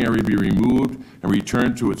parking area be removed and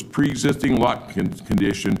returned to its pre-existing lot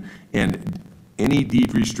condition, and any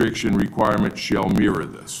deed restriction requirement shall mirror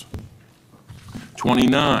this.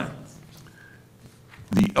 29,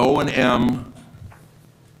 the O&M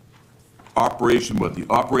operation, but the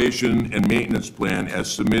operation and maintenance plan as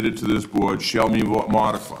submitted to this board shall be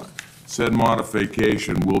modified. Said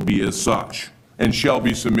modification will be as such and shall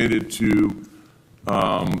be submitted to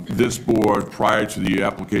this board prior to the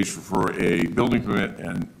application for a building permit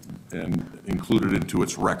and included into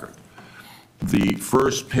its record. The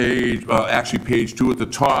first page, actually page 2 at the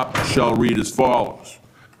top, shall read as follows.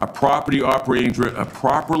 A properly operating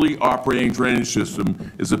drainage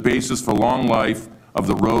system is the basis for long life of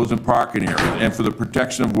the roads and parking areas and for the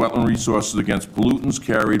protection of wetland resources against pollutants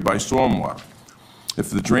carried by stormwater.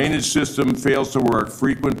 If the drainage system fails to work,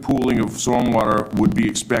 frequent pooling of stormwater would be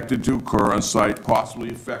expected to occur on site, possibly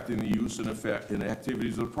affecting the use and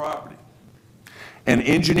activities of the property. An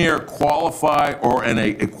engineer qualified or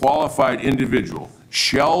a qualified individual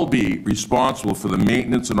shall be responsible for the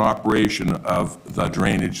maintenance and operation of the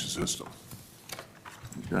drainage system.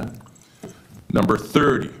 Okay? Number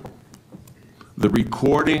 30, the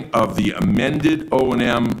recording of the amended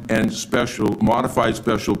O&M and modified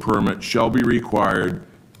special permit shall be required,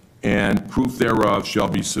 and proof thereof shall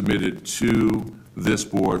be submitted to this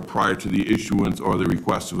board prior to the issuance or the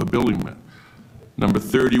request of a building permit. Number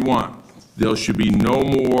 31, there should be no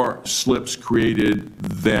more slips created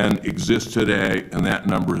than exist today, and that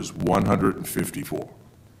number is 154.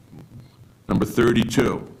 Number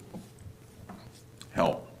 32,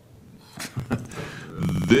 help.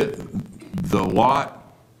 The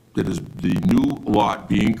lot that is, the new lot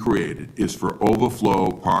being created is for overflow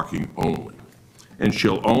parking only, and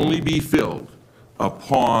shall only be filled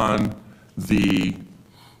upon the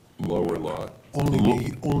lower lot. Only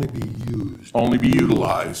be used. Only be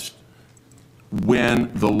utilized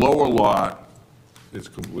when the lower lot It's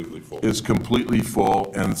completely full. is completely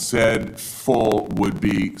full, and said full would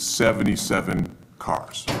be 77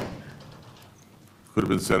 cars. Could have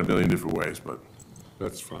been said a million different ways, but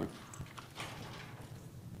That's fine.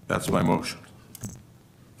 that's my motion.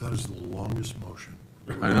 That is the longest motion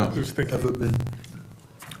I know. Just thinking, ever been.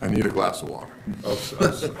 I need a glass of water.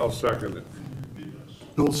 I'll second it.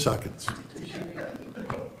 Bill seconds.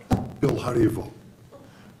 Bill, how do you vote?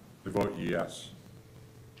 I vote yes.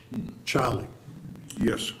 Charlie?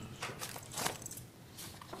 Yes.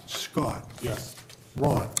 Scott? Yes.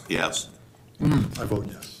 Ron? Yes. I vote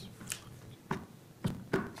yes.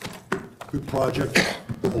 Good project,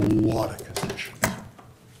 a lot of conditions.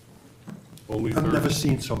 Only I've never 30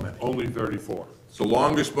 seen so many. only 34. It's the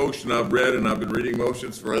longest motion I've read, and I've been reading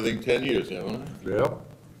motions for, I think, 10 years, haven't I? Yep.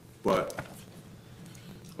 But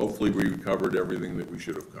hopefully we covered everything that we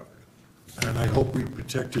should have covered. And I hope we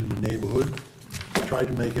protected the neighborhood, tried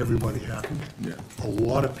to make everybody happy. Yeah. A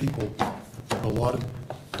lot of people, a lot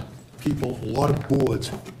of boards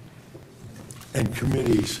and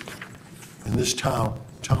committees in this town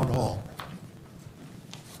hall,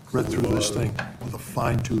 read through this thing with a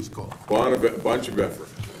fine tooth comb. Bunch of effort.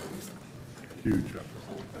 Huge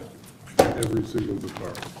effort. Every single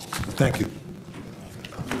department. Thank you.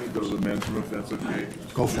 Go to the men's room, if that's okay.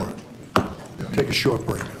 Go for it. Take a short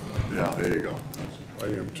break. Yeah, there you go. I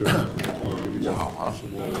am too.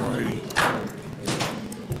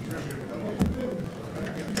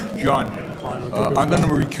 John, I'm going to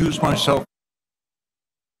recuse myself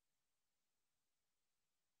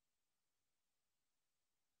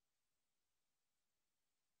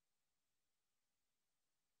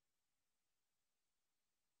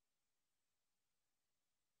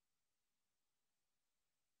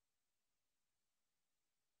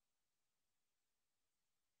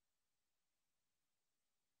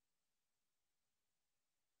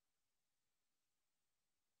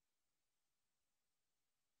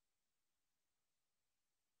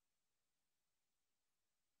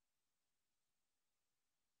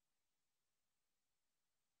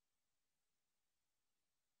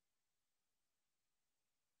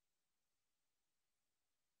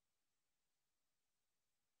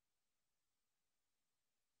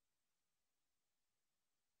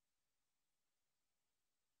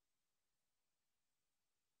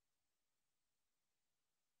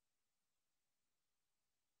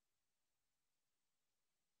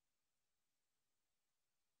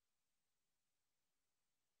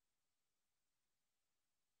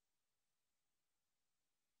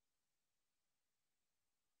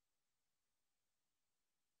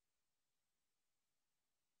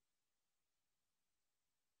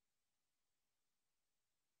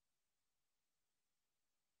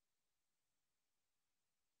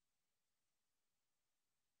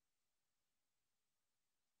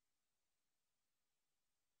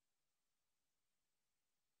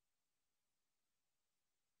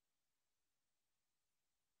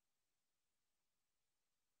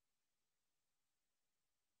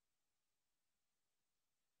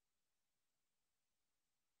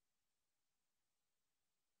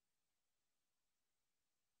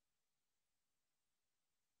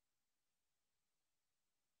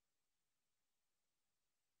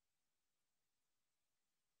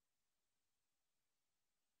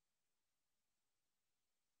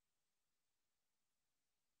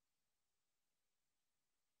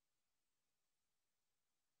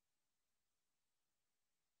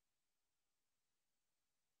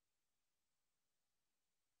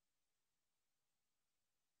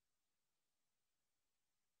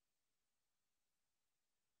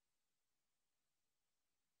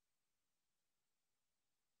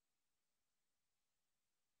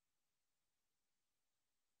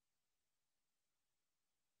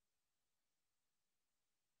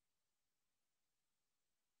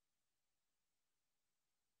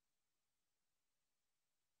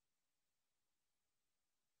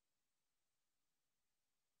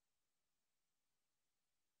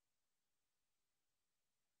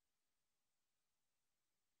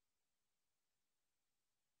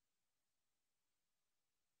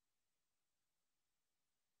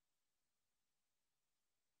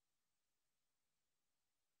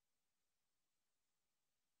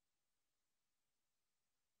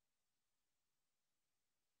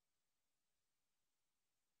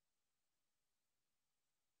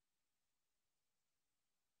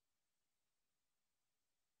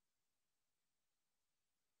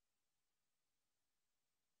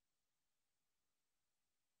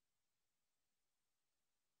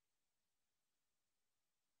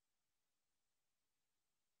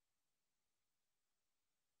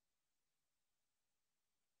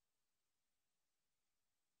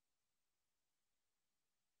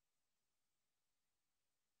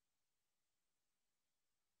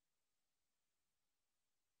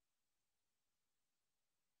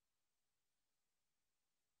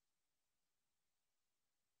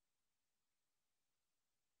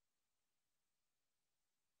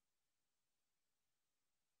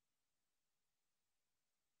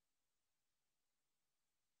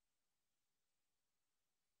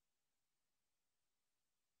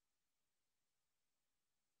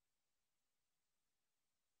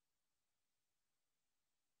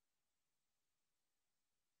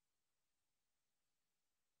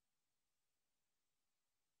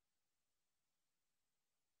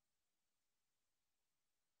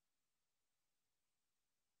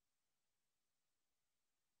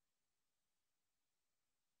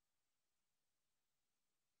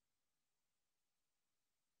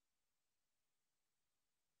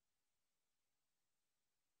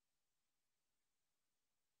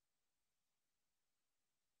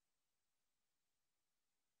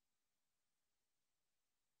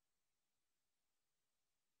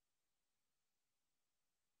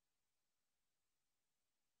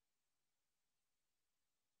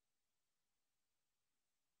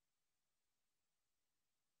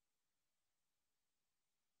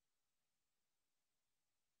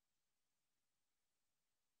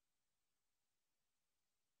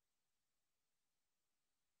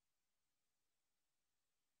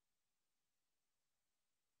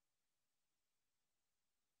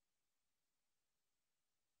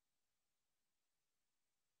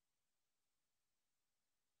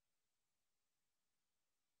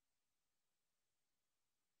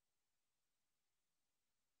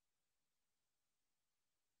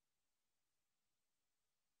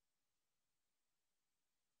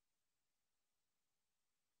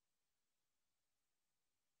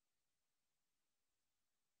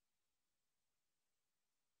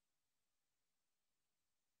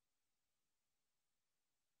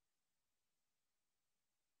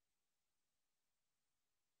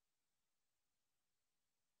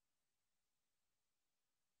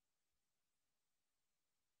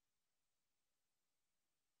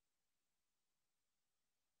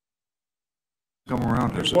come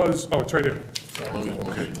around, has It it? was, oh, it's right here.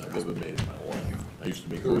 I've never made it my life. I used to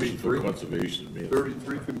make motions for conservation.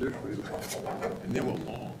 33 conditions. And they were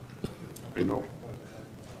long. I know.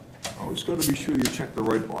 Always got to be sure you check the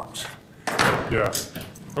right box. Yeah.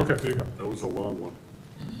 Okay, there you go. That was a long one.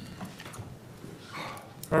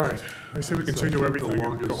 All right, I say we continue everything. The and go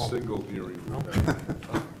longest home. single hearing.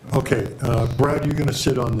 Okay, Brad, you're going to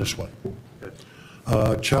sit on this one.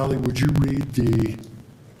 Charlie, would you read the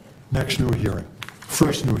next new hearing?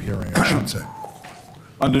 First new hearing, I should say.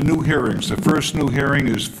 Under new hearings, the first new hearing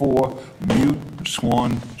is for Mute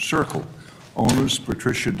Swan Circle. Owners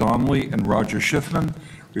Patricia Donnelly and Roger Schiffman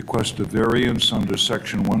request a variance under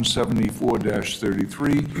section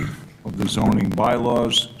 174-33 of the zoning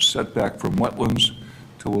bylaws, setback from wetlands,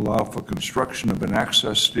 to allow for construction of an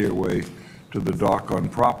access stairway to the dock on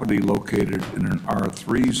property located in an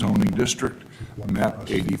R3 zoning district, map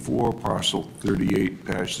 84, parcel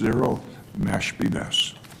 38-0, Mashpee,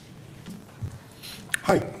 Mass.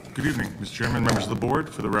 Hi. Good evening, Mr. Chairman, members of the board.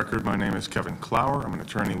 For the record, my name is Kevin Clower. I'm an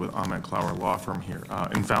attorney with Ahmed Clower Law Firm here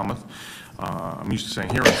in Falmouth. I'm used to saying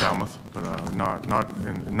here in Falmouth, but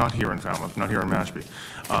not here in Falmouth, not here in Mashpee.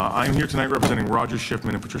 I am here tonight representing Roger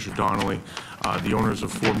Schiffman and Patricia Donnelly, the owners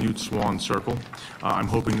of 4 Mute Swan Circle. I'm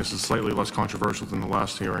hoping this is slightly less controversial than the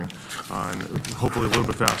last hearing, and hopefully a little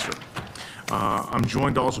bit faster. I'm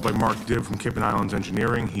joined also by Mark Dibb from Cape and Islands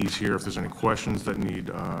Engineering. He's here if there's any questions that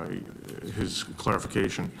need his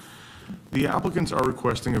clarification. The applicants are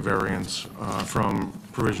requesting a variance from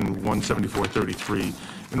provision 174-33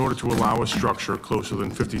 in order to allow a structure closer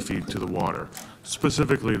than 50 feet to the water.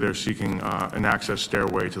 Specifically, they're seeking an access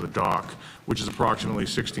stairway to the dock, which is approximately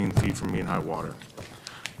 16 feet from mean high water.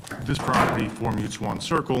 This property, 4 Mute Swan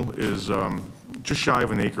Circle, is just shy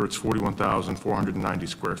of an acre. It's 41,490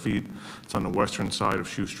 square feet. It's on the western side of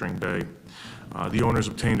Shoestring Bay. The owners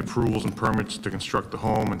obtained approvals and permits to construct the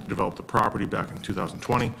home and to develop the property back in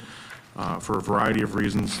 2020. For a variety of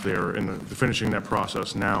reasons, they're finishing that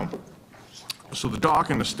process now. So the dock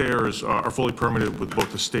and the stairs are fully permitted with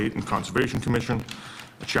both the State and Conservation Commission.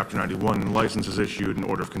 A Chapter 91 license is issued, an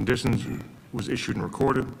order of conditions was issued and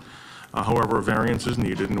recorded. However, a variance is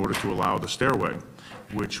needed in order to allow the stairway,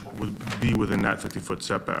 which would be within that 50-foot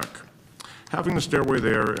setback. Having the stairway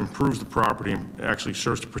there improves the property and actually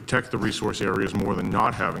serves to protect the resource areas more than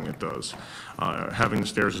not having it does. Having the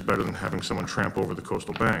stairs is better than having someone tramp over the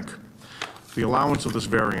coastal bank. The allowance of this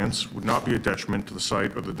variance would not be a detriment to the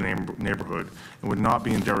site or the neighborhood and would not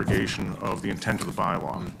be in derogation of the intent of the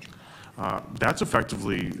bylaw. That's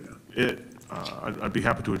effectively it. I'd be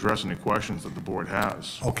happy to address any questions that the board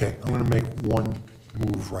has. Okay, I'm going to make one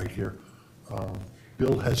move right here.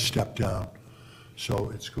 Bill has stepped down, so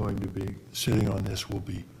it's going to be, sitting on this will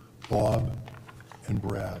be Bob and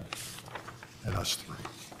Brad and us 3,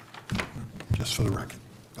 just for the record.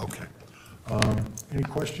 Okay. Any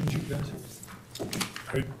questions, you guys?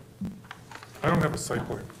 I don't have a site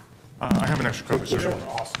plan. I have an extra copy, sir.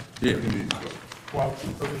 Awesome. Yeah. Well, I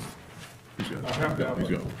have that. He's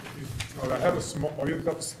got I have a small, oh, you've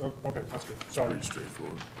got, okay, that's good. Sorry. Pretty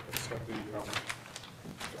straightforward. It's got the,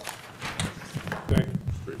 thank you.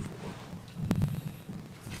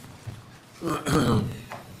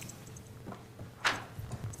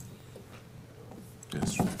 Yeah,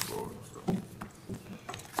 straightforward. Do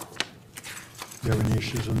you have any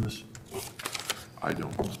issues on this? I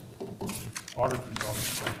don't. Audit.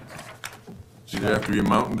 He's gonna have to be a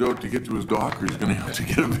mountain goat to get to his dock, or he's gonna have to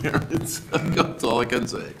get a variance. That's all I can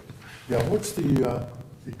say. Yeah, what's the,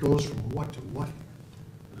 it goes from what to what?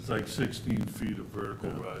 It's like 16 feet of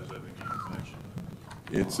vertical rise, I think you mentioned.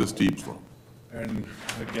 It's a steep slope. And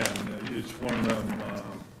again, it's one of them,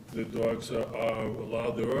 the dogs are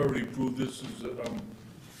allowed, they're already approved, this is,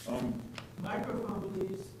 Microphone,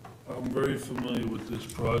 please. I'm very familiar with this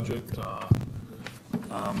project.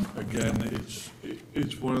 Again,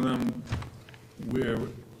 it's one of them where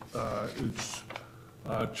it's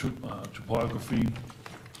topography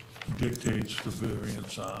dictates the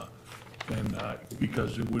variance, and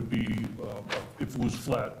because it would be, if it was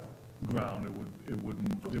flat ground, they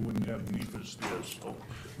wouldn't have need for stairs. So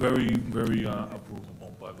very, very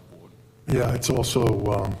approvable by the board. Yeah, it's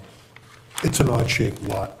also, it's an odd-shaped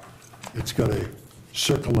lot. It's got a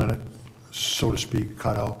circle in it, so to speak,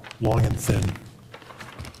 cut out, long and thin,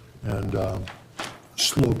 and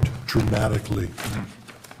sloped dramatically.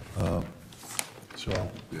 So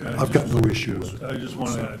I've got no issue with it. I just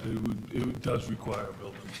want to add, it does require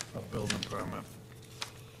a building permit.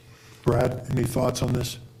 Brad, any thoughts on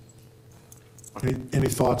this? Any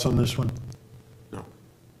thoughts on this one? No.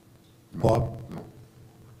 Bob?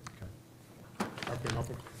 Okay,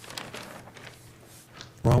 nothing.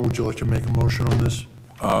 Ron, would you like to make a motion on this?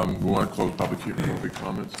 We want to close public hearing, public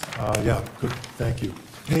comments? Yeah, good, thank you.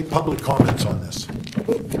 Any public comments on this?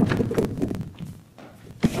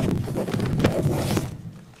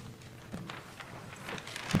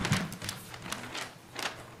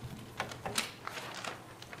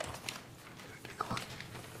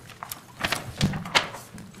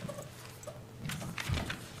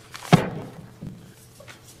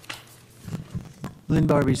 Lynn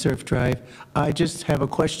Barbie, Surf Drive. I just have a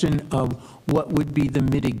question of what would be the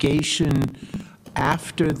mitigation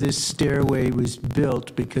after this stairway was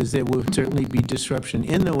built, because there will certainly be disruption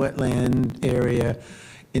in the wetland area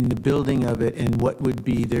in the building of it, and what would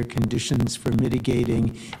be their conditions for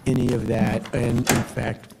mitigating any of that, and in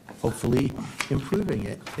fact, hopefully improving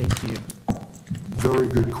it? Thank you. Very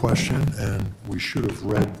good question, and we should have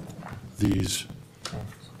read these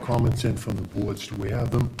comments in from the boards. Do we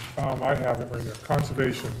have them? I have it right there.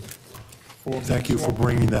 Conservation. Thank you for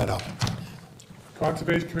bringing that up.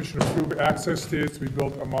 Conservation Commission approved access stairs to be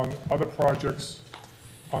built among other projects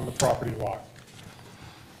on the property lot.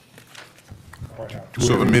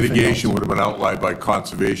 So the mitigation would have been outlined by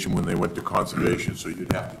conservation when they went to conservation, so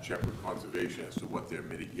you'd have to check with conservation as to what their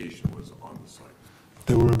mitigation was on the site.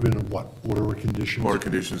 There would have been a what, order of conditions? Order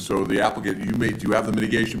conditions, so the applicant, do you have the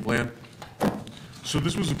mitigation plan? So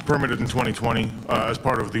this was permitted in 2020 as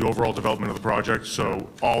part of the overall development of the project, so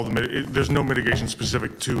all the, there's no mitigation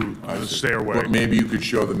specific to the stairway. But maybe you could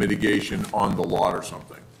show the mitigation on the lot or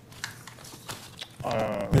something.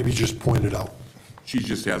 Maybe just point it out. She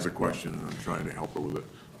just has a question, and I'm trying to help her with it.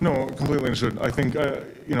 No, completely understood. I think,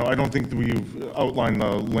 I don't think that we've outlined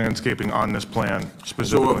the landscaping on this plan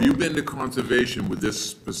specifically. So have you been to conservation with this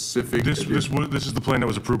specific? This is the plan that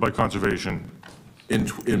was approved by conservation.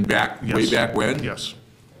 In back, Yes. way back when? Yes,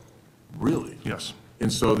 Really? yes.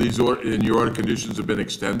 And so these, and your order conditions have been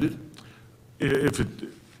extended? If it,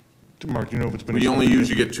 Mark, do you know if it's been? We only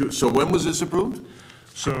usually get two, so when was this approved?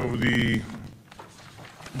 So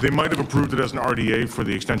they might have approved it as an RDA for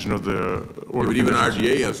the extension of the order. But even of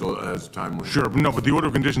conditions. RDA has time limit. Sure, no, but the order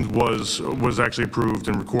of conditions was actually approved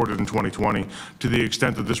and recorded in 2020. To the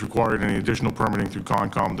extent that this required any additional permitting through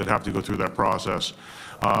Concom, they'd have to go through that process.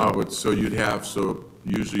 No, but so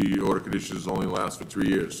usually order conditions only last for 3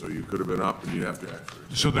 years, so you could have been up and you'd have to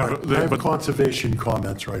actually. So All right, I have conservation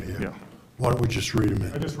comments right here. Yeah. Why don't we just read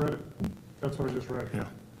them I in? just read it. That's what I just read. Yeah.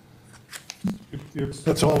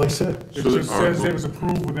 That's all they said. It just says it was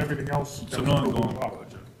approved with everything else. It's an ongoing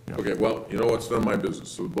project. Okay, well, you know what's none of my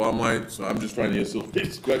business, so the bottom line, so I'm just trying to answer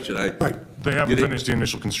this question, Right. They haven't finished the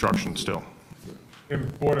initial construction still.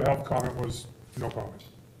 And Board of Health comment was no comment.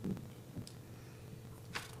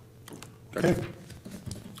 Okay.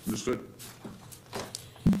 Understood?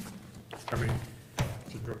 I mean,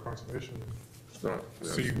 you can go to conservation. It's not,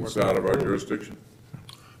 See it's what- out of our jurisdiction.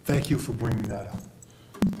 Thank you for bringing that up.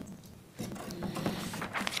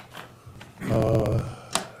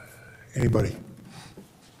 Anybody?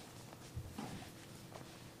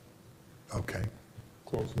 Okay,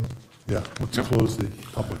 Close. yeah, let's close the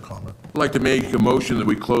public comment. I'd like to make a motion that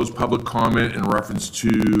we close public comment in reference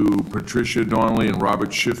to Patricia Donnelly and Robert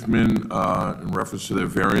Schiffman, in reference to their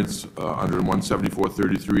variance under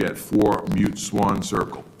 17433 at 4 Mute Swan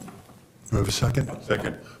Circle. Do we have a second?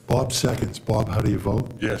 Second. Bob seconds. Bob, how do you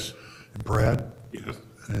vote? Yes. Brad? Yes.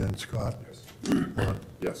 And Scott? Ron?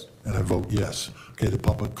 Yes. And I vote yes. Okay, the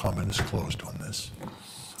public comment is closed on this.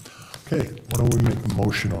 Okay, why don't we make a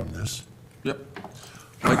motion on this? Yep.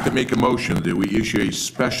 I'd like to make a motion that we issue a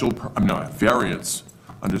special, variance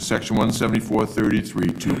under section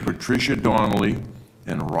 17433 to Patricia Donnelly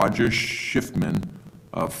and Roger Schiffman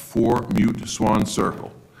of 4 Mute Swan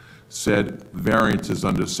Circle. Said variance is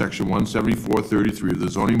under section 17433 of the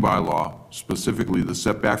zoning bylaw, specifically the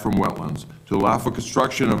setback from wetlands, to allow for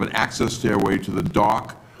construction of an access stairway to the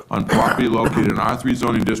dock on property located in R3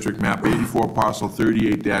 zoning district, map 84, parcel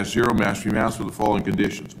 38-0, Mashpee, Mass, with the following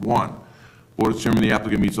conditions. 1, board determined the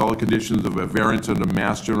applicant meets all the conditions of a variance under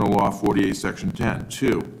Mass General Law 48, section 10.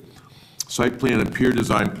 2, site plan and peer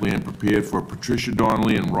design plan prepared for Patricia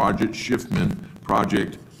Donnelly and Roger Schiffman,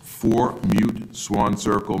 project 4 Mute Swan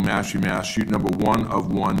Circle, Mashpee, Mass, shoot number 1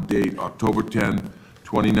 of 1, date October 10,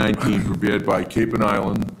 2019, prepared by Cape and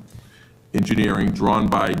Island Engineering, drawn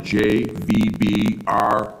by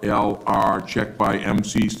JVB-RLR, checked by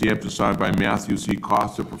MC, stamped and signed by Matthew C.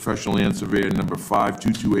 Costa, professional land surveyor, number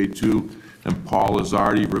 52282, and Paul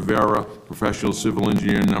Lazardi Rivera, professional civil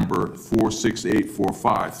engineer, number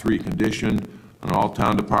 46845. 3, condition on all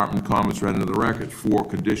town department comments read into the record. 4,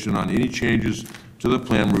 condition on any changes to the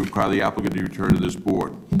plan will require the applicant to return to this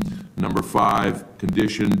board. Number 5,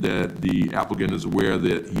 condition that the applicant is aware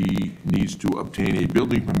that he needs to obtain a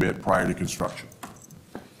building permit prior to construction.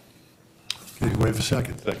 Okay, do we have a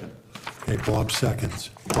second? Second. Okay, Bob seconds.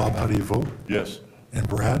 Bob, how do you vote? Yes. And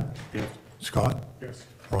Brad? Yes. Scott? Yes.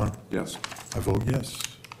 Ron? Yes. I vote yes.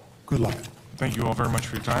 Good luck. Thank you all very much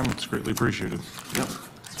for your time. It's greatly appreciated. Yep.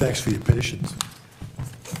 Thanks for your patience.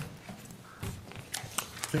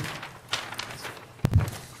 Okay.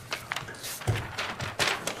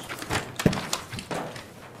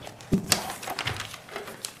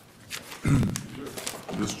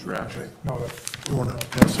 This trash. No, that, You want to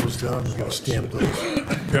pass those down? We got to stamp those.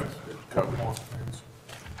 yep. Couple more things.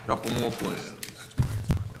 Couple more plans.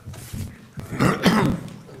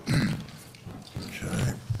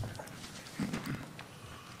 Okay.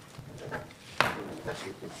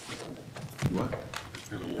 What?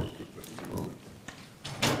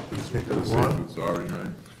 Ron? Sorry, right?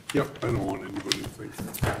 Yep, I don't want anybody to think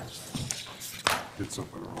did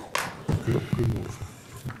something wrong. Good move.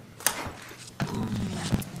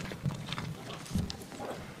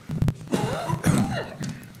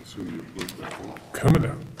 Assume you looked that one. Coming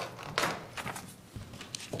down.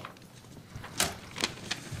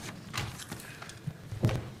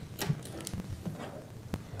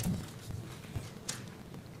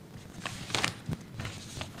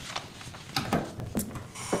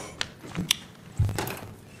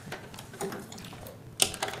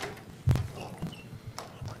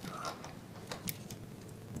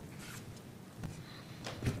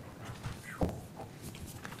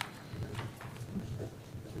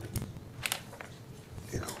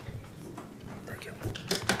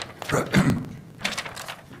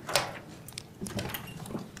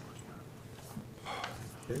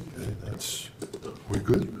 Okay, that's, we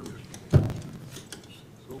good?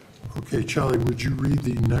 Okay, Charlie, would you read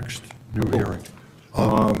the next new hearing?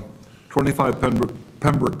 25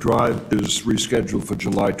 Pembroke Drive is rescheduled for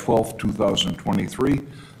July 12th, 2023.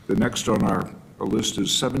 The next on our list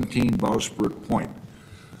is 17 Bowsprit Point.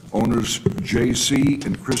 Owners J.C.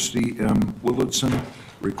 and Christy M. Willardson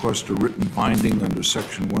request a written finding under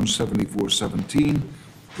Section 174-17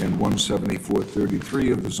 and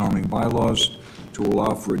 174-33 of the zoning bylaws to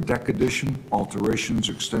allow for a deck addition, alterations,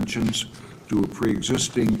 extensions to a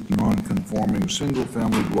pre-existing non-conforming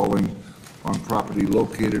single-family dwelling on property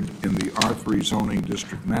located in the R3 zoning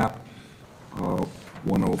district map,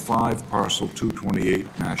 105, parcel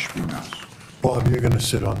 228, Mashpee, Mass. Bob, you're going to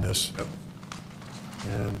sit on this.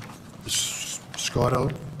 And is Scott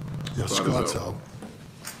out? Yeah, Scott is Scott's out. out.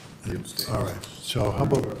 All right, so how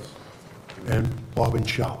about, and Bob and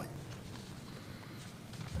Charlie?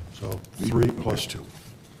 So 3 plus 2.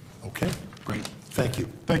 Okay? Great. Thank you.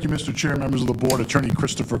 Thank you, Mr. Chair, members of the board. Attorney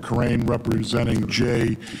Christopher Corain, representing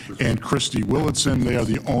Jay and Christy Willardson. They are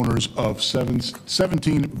the owners of 17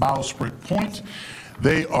 Bowsprit Point.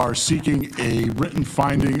 They are seeking a written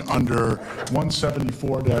finding under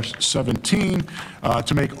 174-17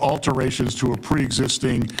 to make alterations to a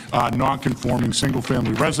pre-existing non-conforming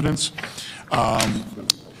single-family residence.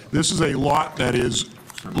 This is a lot that is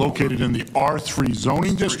located in the R3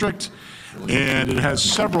 zoning district, and it has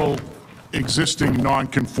several existing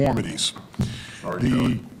nonconformities.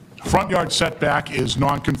 The front yard setback is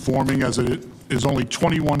nonconforming as it is only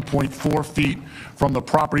 21.4 feet from the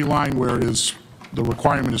property line, where it is, the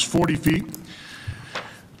requirement is 40 feet.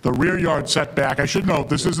 The rear yard setback, I should note,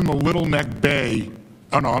 this isn't the Little Neck Bay.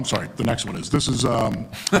 Oh, no, I'm sorry, the next one is. This is, I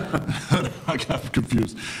got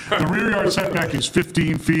confused. The rear yard setback is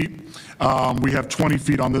 15 feet. We have 20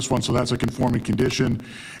 feet on this one, so that's a conforming condition.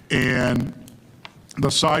 And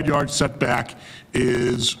the side yard setback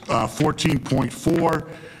is 14.4.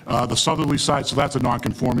 The southerly side, so that's a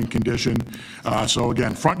non-conforming condition. So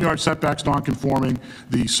again, front yard setback's non-conforming.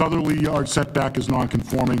 The southerly yard setback is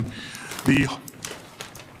non-conforming.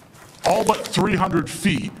 All but 300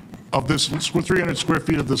 feet of this, 300 square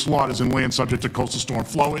feet of this lot is in land subject to coastal storm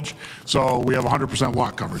flowage. So we have 100%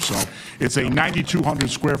 lot coverage. So it's a 9,200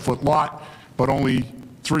 square foot lot, but only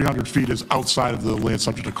 300 feet is outside of the land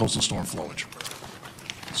subject to coastal storm flowage.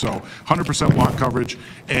 So 100% lot coverage,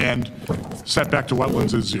 and setback to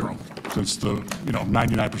wetlands is 0, since the,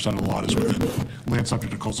 99% of the lot is within land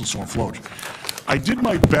subject to coastal storm flowage. I did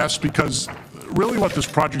my best because really what this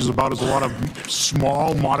project is about is a lot of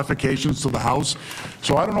small modifications to the house.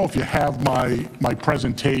 So I don't know if you have my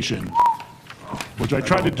presentation, which I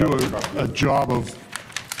tried to do a job of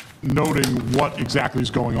noting what exactly is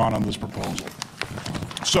going on this proposal.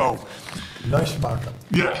 So, nice markup.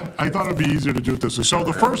 yeah, I thought it'd be easier to do it this way. So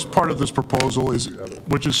the first part of this proposal is,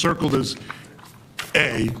 which is circled as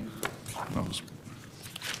A.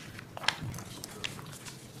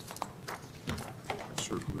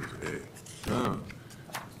 Circle is A.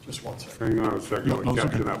 Hang on a second, No, I'm no, it's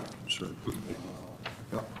catching okay. up. Sure. Who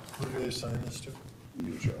do they assign this to?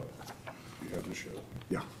 You show. You have to show.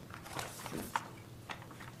 Yeah.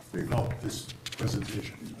 No, this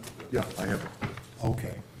presentation. Yeah, I have it.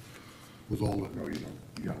 Okay. With all No, the, you don't.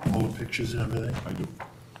 Yeah, all the pictures and everything? I do.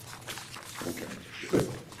 Okay, good.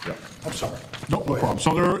 Yeah. I'm sorry. No problem.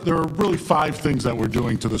 So there are really 5 things that we're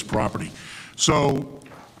doing to this property. So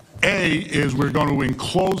A is we're going to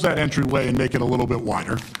enclose that entryway and make it a little bit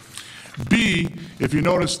wider. B, if you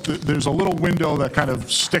notice, there's a little window that kind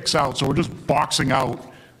of sticks out, so we're just boxing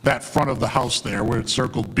out that front of the house there where it's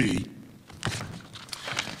circled B.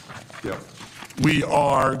 Yeah. We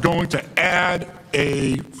are going to add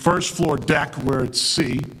a first floor deck where it's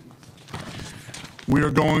C. We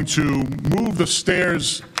are going to move the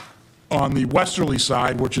stairs on the westerly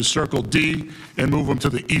side, which is circle D, and move them to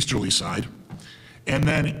the easterly side. And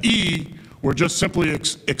then E, we're just simply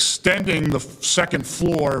extending the second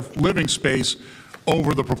floor living space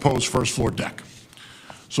over the proposed first floor deck.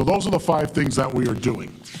 So those are the 5 things that we are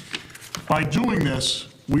doing. By doing this,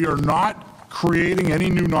 we are not creating any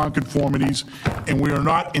new nonconformities, and we are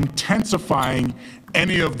not intensifying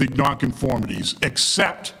any of the nonconformities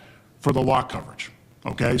except for the lot coverage.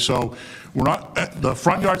 Okay, so we're not, the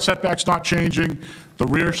front yard setback's not changing, the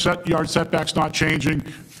rear yard setback's not changing,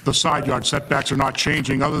 the side yard setbacks are not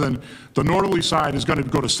changing, other than the northerly side is going to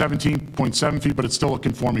go to 17.7 feet, but it's still a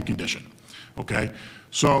conforming condition. Okay,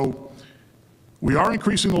 so we are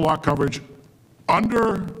increasing the lot coverage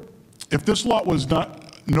under, if this lot was not,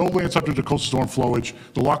 no land subject to coastal storm flowage,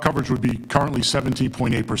 the lot coverage would be currently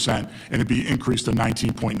 17.8%, and it'd be increased to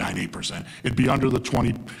 19.98%. It'd be under the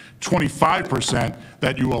 25%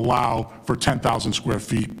 that you allow for 10,000 square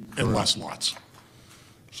feet and less lots.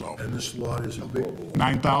 So, And this lot is how big?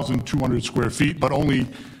 9,200 square feet, but only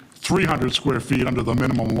 300 square feet under the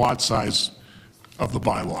minimum lot size of the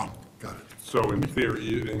bylaw. Got it. So in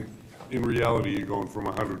theory, in reality, you're going from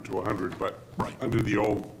 100 to 100, but Right. under the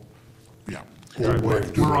old, Yeah. Old way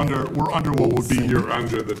of doing We're under what would be, you're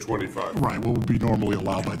under the 25. right, what would be normally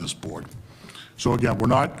allowed by this board. So again, we're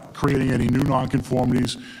not creating any new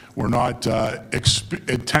nonconformities. We're not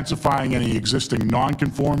intensifying any existing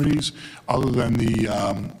nonconformities other than the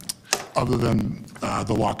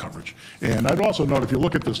lot coverage. And I'd also note, if you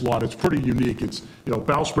look at this lot, it's pretty unique. It's,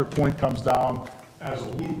 Bowsprit Point comes down as a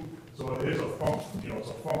loop, so it is a it's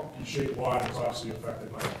a funky shaped lot. It's obviously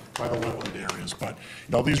affected by the wetland areas. But,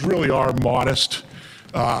 these really are modest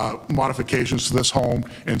modifications to this home,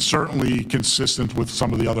 and certainly consistent with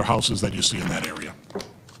some of the other houses that you see in that area.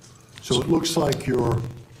 So it looks like your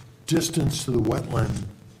distance to the wetland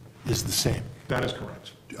is the same, That is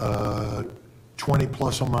correct. 20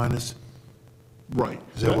 plus or minus? Right.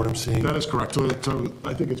 Is that what I'm seeing? That is correct. To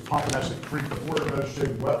I think it's Pompanesett Creek, the border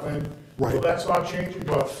vegetated wetland. Right. So that's not changing,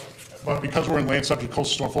 but because we're in land subject to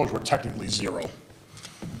coastal storm flowage, we're technically 0.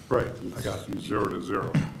 Right. I got it. 0 to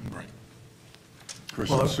 0. Right. Chris,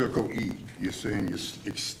 on Circle E, you're saying you're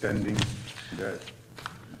extending that?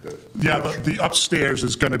 Yeah, the upstairs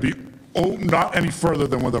is going to be, not any further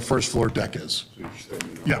than where the first floor deck is. So you're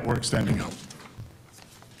extending it. Yeah, we're extending out.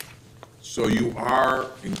 So you are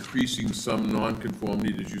increasing some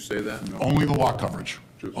nonconformity, did you say that? Only the lot coverage.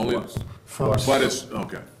 Only, but it's,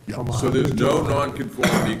 okay. Yeah. So there's no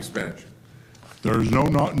nonconformity expansion? There's no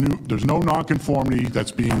nonconformity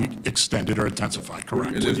that's being extended or intensified,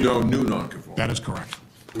 correct? And there's no new nonconformity? That is correct.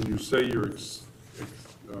 When you say you're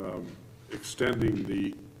extending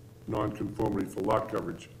the nonconformity for lot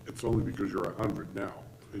coverage, it's only because you're 100 now,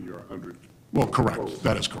 and you're 100. Well, correct.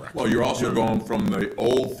 That is correct. Well, you're also going from the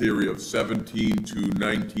old theory of 17 to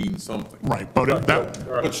 19 something. Right, but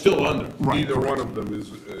But still under. Right, Neither correct. one of them is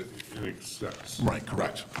in excess, Right,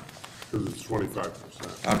 correct. because it's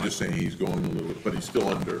 25%. I'm just saying he's going a little, but he's still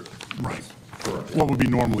under. Right. What would be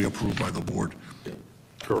normally approved by the board.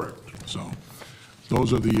 Correct. So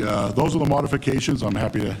those are the modifications. I'm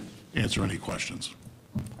happy to answer any questions.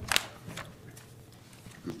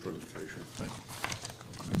 Good presentation.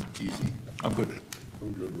 Easy. I'm good.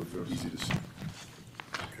 I'm good with this. Easy to see.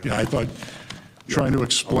 Yeah, I thought, trying to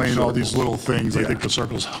explain all these little things, I think the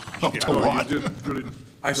circles helped a No, lot. you did good.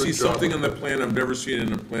 I see Good job. something on the plan I've never seen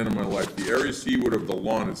in a plan in my life. The area seaward of the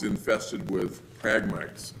lawn is infested with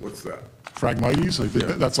pragmites. What's that? Phragmites, I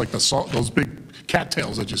think that's like the salt, those big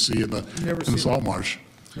cattails that you see in the seen salt marsh.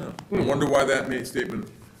 I wonder why that made statement.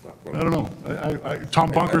 I don't know.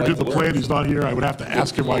 Tom Bunker did the plan, he's not here. I would have to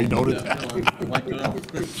ask him why he noted that. I'd like to know.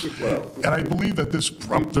 And I believe that this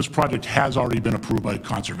project has already been approved by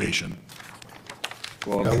Conservation.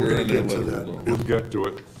 Well, Yeah, I'm we're sure gonna they get to let that. it alone. We'll get to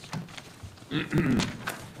it.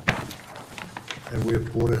 And we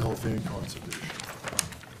have Board of Health and Conservation.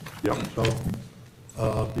 Yep.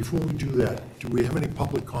 So, before we do that, do we have any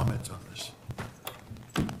public comments on this?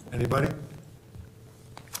 Anybody?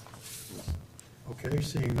 Okay,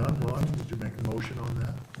 seeing none. Ron, would you make a motion on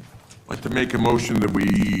that? I'd like to make a motion that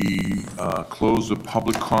we close the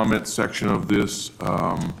public comment section of this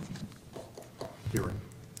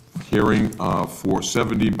hearing for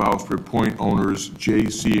 17 Bowsprit Point owners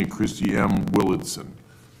J.C. and Christy M. Willardson.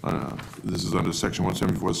 This is under section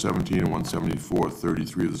 174-17 and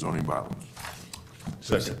 174-33 of the zoning bylaws.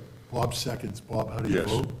 Second. Bob seconds. Bob, how do you Yes.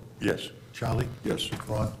 vote? Yes. Charlie? Yes.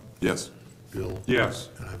 Ron? Yes. Bill? Yes.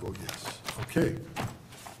 And I vote yes. Okay.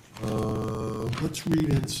 Let's read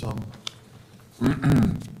in some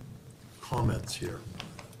comments here.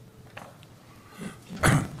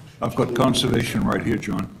 I've got conservation right here,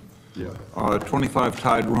 John. Yeah. 25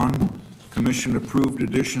 Tide Run, commission approved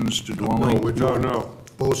additions to No, dwelling. we're talking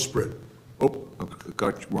Bowsprit. Oh,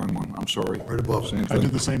 got you, wrong one, I'm sorry. Right above it. Same I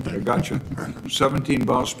did the same thing. I got you. 17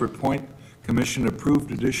 Bowsprit Point, commission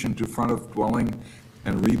approved addition to front of dwelling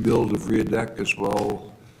and rebuild of rear deck as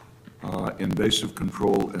well, invasive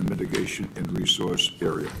control and mitigation in resource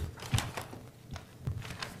area.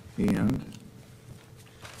 And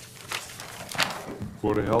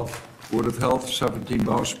Board of Health? Board of Health, 17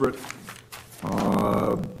 Bowsprit.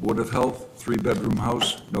 Board of Health, 3-bedroom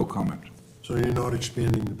house, no comment. So you're not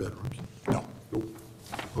expanding the bedrooms? No. Nope.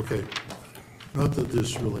 Okay. Not that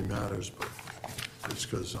this really matters, but it's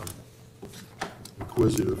because I'm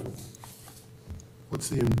inquisitive. What's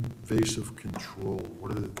the invasive control?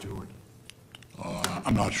 What are they doing?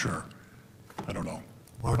 I'm not sure. I don't know.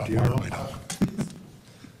 Mark, do you know? Probably not.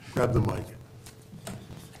 Grab the mic.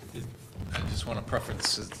 I just want to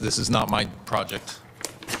preference, this is not my project.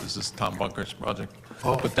 This is Tom Bunker's project.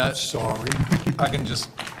 Oh, But I'm that, sorry. I can just,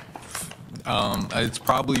 it's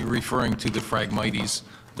probably referring to the Phragmites.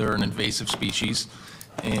 They're an invasive species,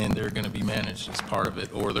 and they're going to be managed as part of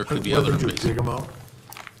it, or there could be other Whether you invasive. dig them out?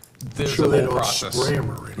 There's Sure a they whole don't process. spray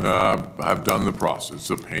them or anything. I've done the process, it's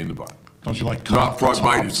a pain in the butt. Don't you like cut Not off the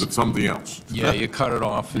Phragmites, tops? but something else. Yeah, you cut it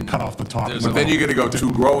off. You cut off the top. There's But a then whole- you're gonna go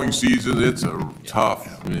 2 growing seasons, it's a tough,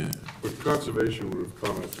 But conservation would have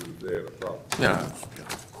commented if they had a problem. yeah.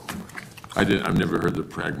 I've never heard the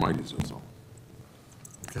Phragmites, that's all.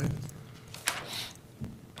 Okay.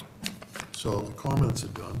 So the comments are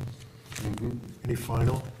done. Any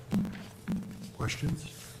final questions?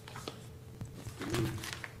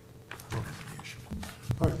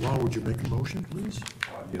 All right, Ron, would you make a motion, please?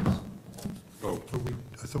 Yes. Oh,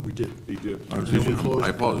 I thought we did. he did. Did we close? I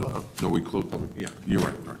apologize, no, we closed, yeah, you're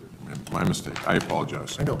right, my mistake, I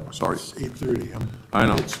apologize. I know. Sorry, It's 8:30. I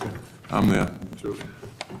know. It's spinning. I'm there. Two.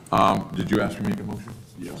 Did you ask me to make a motion?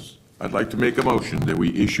 Yes. I'd like to make a motion that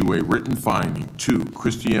we issue a written finding to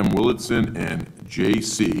Christy M. Willardson and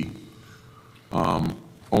J.C.,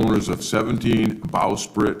 owners of 17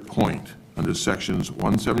 Bowsprit Point, under sections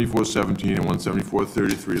 174-17 and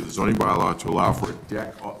 174-33 of the zoning bylaw to allow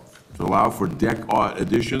for deck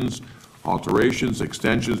additions, alterations,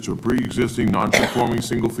 extensions to a pre-existing non-conforming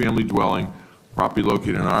single-family dwelling, property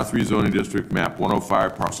located in R3 zoning district, map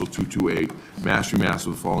 105, parcel 228, Mashpee, Mass.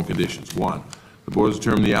 With the following conditions. 1, the board has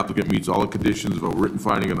determined the applicant meets all the conditions of a written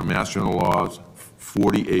finding under Mass General Laws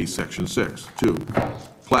 40A, Section 6. 2,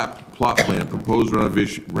 plot plan, proposed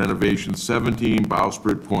renovation 17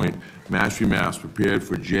 Bowsprit Point, Mashpee, Mass., prepared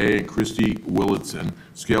for J. and Christy Willardson,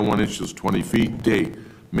 scale 1 inches, 20 feet, date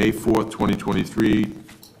May 4th, 2023,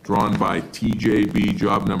 drawn by TJB,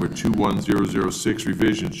 job number 21006,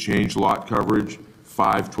 revisions, change lot coverage,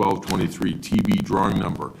 5/12/23, TB drawing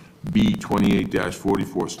number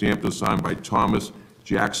B28-44, stamped and signed by Thomas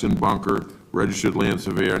Jackson Bunker, registered land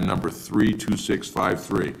surveyor number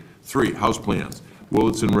 32653. 3, house plans,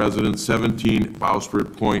 Willardson residence, 17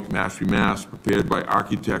 Bowsprit Point, Mashpee, Mass., prepared by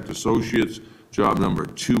Architect Associates, job number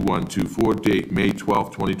 2124, date May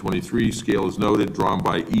 12, 2023, scale is noted, drawn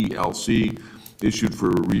by ELC, issued for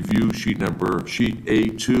review, sheet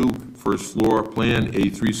A2, first floor plan,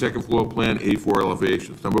 A3, second floor plan, A4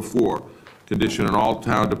 elevations. Number 4, condition on all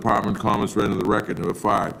town department comments read in the record. Number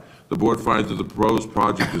 5, the board finds that the proposed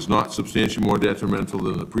project is not substantially more detrimental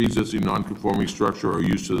than the pre-existing non-conforming structure or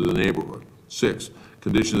use to the neighborhood. 6,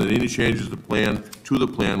 condition that any changes to the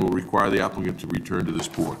plan will require the applicant to return to this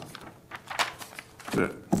board. That's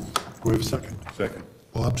it. Do we have a second? Second.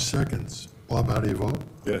 Bob seconds. Bob, how do you vote?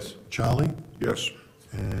 Yes. Charlie? Yes.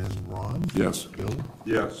 And Ron? Yes. Bill?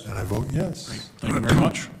 Yes. And I vote yes. Thank you very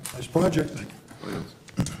much. Nice project.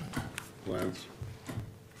 Plans.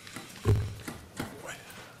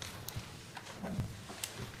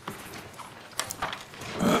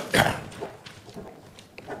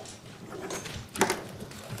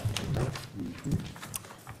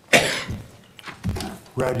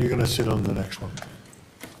 Brad, you're gonna sit on the next one.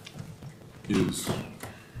 Is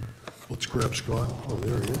Let's grab Scott. Oh,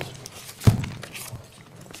 there he is.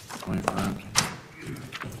 25.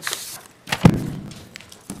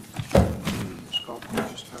 Scott, can you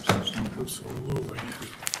just pass this down, please?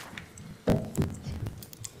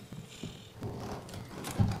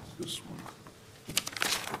 This one.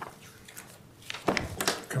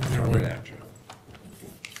 Coming your way. At you.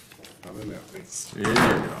 Other than that, they- There you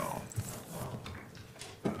go.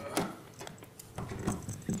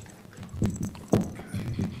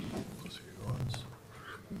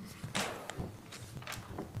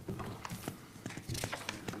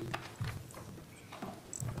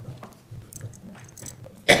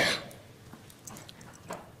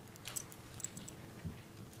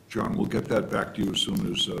 John, we'll get that back to you as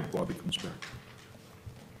soon as Bobby comes back.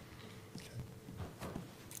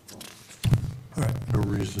 All right, no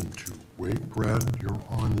reason to wait. Brad, you're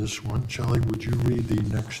on this one. Charlie, would you read the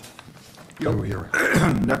next? New hearing.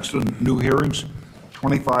 Next on new hearings,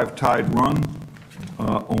 25 Tide Run.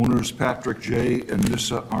 Owners Patrick J. and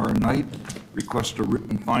Nissa R. Knight request a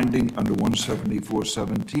written finding under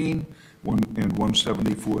 174-17 and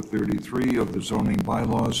 174-33 of the zoning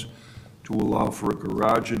bylaws to allow for a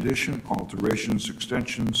garage addition, alterations,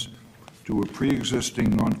 extensions to a pre-existing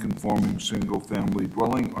non-conforming single-family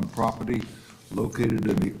dwelling on property located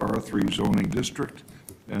in the R3 zoning district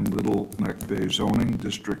and Little Neck Bay zoning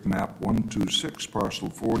district map 126, parcel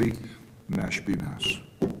 40, Mashpee, Mass.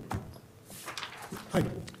 Hi.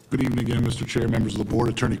 Good evening again, Mr. Chair, members of the board.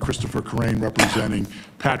 Attorney Christopher Corain representing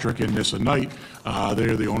Patrick and Nissa Knight. They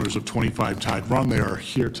are the owners of 25 Tide Run. They are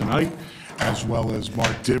here tonight, as well as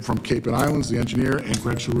Mark Dibb from Cape and Islands, the engineer, and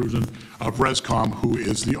Greg Saruzin of Rescom, who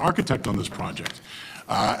is the architect on this project.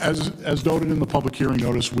 As noted in the public hearing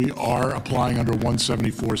notice, we are applying under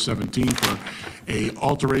 174-17 for a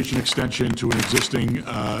alteration extension to an existing,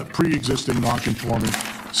 pre-existing non-conforming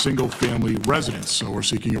single-family residence. So we're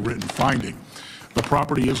seeking a written finding. The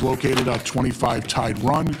property is located at 25 Tide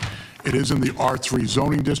Run. It is in the R3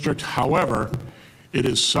 zoning district. However, it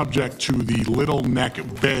is subject to the Little Neck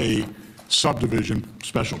Bay subdivision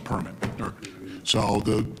special permit. So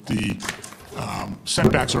the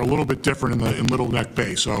setbacks are a little bit different in Little Neck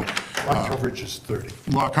Bay. So Lot coverage is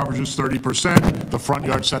 30. lot coverage is 30%. The front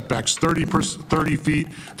yard setback's 30 feet.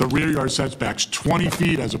 The rear yard setback's 20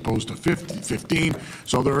 feet as opposed to 15.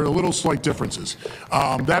 So there are little slight differences.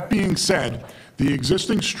 That being said, the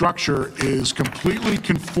existing structure is completely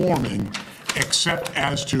conforming except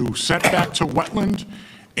as to setback to wetland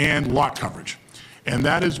and lot coverage. And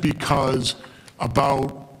that is because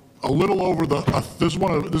about a little over this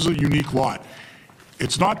is a unique lot.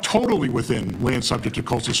 It's not totally within land subject to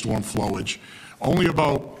coastal storm flowage. Only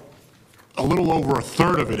about a little over a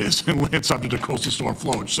third of it is in land subject to coastal storm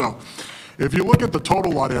flowage. So if you look at the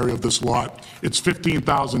total lot area of this lot, it's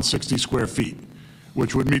 15,060 square feet,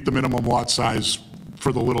 which would meet the minimum lot size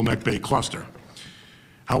for the Little Neck Bay cluster.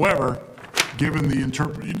 However, given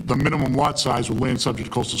the minimum lot size with land subject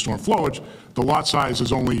to coastal storm flowage, the lot size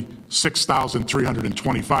is only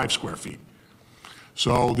 6,325 square feet.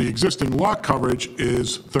 So the existing lot coverage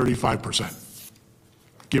is 35%,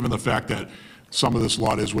 given the fact that some of this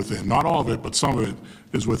lot is within, not all of it, but some of it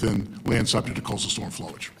is within land subject to coastal storm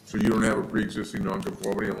flowage. So you don't have a pre-existing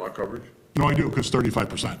non-conformity in lot coverage? No, I do, because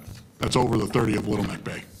 35%. That's over the 30 of Little Neck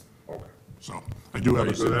Bay. Okay. So I do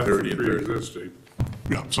have So a, that's 30 and 30. pre-existing.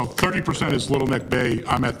 yeah, so 30% is Little Neck Bay.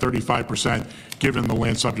 I'm at 35%, given the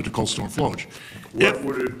land subject to coastal storm flowage. What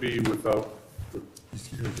would it be without?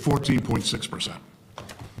 14.6%.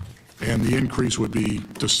 And the increase would be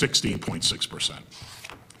to 16.6%.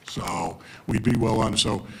 So we'd be well under.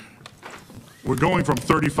 So we're going from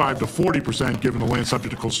 35 to 40% given the land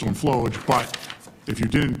subject to coastal storm flowage, but if you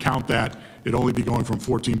didn't count that, it'd only be going from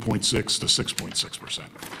 14.6 to 6.6%.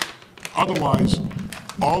 Otherwise,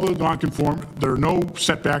 all the non-conform, there are no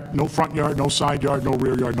setback, no front yard, no side yard, no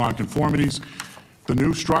rear yard non-conformities. The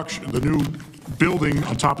new structure, the new building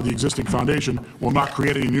on top of the existing foundation will not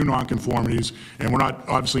create any new non-conformities, and we're not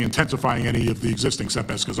obviously intensifying any of the existing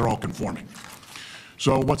setbacks because they're all conforming.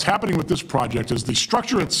 So what's happening with this project is the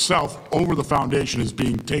structure itself over the foundation is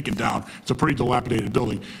being taken down. It's a pretty dilapidated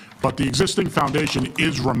building, but the existing foundation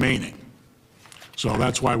is remaining. So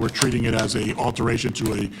that's why we're treating it as a alteration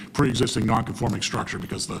to a pre-existing non-conforming structure,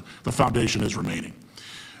 because the foundation is remaining.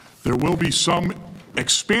 There will be some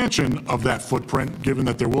expansion of that footprint, given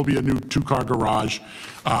that there will be a new two-car garage.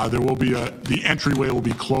 There will be the entryway will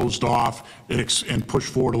be closed off and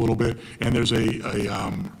pushed forward a little bit, and there's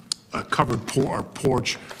a covered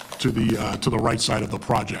porch to the right side of the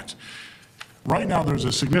project. Right now, there's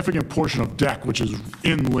a significant portion of deck which is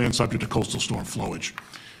inland subject to coastal storm flowage.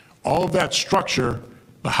 All of that structure,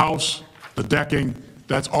 the house, the decking,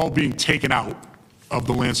 that's all being taken out of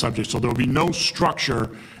the land subject. So there will be no structure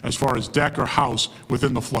as far as deck or house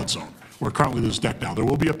within the flood zone, where currently there's deck now. There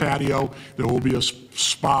will be a patio, there will be a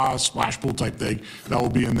spa, splash pool type thing, that will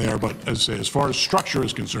be in there, but as I say, as far as structure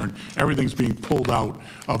is concerned, everything's being pulled out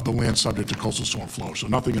of the land subject to coastal storm flow, so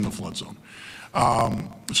nothing in the flood zone.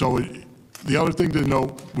 The other thing to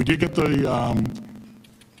note, we did get the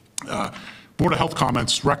Board of Health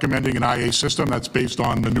comments recommending an IA system that's based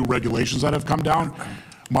on the new regulations that have come down.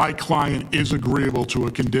 My client is agreeable to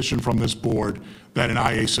a condition from this board that an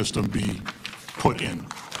IA system be put in,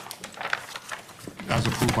 as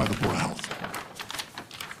approved by the Board of Health.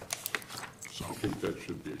 So, I think that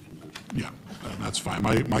should be a condition. yeah, that's fine.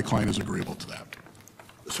 My client is agreeable to that.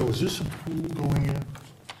 So is this a pool going in?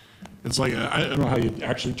 It's like, I don't know how you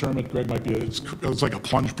actually term it, Greg, might be, it's like a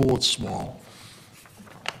plunge pool, it's small.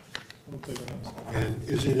 And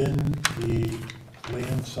is it in the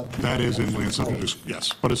land subject? That is in land subject,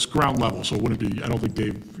 yes, but it's ground level, so it wouldn't be, I don't think,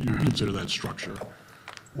 Dave, you would consider that structure.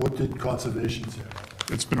 What did conservation say?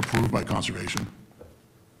 It's been approved by conservation.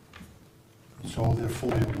 So they're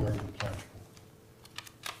fully aware of the plunge pool?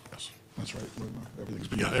 Yes, that's right.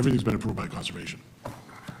 Everything's been approved by conservation.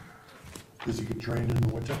 Does it get drained in the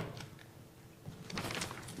winter?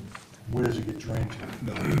 Where does it get drained to?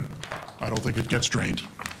 No, I don't think it gets drained,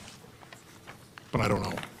 but I don't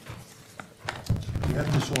know. We had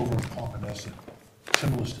this over in Pompanesett,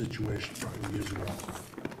 similar situation a couple of years ago,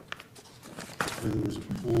 where there was a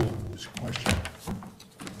pool and there was a question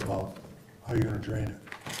about how you're gonna drain it.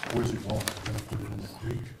 Where's it going? You're gonna put it in the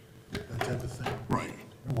creek? That type of thing. Right.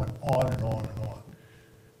 It went on and on and on.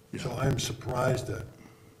 So I'm surprised that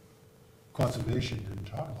conservation didn't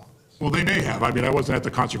talk about this. Well, they may have. I mean, I wasn't at the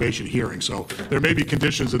conservation hearing, so there may be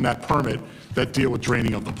conditions in that permit that deal with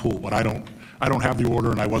draining of the pool, but I don't have the order,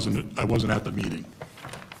 and I wasn't at the meeting.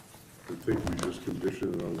 I think we just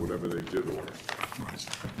condition it on whatever they did order. Right.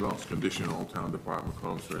 Well, it's conditional all town department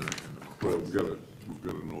comes for anything. Well, we've got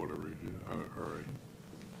an order, or a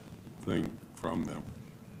thing from them.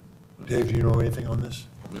 Dave, do you know anything on this?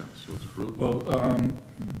 Yeah, so it's approved. Well,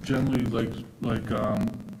 generally, like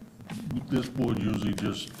this board usually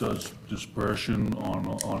just does dispersion on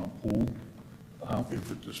a pool. If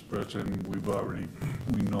it's dispersing, we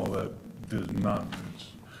know that there's none.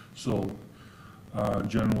 So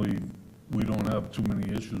generally, we don't have too many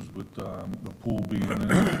issues with the pool being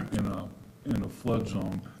in a flood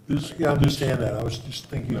zone. Yeah, I understand that. I was just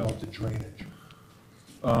thinking about the drainage.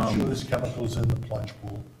 I'm sure there's chemicals in the plunge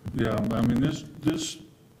pool. Yeah, I mean, this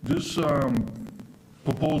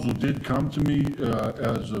proposal did come to me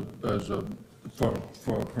for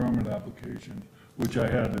a permit application, which I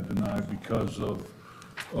had to deny because of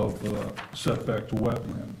setback to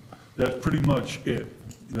wetland. That's pretty much it.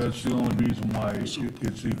 That's the only reason why it's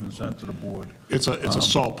even sent to the board. It's a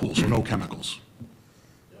salt pool, so no chemicals.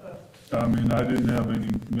 I mean, I didn't have any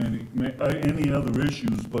other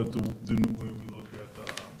issues, but the way we look at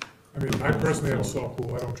I mean, I personally have a salt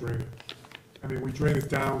pool, I don't drain it. I mean, we drain it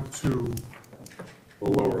down to A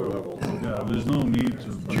lower level. Yeah, there's no need to.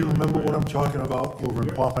 Do you remember what I'm talking about over in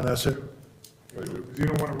Pompanesett? because you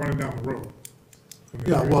don't want to run it down the road.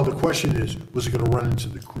 Yeah, well, the question is, was it gonna run into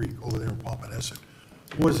the creek over there in Pompanesett?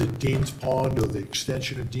 Was it Dean's Pond or the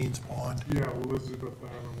extension of Dean's Pond? Yeah, Elizabeth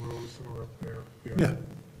Island Road, somewhere up there. Yeah.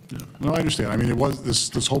 No, I understand. I mean,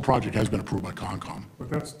 this whole project has been approved by Concom. But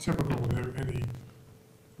that's typical when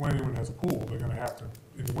anyone has a pool, they're gonna have to,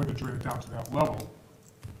 in the winter, drain it down to that level.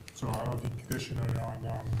 So I don't know if you condition it on,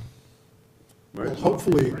 Well,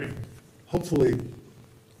 hopefully,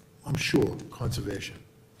 I'm sure conservation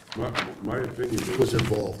My opinion is. was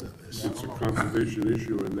involved in this. It's a conservation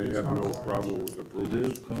issue, and they have no problem with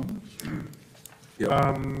approving. There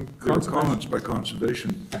are comments by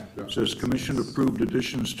Conservation. It says, "Commission approved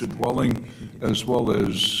additions to dwelling as well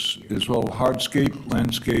hardscape,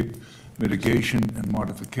 landscape, mitigation, and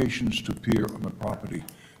modifications to pier on the property."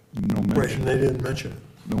 No Right, and mention, they didn't mention it.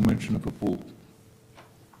 no mention of a pool.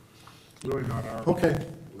 really not our. Okay.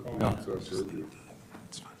 Yeah. It's our purview.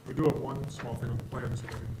 We do have one small thing on the plans.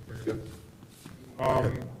 that I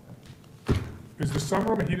didn't bring up. Is the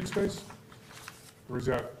sunroom a heated space? Or is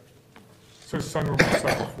that, it says sunroom on the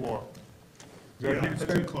second floor. Is that a heated space?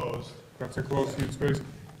 That's enclosed. That's enclosed heated space?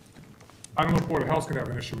 I don't know if Board of Health's gonna have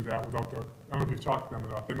an issue with that without the, I don't know if you've talked to them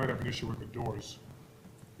about, they might have an issue with the doors.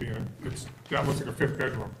 That looks like a fifth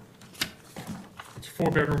bedroom. It's a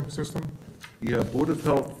 4-bedroom system? Yeah, Board of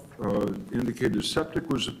Health indicated septic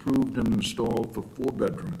was approved and installed for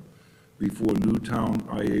 4-bedroom. before new town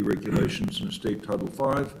IA regulations in State Title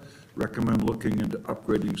V. Recommend looking into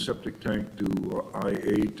upgrading septic tank to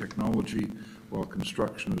IA technology while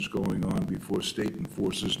construction is going on before state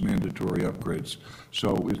enforces mandatory upgrades.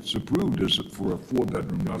 So it's approved as for a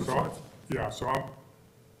 4-bedroom, not a 5. Yeah,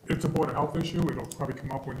 it's a Board of Health issue. It'll probably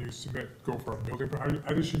come up when you go for a building.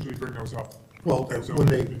 I just usually bring those up. Well, when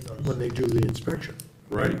they do the inspection.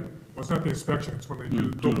 Right. Well, it's not the inspection, it's when they do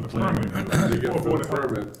the plan. permit. They get the Board of Health-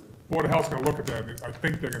 permit. Board of Health's gonna look at that, and I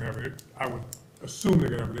think they're gonna have it, I would assume they're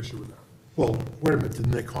gonna have an issue with that. Well, wait a minute,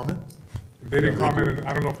 didn't they comment? They didn't comment, and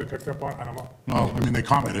I don't know if they picked up on, I don't know. Well, I mean, they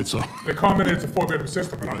commented, so They commented it's a 4-bedroom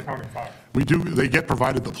system, but I'm counting 5. they get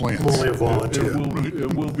provided the plans. Only a volunteer.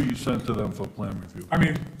 It will be sent to them for plan review. I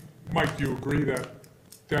mean, Mike, do you agree that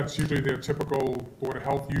that's usually their typical Board of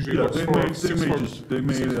Health usually Yeah, looks they for may- 6 they may foot? just- they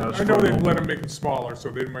may ask I know for they more. let them make them smaller, so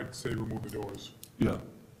they might say remove the doors. Yeah,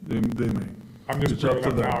 they may. I'm just It's up bringing it to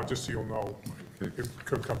up them. now, just so you'll know. It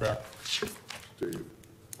could come back.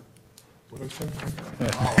 What did I say?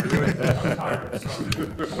 Oh, really? I'm tired,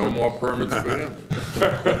 sorry. No more permits for him.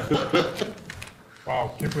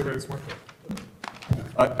 Wow, can't believe I just went there.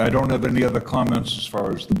 I don't have any other comments as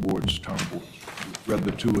far as the boards, town boards. Read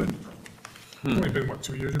the two and It's only been, what,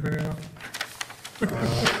 2 years you've been here now?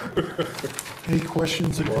 Any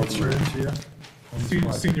questions or concerns here?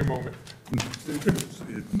 Senior moment.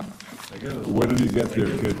 Where did you get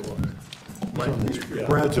there, kid?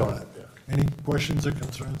 Brad's on it. Any questions or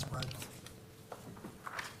concerns, Brad?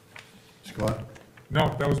 Scott?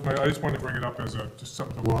 No, that was I just wanted to bring it up as just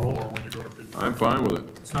something to look for when you go to people. I'm fine with it.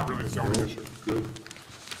 It's not really a zoning issue. Good.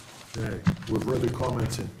 Okay, we've read the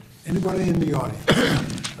comments in. Anybody in the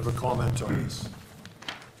audience have a comment on this?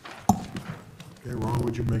 Okay, Ron,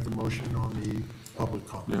 would you make a motion on the public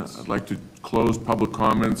Yeah, comments? I'd like to close public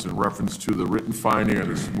comments in reference to the written finding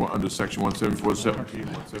under section 174-17,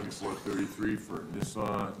 174-33 for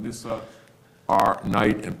Nissa R.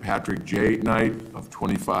 Knight and Patrick J. Knight of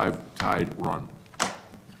 25 Tide Run. Do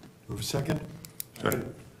we have a second?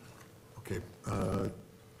 Second. Okay,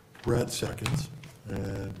 Brad seconds.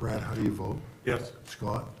 And Brad, how do you vote? Yes.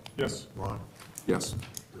 Scott? Yes. Ron? Yes.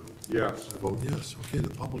 Yes. I vote yes. Okay, the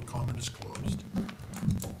public comment is closed.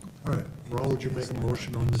 All right, Ron, would you make a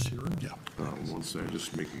motion on this hearing? Yeah. One second,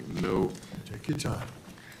 just making a note. Take your time.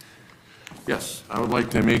 Yes, I would like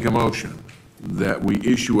to make a motion that we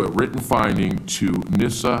issue a written finding to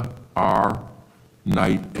Nissa R.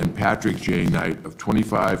 Knight and Patrick J. Knight of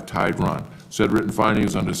 25 Tide Run. Said written finding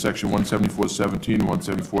is under section 174-17 and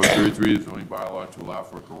 174-33 of the zoning bylaw to allow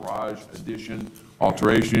for a garage addition,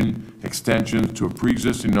 alteration, extension to a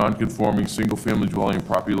pre-existing non-conforming single-family dwelling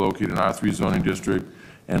property located in R3 zoning district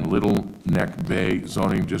and Little Neck Bay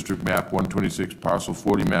zoning district map 126 parcel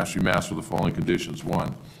 40 Mashpee, Mass. With the following conditions.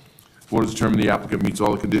 1, Board has determined the applicant meets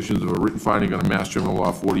all the conditions of a written finding under Mass General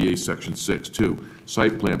Law 48, Section 6. 2,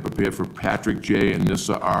 site plan prepared for Patrick J. and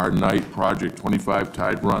Nissa R. Knight, project 25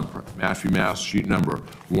 Tide Run, Mashpee, Mass., sheet number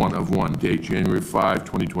 1 of 1, date January 5,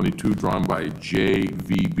 2022, drawn by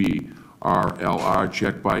JVB RLR,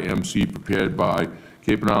 checked by MC, prepared by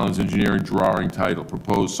Cape and Islands Engineering, drawing title,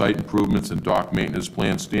 proposed site improvements and dock maintenance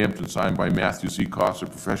plan, stamped and signed by Matthew C. Costa,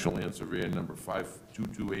 professional land surveyor, number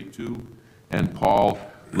 52282, and Paul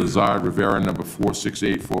Lazard Rivera, number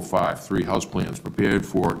 46845. 3, house plans prepared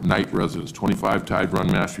for Knight residence, 25 Tide Run,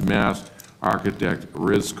 Mashpee, Mass. Architect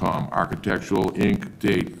Rizcom Architectural, Inc.,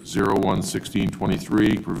 date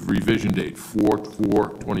 01/16/23, revision date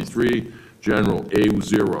 4/4/23. General,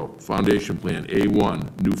 A0, foundation plan, A1,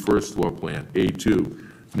 new first floor plan, A2,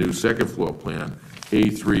 new second floor plan,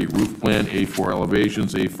 A3, roof plan, A4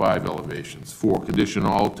 elevations, A5 elevations. 4, condition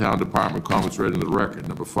all town department comments read into the record.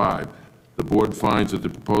 Number 5, the board finds that the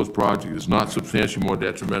proposed project is not substantially more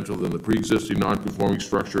detrimental than the pre-existing non-conforming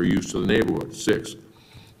structure or use to the neighborhood. 6,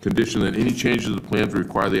 condition that any changes to the plans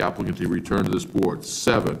require the applicant to return to this board.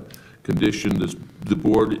 7, condition the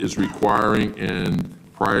board is requiring and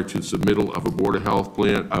prior to submittal of a Board of Health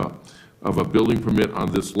plan, of a building permit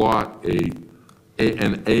on this lot,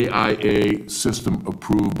 an AIA system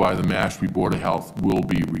approved by the Mashpee Board of Health will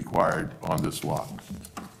be required on this lot.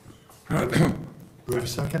 Do we have a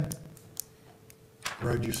second?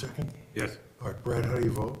 Brad, you second? Yes. All right, Brad, how do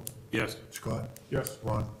you vote? Yes. Scott? Yes.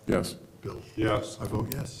 Ron? Yes. Bill? Yes. I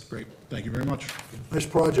vote yes. Great, thank you very much. Nice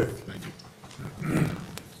project. Thank you.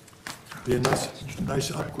 Be a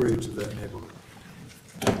nice upgrade to that neighborhood.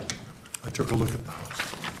 I took a look at the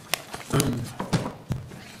house.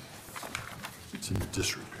 It's in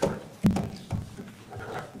disrepair.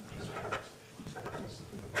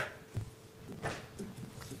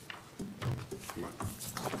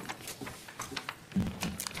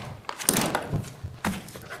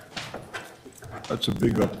 That's a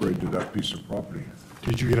big upgrade to that piece of property.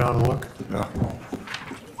 Did you get out and look? Yeah.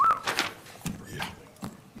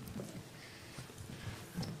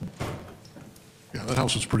 Yeah, that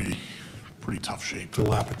house is pretty tough shape.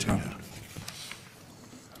 Dilapidated.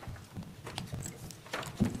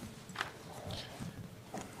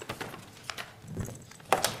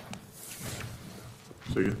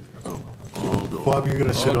 See you? Bob, you're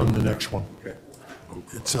gonna sit on the next one. Okay.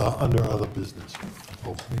 It's under other business.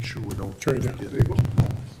 Oh, make sure we don't. Trade it.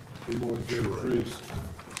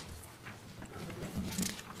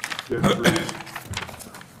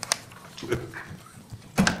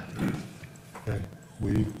 Okay,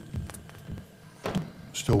 we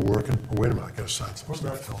still working? Oh, wait a minute, I gotta sign some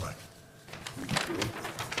stuff, don't I?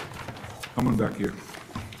 Coming back here.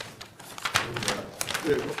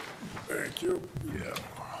 Thank you. Yeah.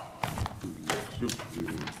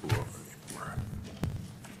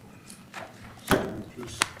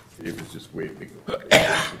 He was just waiting.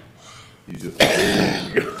 He's just,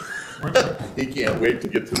 he can't wait to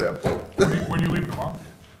get to that point. When you leave tomorrow?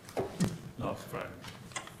 No, it's fine.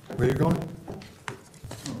 Where you going?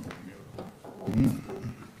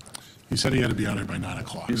 He said he had to be out here by 9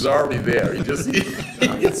 o'clock. He's already there, he just,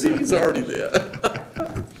 he's already there.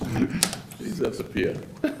 He's disappeared.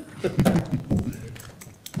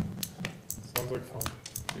 Sounds like fun.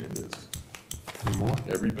 It is. Any more?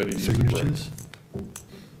 Everybody needs a break. Signatures?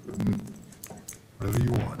 Whatever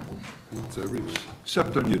you want. It's everything.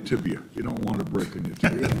 Except on your tibia. You don't want to break on your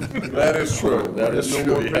tibia. That is true, that is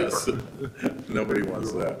true, yes. Nobody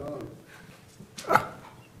wants that. My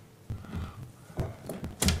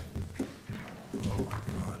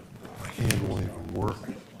hand won't even work.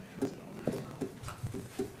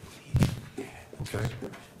 Okay.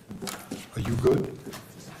 Are you good?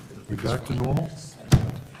 We back to normal?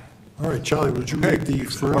 All right, Charlie, would you make the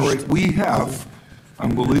first? All right, we have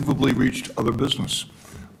unbelievably reached other business.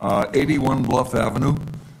 81 Bluff Avenue,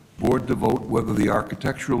 board to vote whether the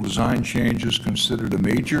architectural design change is considered a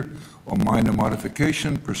major or minor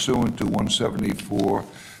modification pursuant to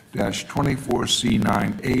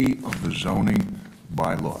 174-24C9A of the zoning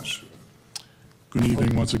bylaws. Good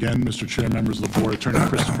evening once again, Mr. Chair, members of the board. Attorney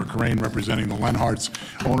Christopher Crane representing the Lenharts,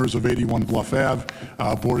 owners of 81 Bluff Ave.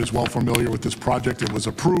 Board is well familiar with this project. It was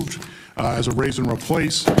approved as a raise and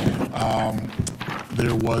replace.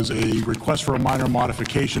 There was a request for a minor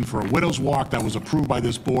modification for a widow's walk that was approved by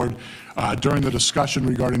this board. During the discussion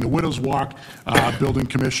regarding the widow's walk, building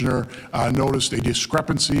commissioner noticed a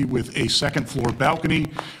discrepancy with a second floor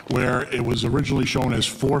balcony where it was originally shown as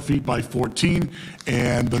 4 feet by 14,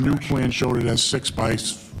 and the new plan showed it as 6 by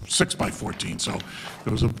 14. So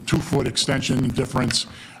there was a 2-foot extension difference,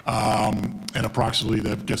 and approximately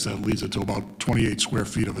that leads it to about 28 square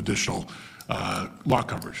feet of additional lot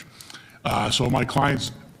coverage. So my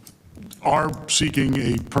clients are seeking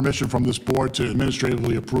a permission from this board to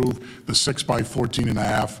administratively approve the 6 by 14 and a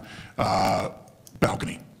half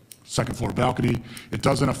balcony, second floor balcony. It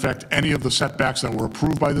doesn't affect any of the setbacks that were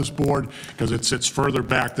approved by this board because it sits further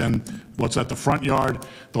back than what's at the front yard.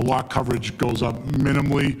 The lot coverage goes up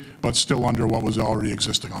minimally, but still under what was already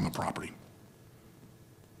existing on the property.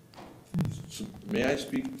 May I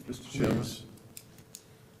speak, Mr. Chairman?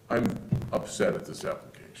 I'm upset at this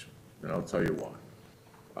application, and I'll tell you why.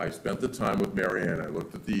 I spent the time with Mary Ann, I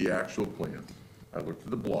looked at the actual plan, I looked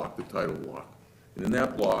at the block, the title block, and in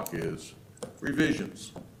that block is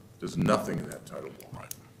revisions. There's nothing in that title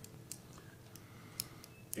block.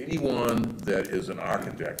 Anyone that is an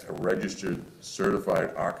architect, a registered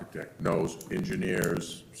certified architect, knows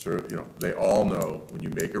engineers, they all know when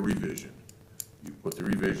you make a revision, you put the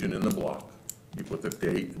revision in the block, you put the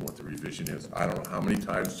date and what the revision is. I don't know how many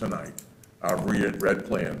times tonight I've read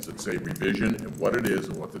plans that say revision and what it is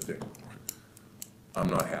and what the date. I'm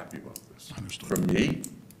not happy about this. Understood. For me,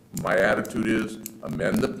 my attitude is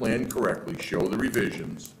amend the plan correctly, show the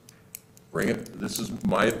revisions, bring it, this is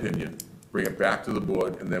my opinion, bring it back to the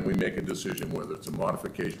board, and then we make a decision whether it's a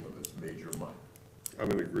modification, whether it's major or minor. I'm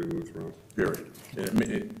in agreement with Ron. Period.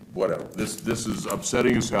 Whatever. This is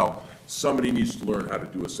upsetting as hell. Somebody needs to learn how to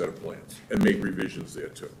do a set of plans and make revisions there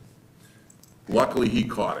too. Luckily, he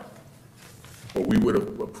caught it. But we would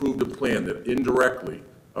have approved a plan that indirectly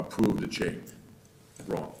approved a change.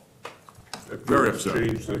 Wrong. Very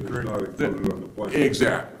upsetting. Change that was not included on the plan.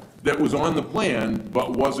 Exactly. That was on the plan,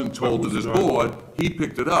 but wasn't told to this board. He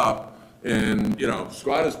picked it up, and,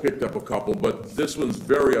 Scott has picked up a couple, but this one's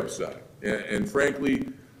very upsetting. And frankly,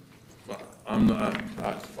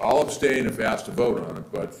 I'll abstain if asked to vote on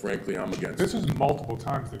it, but frankly, I'm against it. This is multiple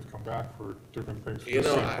times they've come back for different things. for You the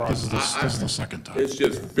know, same This project. is the second time. It's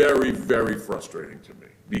just very, very frustrating to me,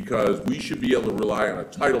 because we should be able to rely on a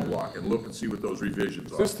title block and look and see what those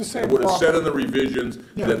revisions are. Is this the same It would have said in property? the revisions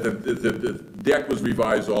that the deck was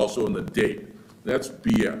revised also in the date. That's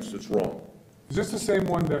BS, it's wrong. Is this the same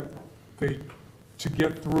one that they, to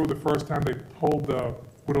get through the first time, they pulled the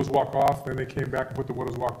Widow's Walk off, then they came back and put the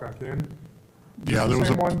Widow's Walk back in? Yeah, the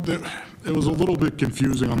same one? it was a little bit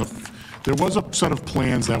confusing on there was a set of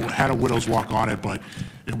plans that had a widow's walk on it, but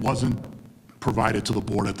it wasn't provided to the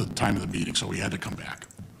board at the time of the meeting, so we had to come back.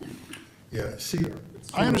 Yeah, see.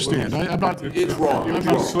 I understand, I'm not. It's wrong.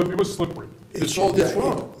 It was slippery. It's all that's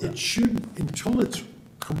wrong. It shouldn't, until it's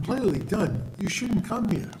completely done, you shouldn't come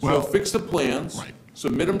here. So fix the plans, Right.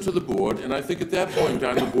 submit them to the board, and I think at that point in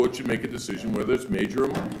time, the board should make a decision whether it's major or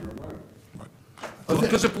minor.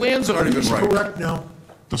 Because the plans aren't even Is right. correct now?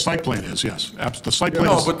 The site plan is, yes. The site plan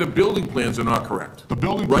No, is, but the building plans are not correct. the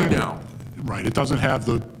building. Right plan- now. Right, it doesn't have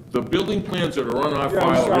the, The building plans that are on our Yeah,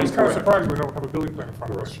 file I are was kind of incorrect. surprised we don't have a building plan in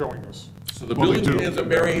front of us showing this. So the Well, they building do. plans that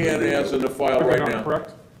Mary Ann has in the file They're right not now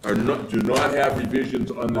correct? are not, do not have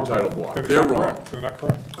revisions on the title block. Then it's They're not wrong. correct. They're not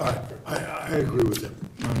correct. I agree with him.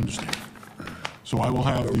 I understand. So I will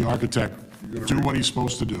have the architect do what he's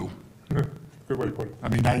supposed to do. Good way to put it. I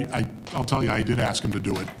mean, I'll tell you, I did ask him to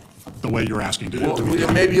do it the way you're asking to do Well,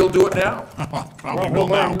 it. maybe he'll do it now. Probably will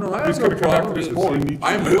now. He's gonna come back to this board.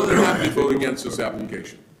 I'm more than happy to vote against this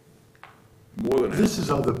application. More than happy. This is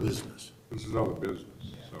other business. This is other business,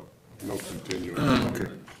 so no continuing.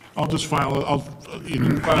 Okay. I'll just file,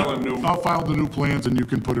 File a new- I'll file the new plans and you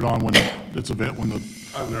can put it on when it's a bit, when the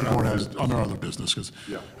Under board other has, business. under other business, because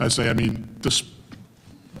Yeah. I say, I mean, this,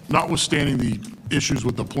 notwithstanding the issues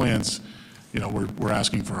with the plans, you know, we're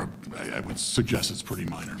asking for, I would suggest it's pretty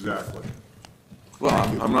minor. Exactly. Well,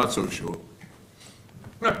 I'm not so sure.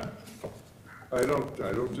 I don't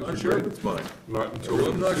disagree. Not sure if it's mine. Not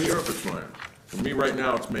until. I'm not sure if it's mine. For me, right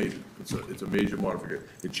now, it's major. It's a major modification.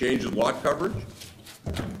 It changes lot coverage.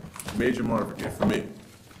 Major modification for me.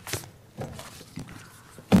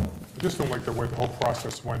 I just don't like the way the whole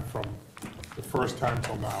process went from the first time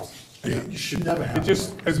till now. You should never It have.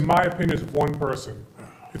 just, as my opinion as one person,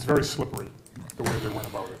 it's very slippery, the way they went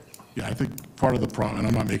about it. Yeah, I think part of the problem, and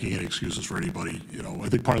I'm not making any excuses for anybody, you know, I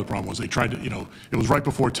think part of the problem was they tried to, you know, it was right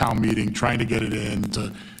before town meeting, trying to get it in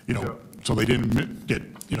to, you know, so they didn't get,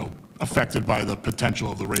 you know, affected by the potential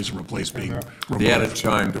of the raise and replace being removed. They had a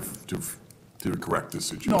time to correct this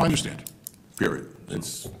situation. No, I understand. Period.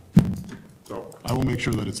 It's, So, I will make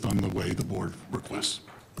sure that it's done the way the board requests.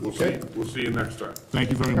 we'll see you next time. Thank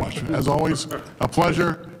you very much. As always, a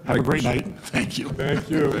pleasure. Have a great night. Thank you. Thank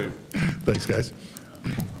you. Thanks, guys.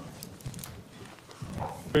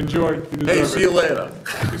 Enjoy. You deserve hey, it. see you later.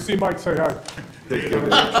 You see Mike, say hi.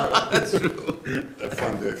 Have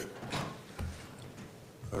fun, Dave.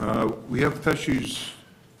 We have Pesci's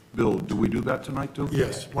bill. Do we do that tonight, too?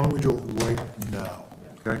 Yes, why don't we do it right now?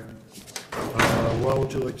 Okay. Well,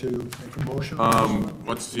 would you like to make a motion?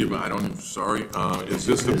 Let's see, I don't, even sorry. Is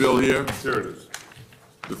this the bill here? Here it is.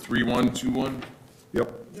 The 3121?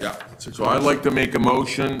 Yep. Yeah. So I'd like to make a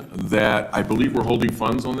motion that, I believe we're holding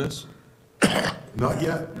funds on this? Not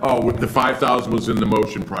yet. Oh, with the 5,000 was in the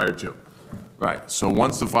motion prior to. Right, so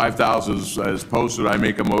once the 5,000 is posted, I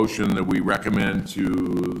make a motion that we recommend to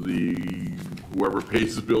whoever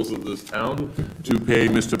pays the bills of this town to pay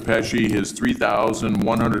Mr. Pesci his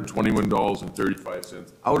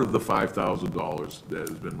 $3,121.35 out of the $5,000 that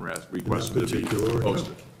has been requested to be particular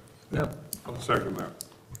posted. account? Yeah. I'll second that.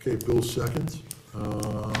 Okay, Bill seconds.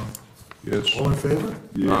 Yes. All in favor?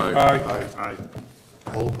 Aye. Aye.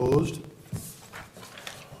 All opposed?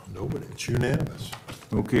 Nobody, it's unanimous.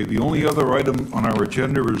 Okay, the only other item on our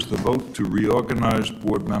agenda is the vote to reorganize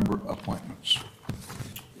board member appointments.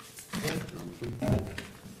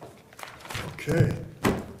 Okay.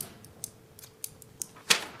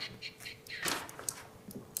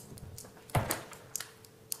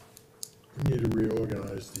 We need to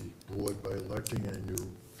reorganize the board by electing a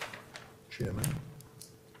new chairman,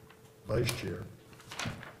 vice chair,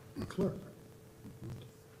 and clerk.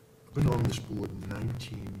 I've been on this board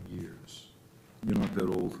 19 years, You're not that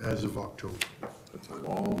old. as of October. That's a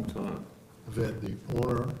long time. I've had the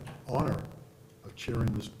honor of chairing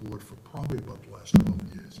this board for probably about the last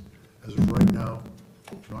 12 years. As of right now,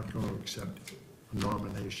 I'm not going to accept a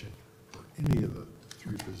nomination for any of the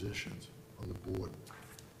three positions on the board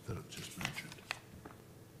that I've just mentioned.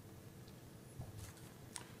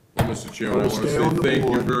 Well, Mr. Chairman, I I will want to stay say on the thank you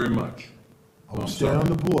board. very much. I will I'm stay sorry. on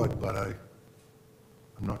the board, but I'm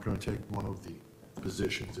not going to take one of the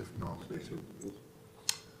positions if nominated.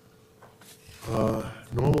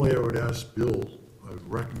 Normally, I would ask Bill, I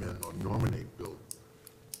would recommend or nominate Bill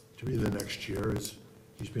to be the next chair.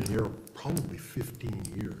 He's been here probably 15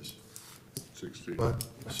 years. 16. But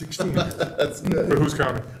 16 years. But who's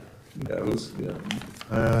counting? Yeah.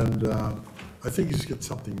 And I think he's got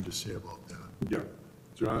something to say about that. Yeah.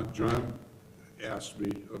 John asked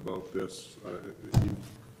me about this. He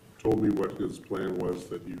told me what his plan was,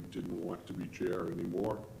 that he didn't want to be chair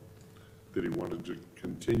anymore, that he wanted to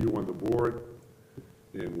continue on the board,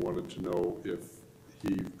 and wanted to know if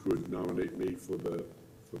he could nominate me for the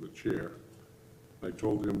chair. I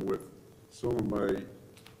told him with some of my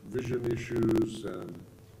vision issues and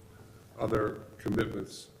other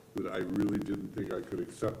commitments that I really didn't think I could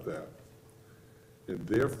accept that. And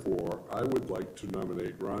therefore, I would like to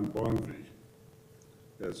nominate Ron Bonvy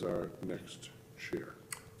as our next chair.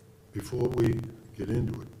 Before we get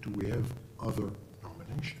into it, do we have other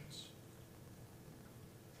nominations?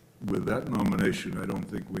 With that nomination, I don't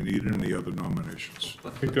think we need any other nominations. I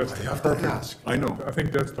think that's I the have to perfect. ask. I know. I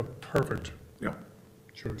think that's the perfect Yeah.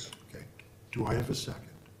 choice. Okay. Do I have a second?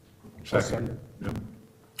 Second. Yeah.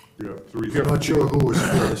 You have 3 I'm seconds. not sure who was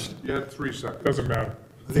first. You had 3 seconds. Doesn't matter.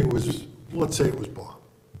 I think it was, let's say it was Bob.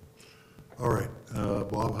 All right,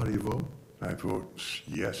 Bob, how do you vote? I vote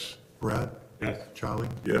yes. Brad? Yes. Charlie?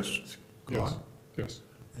 Yes. Yes, yes.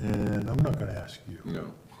 And I'm not gonna ask you.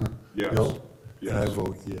 No. Yes. Bill? And I Yes.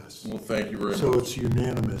 vote yes. Well, thank you very So much. it's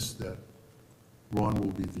unanimous that Ron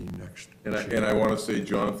will be the next And I chair. want to say,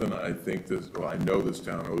 Jonathan, I think this, well, I know this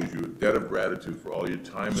town owes you a debt of gratitude for all your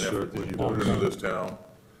time and effort that you put into this town.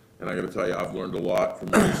 And I got to tell you, I've learned a lot from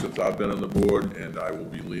you since I've been on the board, and I will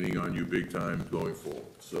be leaning on you big time going forward.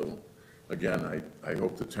 So, again, I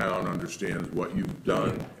hope the town understands what you've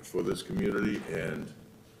done for this community, and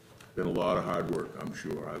been a lot of hard work, I'm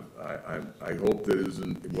sure. I hope that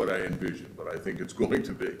isn't what I envisioned, but I think it's going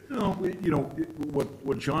to be. No,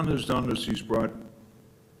 what John has done is he's brought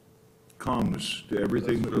calmness to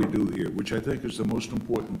everything that we do here, which I think is the most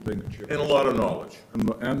important thing. And a lot of knowledge.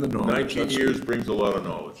 And the knowledge. 19 That's- years brings a lot of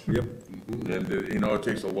knowledge. Yep. And, it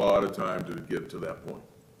takes a lot of time to get to that point.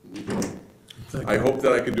 Thank I you. hope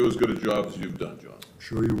that I can do as good a job as you've done, John.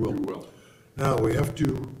 Sure you will. You will. Now, we have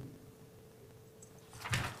to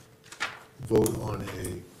vote on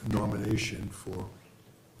a nomination for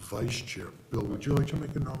vice chair. Bill, would you like to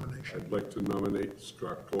make a nomination? I'd like to nominate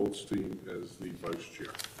Scott Goldstein as the vice chair.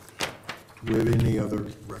 Do we have any other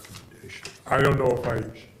recommendations? I don't know if I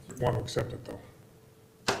want to accept it, though.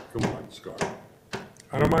 Come on, Scott.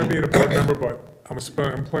 I don't mind being a board member, but I'm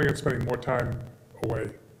planning on spending more time away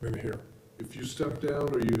than here. If you step down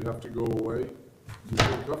or you have to go away, you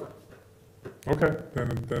can cover. Okay, then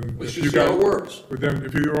Let's if just you see how guys, it works. but then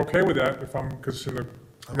if you're okay with that, if I'm, because okay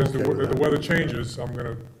the with that. weather changes, I'm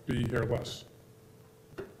gonna be here less.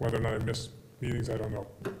 Whether or not I miss meetings, I don't know.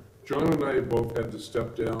 John and I both had to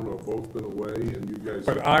step down or both been away, and you guys.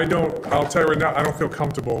 But I'll tell you right now, I don't feel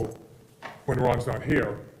comfortable when Ron's not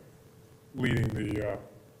here leading the,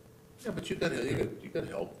 Yeah, but you got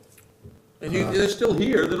help. And they're still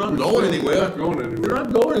here, they're not going anywhere. They're not going anywhere. They're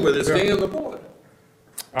not going anywhere, they're staying on the board.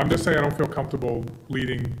 I'm just saying I don't feel comfortable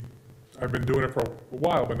leading, I've been doing it for a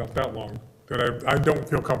while, but not that long, that I don't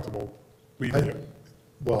feel comfortable leading it.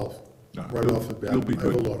 Well, right off the bat, you'll be I have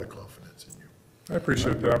a good. lot of confidence in you. I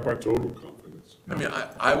appreciate that, but Total confidence. I mean,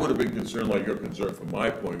 I would have been concerned like you're concerned for my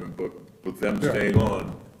appointment, but with them Yeah. staying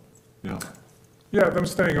on, Yeah. yeah, them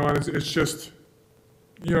staying on, it's just,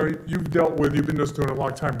 you've been just doing it a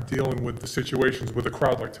long time, dealing with the situations with a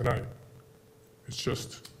crowd like tonight. It's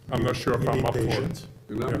just, I'm not sure if You I'm need up for it. patience.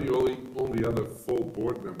 And I'm the only other full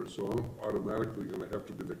board member, so I'm automatically gonna have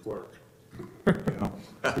to be the clerk. Are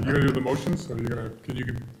you gonna do the motions, or are you gonna, can you,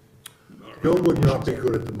 Bill would not be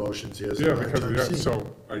good at the motions, he has a yeah, hard because, time yeah, seeing.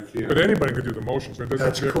 so, I can't. but anybody could do the motions, right? Doesn't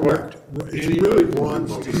have That's to be a clerk. correct. It's really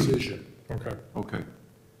Ron's decision Okay, Okay.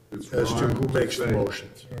 It's as to Ron who makes the say,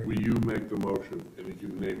 motions. Will you make the motion, and you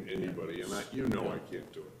can name anybody, and I can't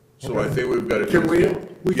do it. so I think we've got to. Can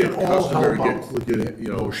we can all help out with the you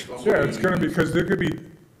know, motions. yeah, it's gonna be, because there could be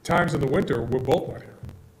times in the winter, we're both not here.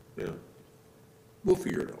 Yeah. We'll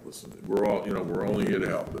figure it out, listen, we're all, we're only here to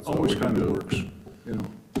help, that's all Always we can kind of do. works, you know.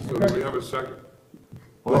 So do we have a second?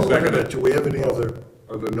 Well, wait a minute, do we have any other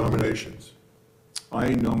Other nominations? I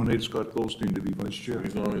nominate Scott Goldstein to be vice chair.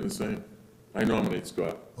 He's nominating the same. I nominate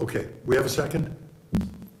Scott. Okay, we have a second?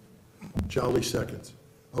 Charlie seconds.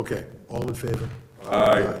 Okay, all in favor?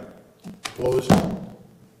 Aye. Opposed?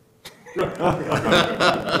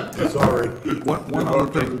 Sorry. One other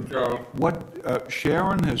thing,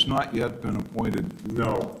 Sharon has not yet been appointed.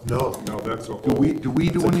 No, No, that's a Do whole. we do That's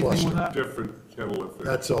a anything cluster. with that? Different kettle of fish.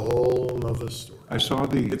 that's a whole nother story. I saw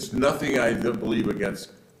the, It's nothing I believe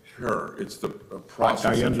against her, it's the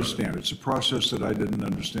process. I understand, it's a process that I didn't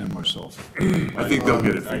understand myself. I think they'll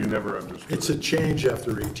get it I figured out. never understood. It's a change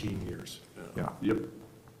after 18 years. Yeah, Yep.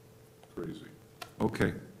 Crazy.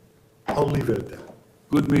 okay. I'll leave it at that.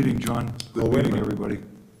 Good meeting, John. Oh, Good wait a meeting, minute. everybody.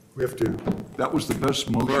 We have to, That was the best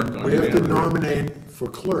motion. we have to nominate for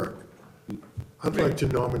clerk. I'd like to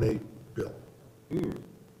nominate Bill. Do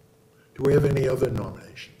we have any other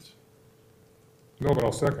nominations? No, but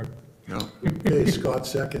I'll second. Yeah. Okay, Scott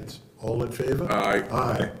seconds. All in favor? Aye.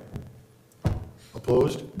 Aye.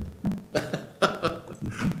 Opposed?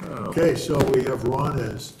 Okay, so we have Ron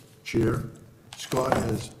as chair, Scott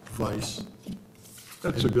as vice,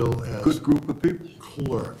 That's a and Bill as good group of people.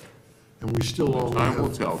 clerk. And we still only Time will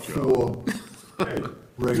have tell, Joe. 4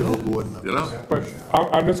 regular board members. You know? But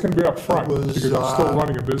I'm just gonna be upfront, It was, because I'm still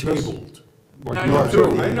running a business. Tabled. Like you are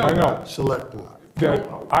too. I know. Select board. That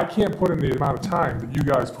I can't put in the amount of time that you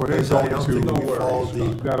guys put in Because I going don't think we to followed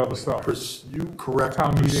the that other stuff. correct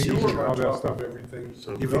Town meetings procedure, and all that stuff.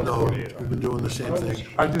 even though we've been doing the same thing.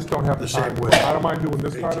 I just don't have the The same time. way. I don't mind doing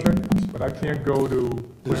this part of it, but I can't go to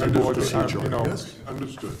There's a planning board, procedure, you know, yes.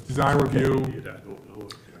 Understood. design review.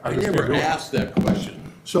 I just can't never do it. asked that question.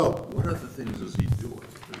 So, What other things is he doing?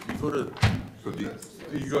 Does he go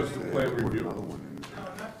to, He goes to plan review.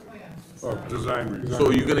 Oh, design review. so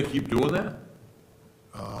are you gonna keep doing that?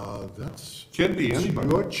 that's Can be it's anybody.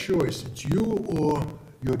 your choice. It's you or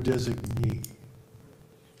your designee.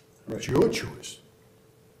 It's your choice.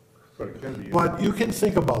 But it can be. But you can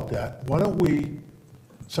think about that. Why don't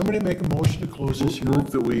somebody make a motion to close this hearing?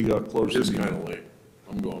 Move that we close this kind of late.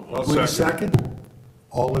 I'm going home. Wait a second.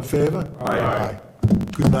 All in favor? Aye.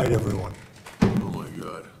 Good night, everyone. Oh, my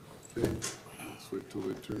God. Let's wait till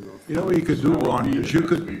they turn off. You know what you could do, Ron, is you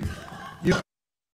could,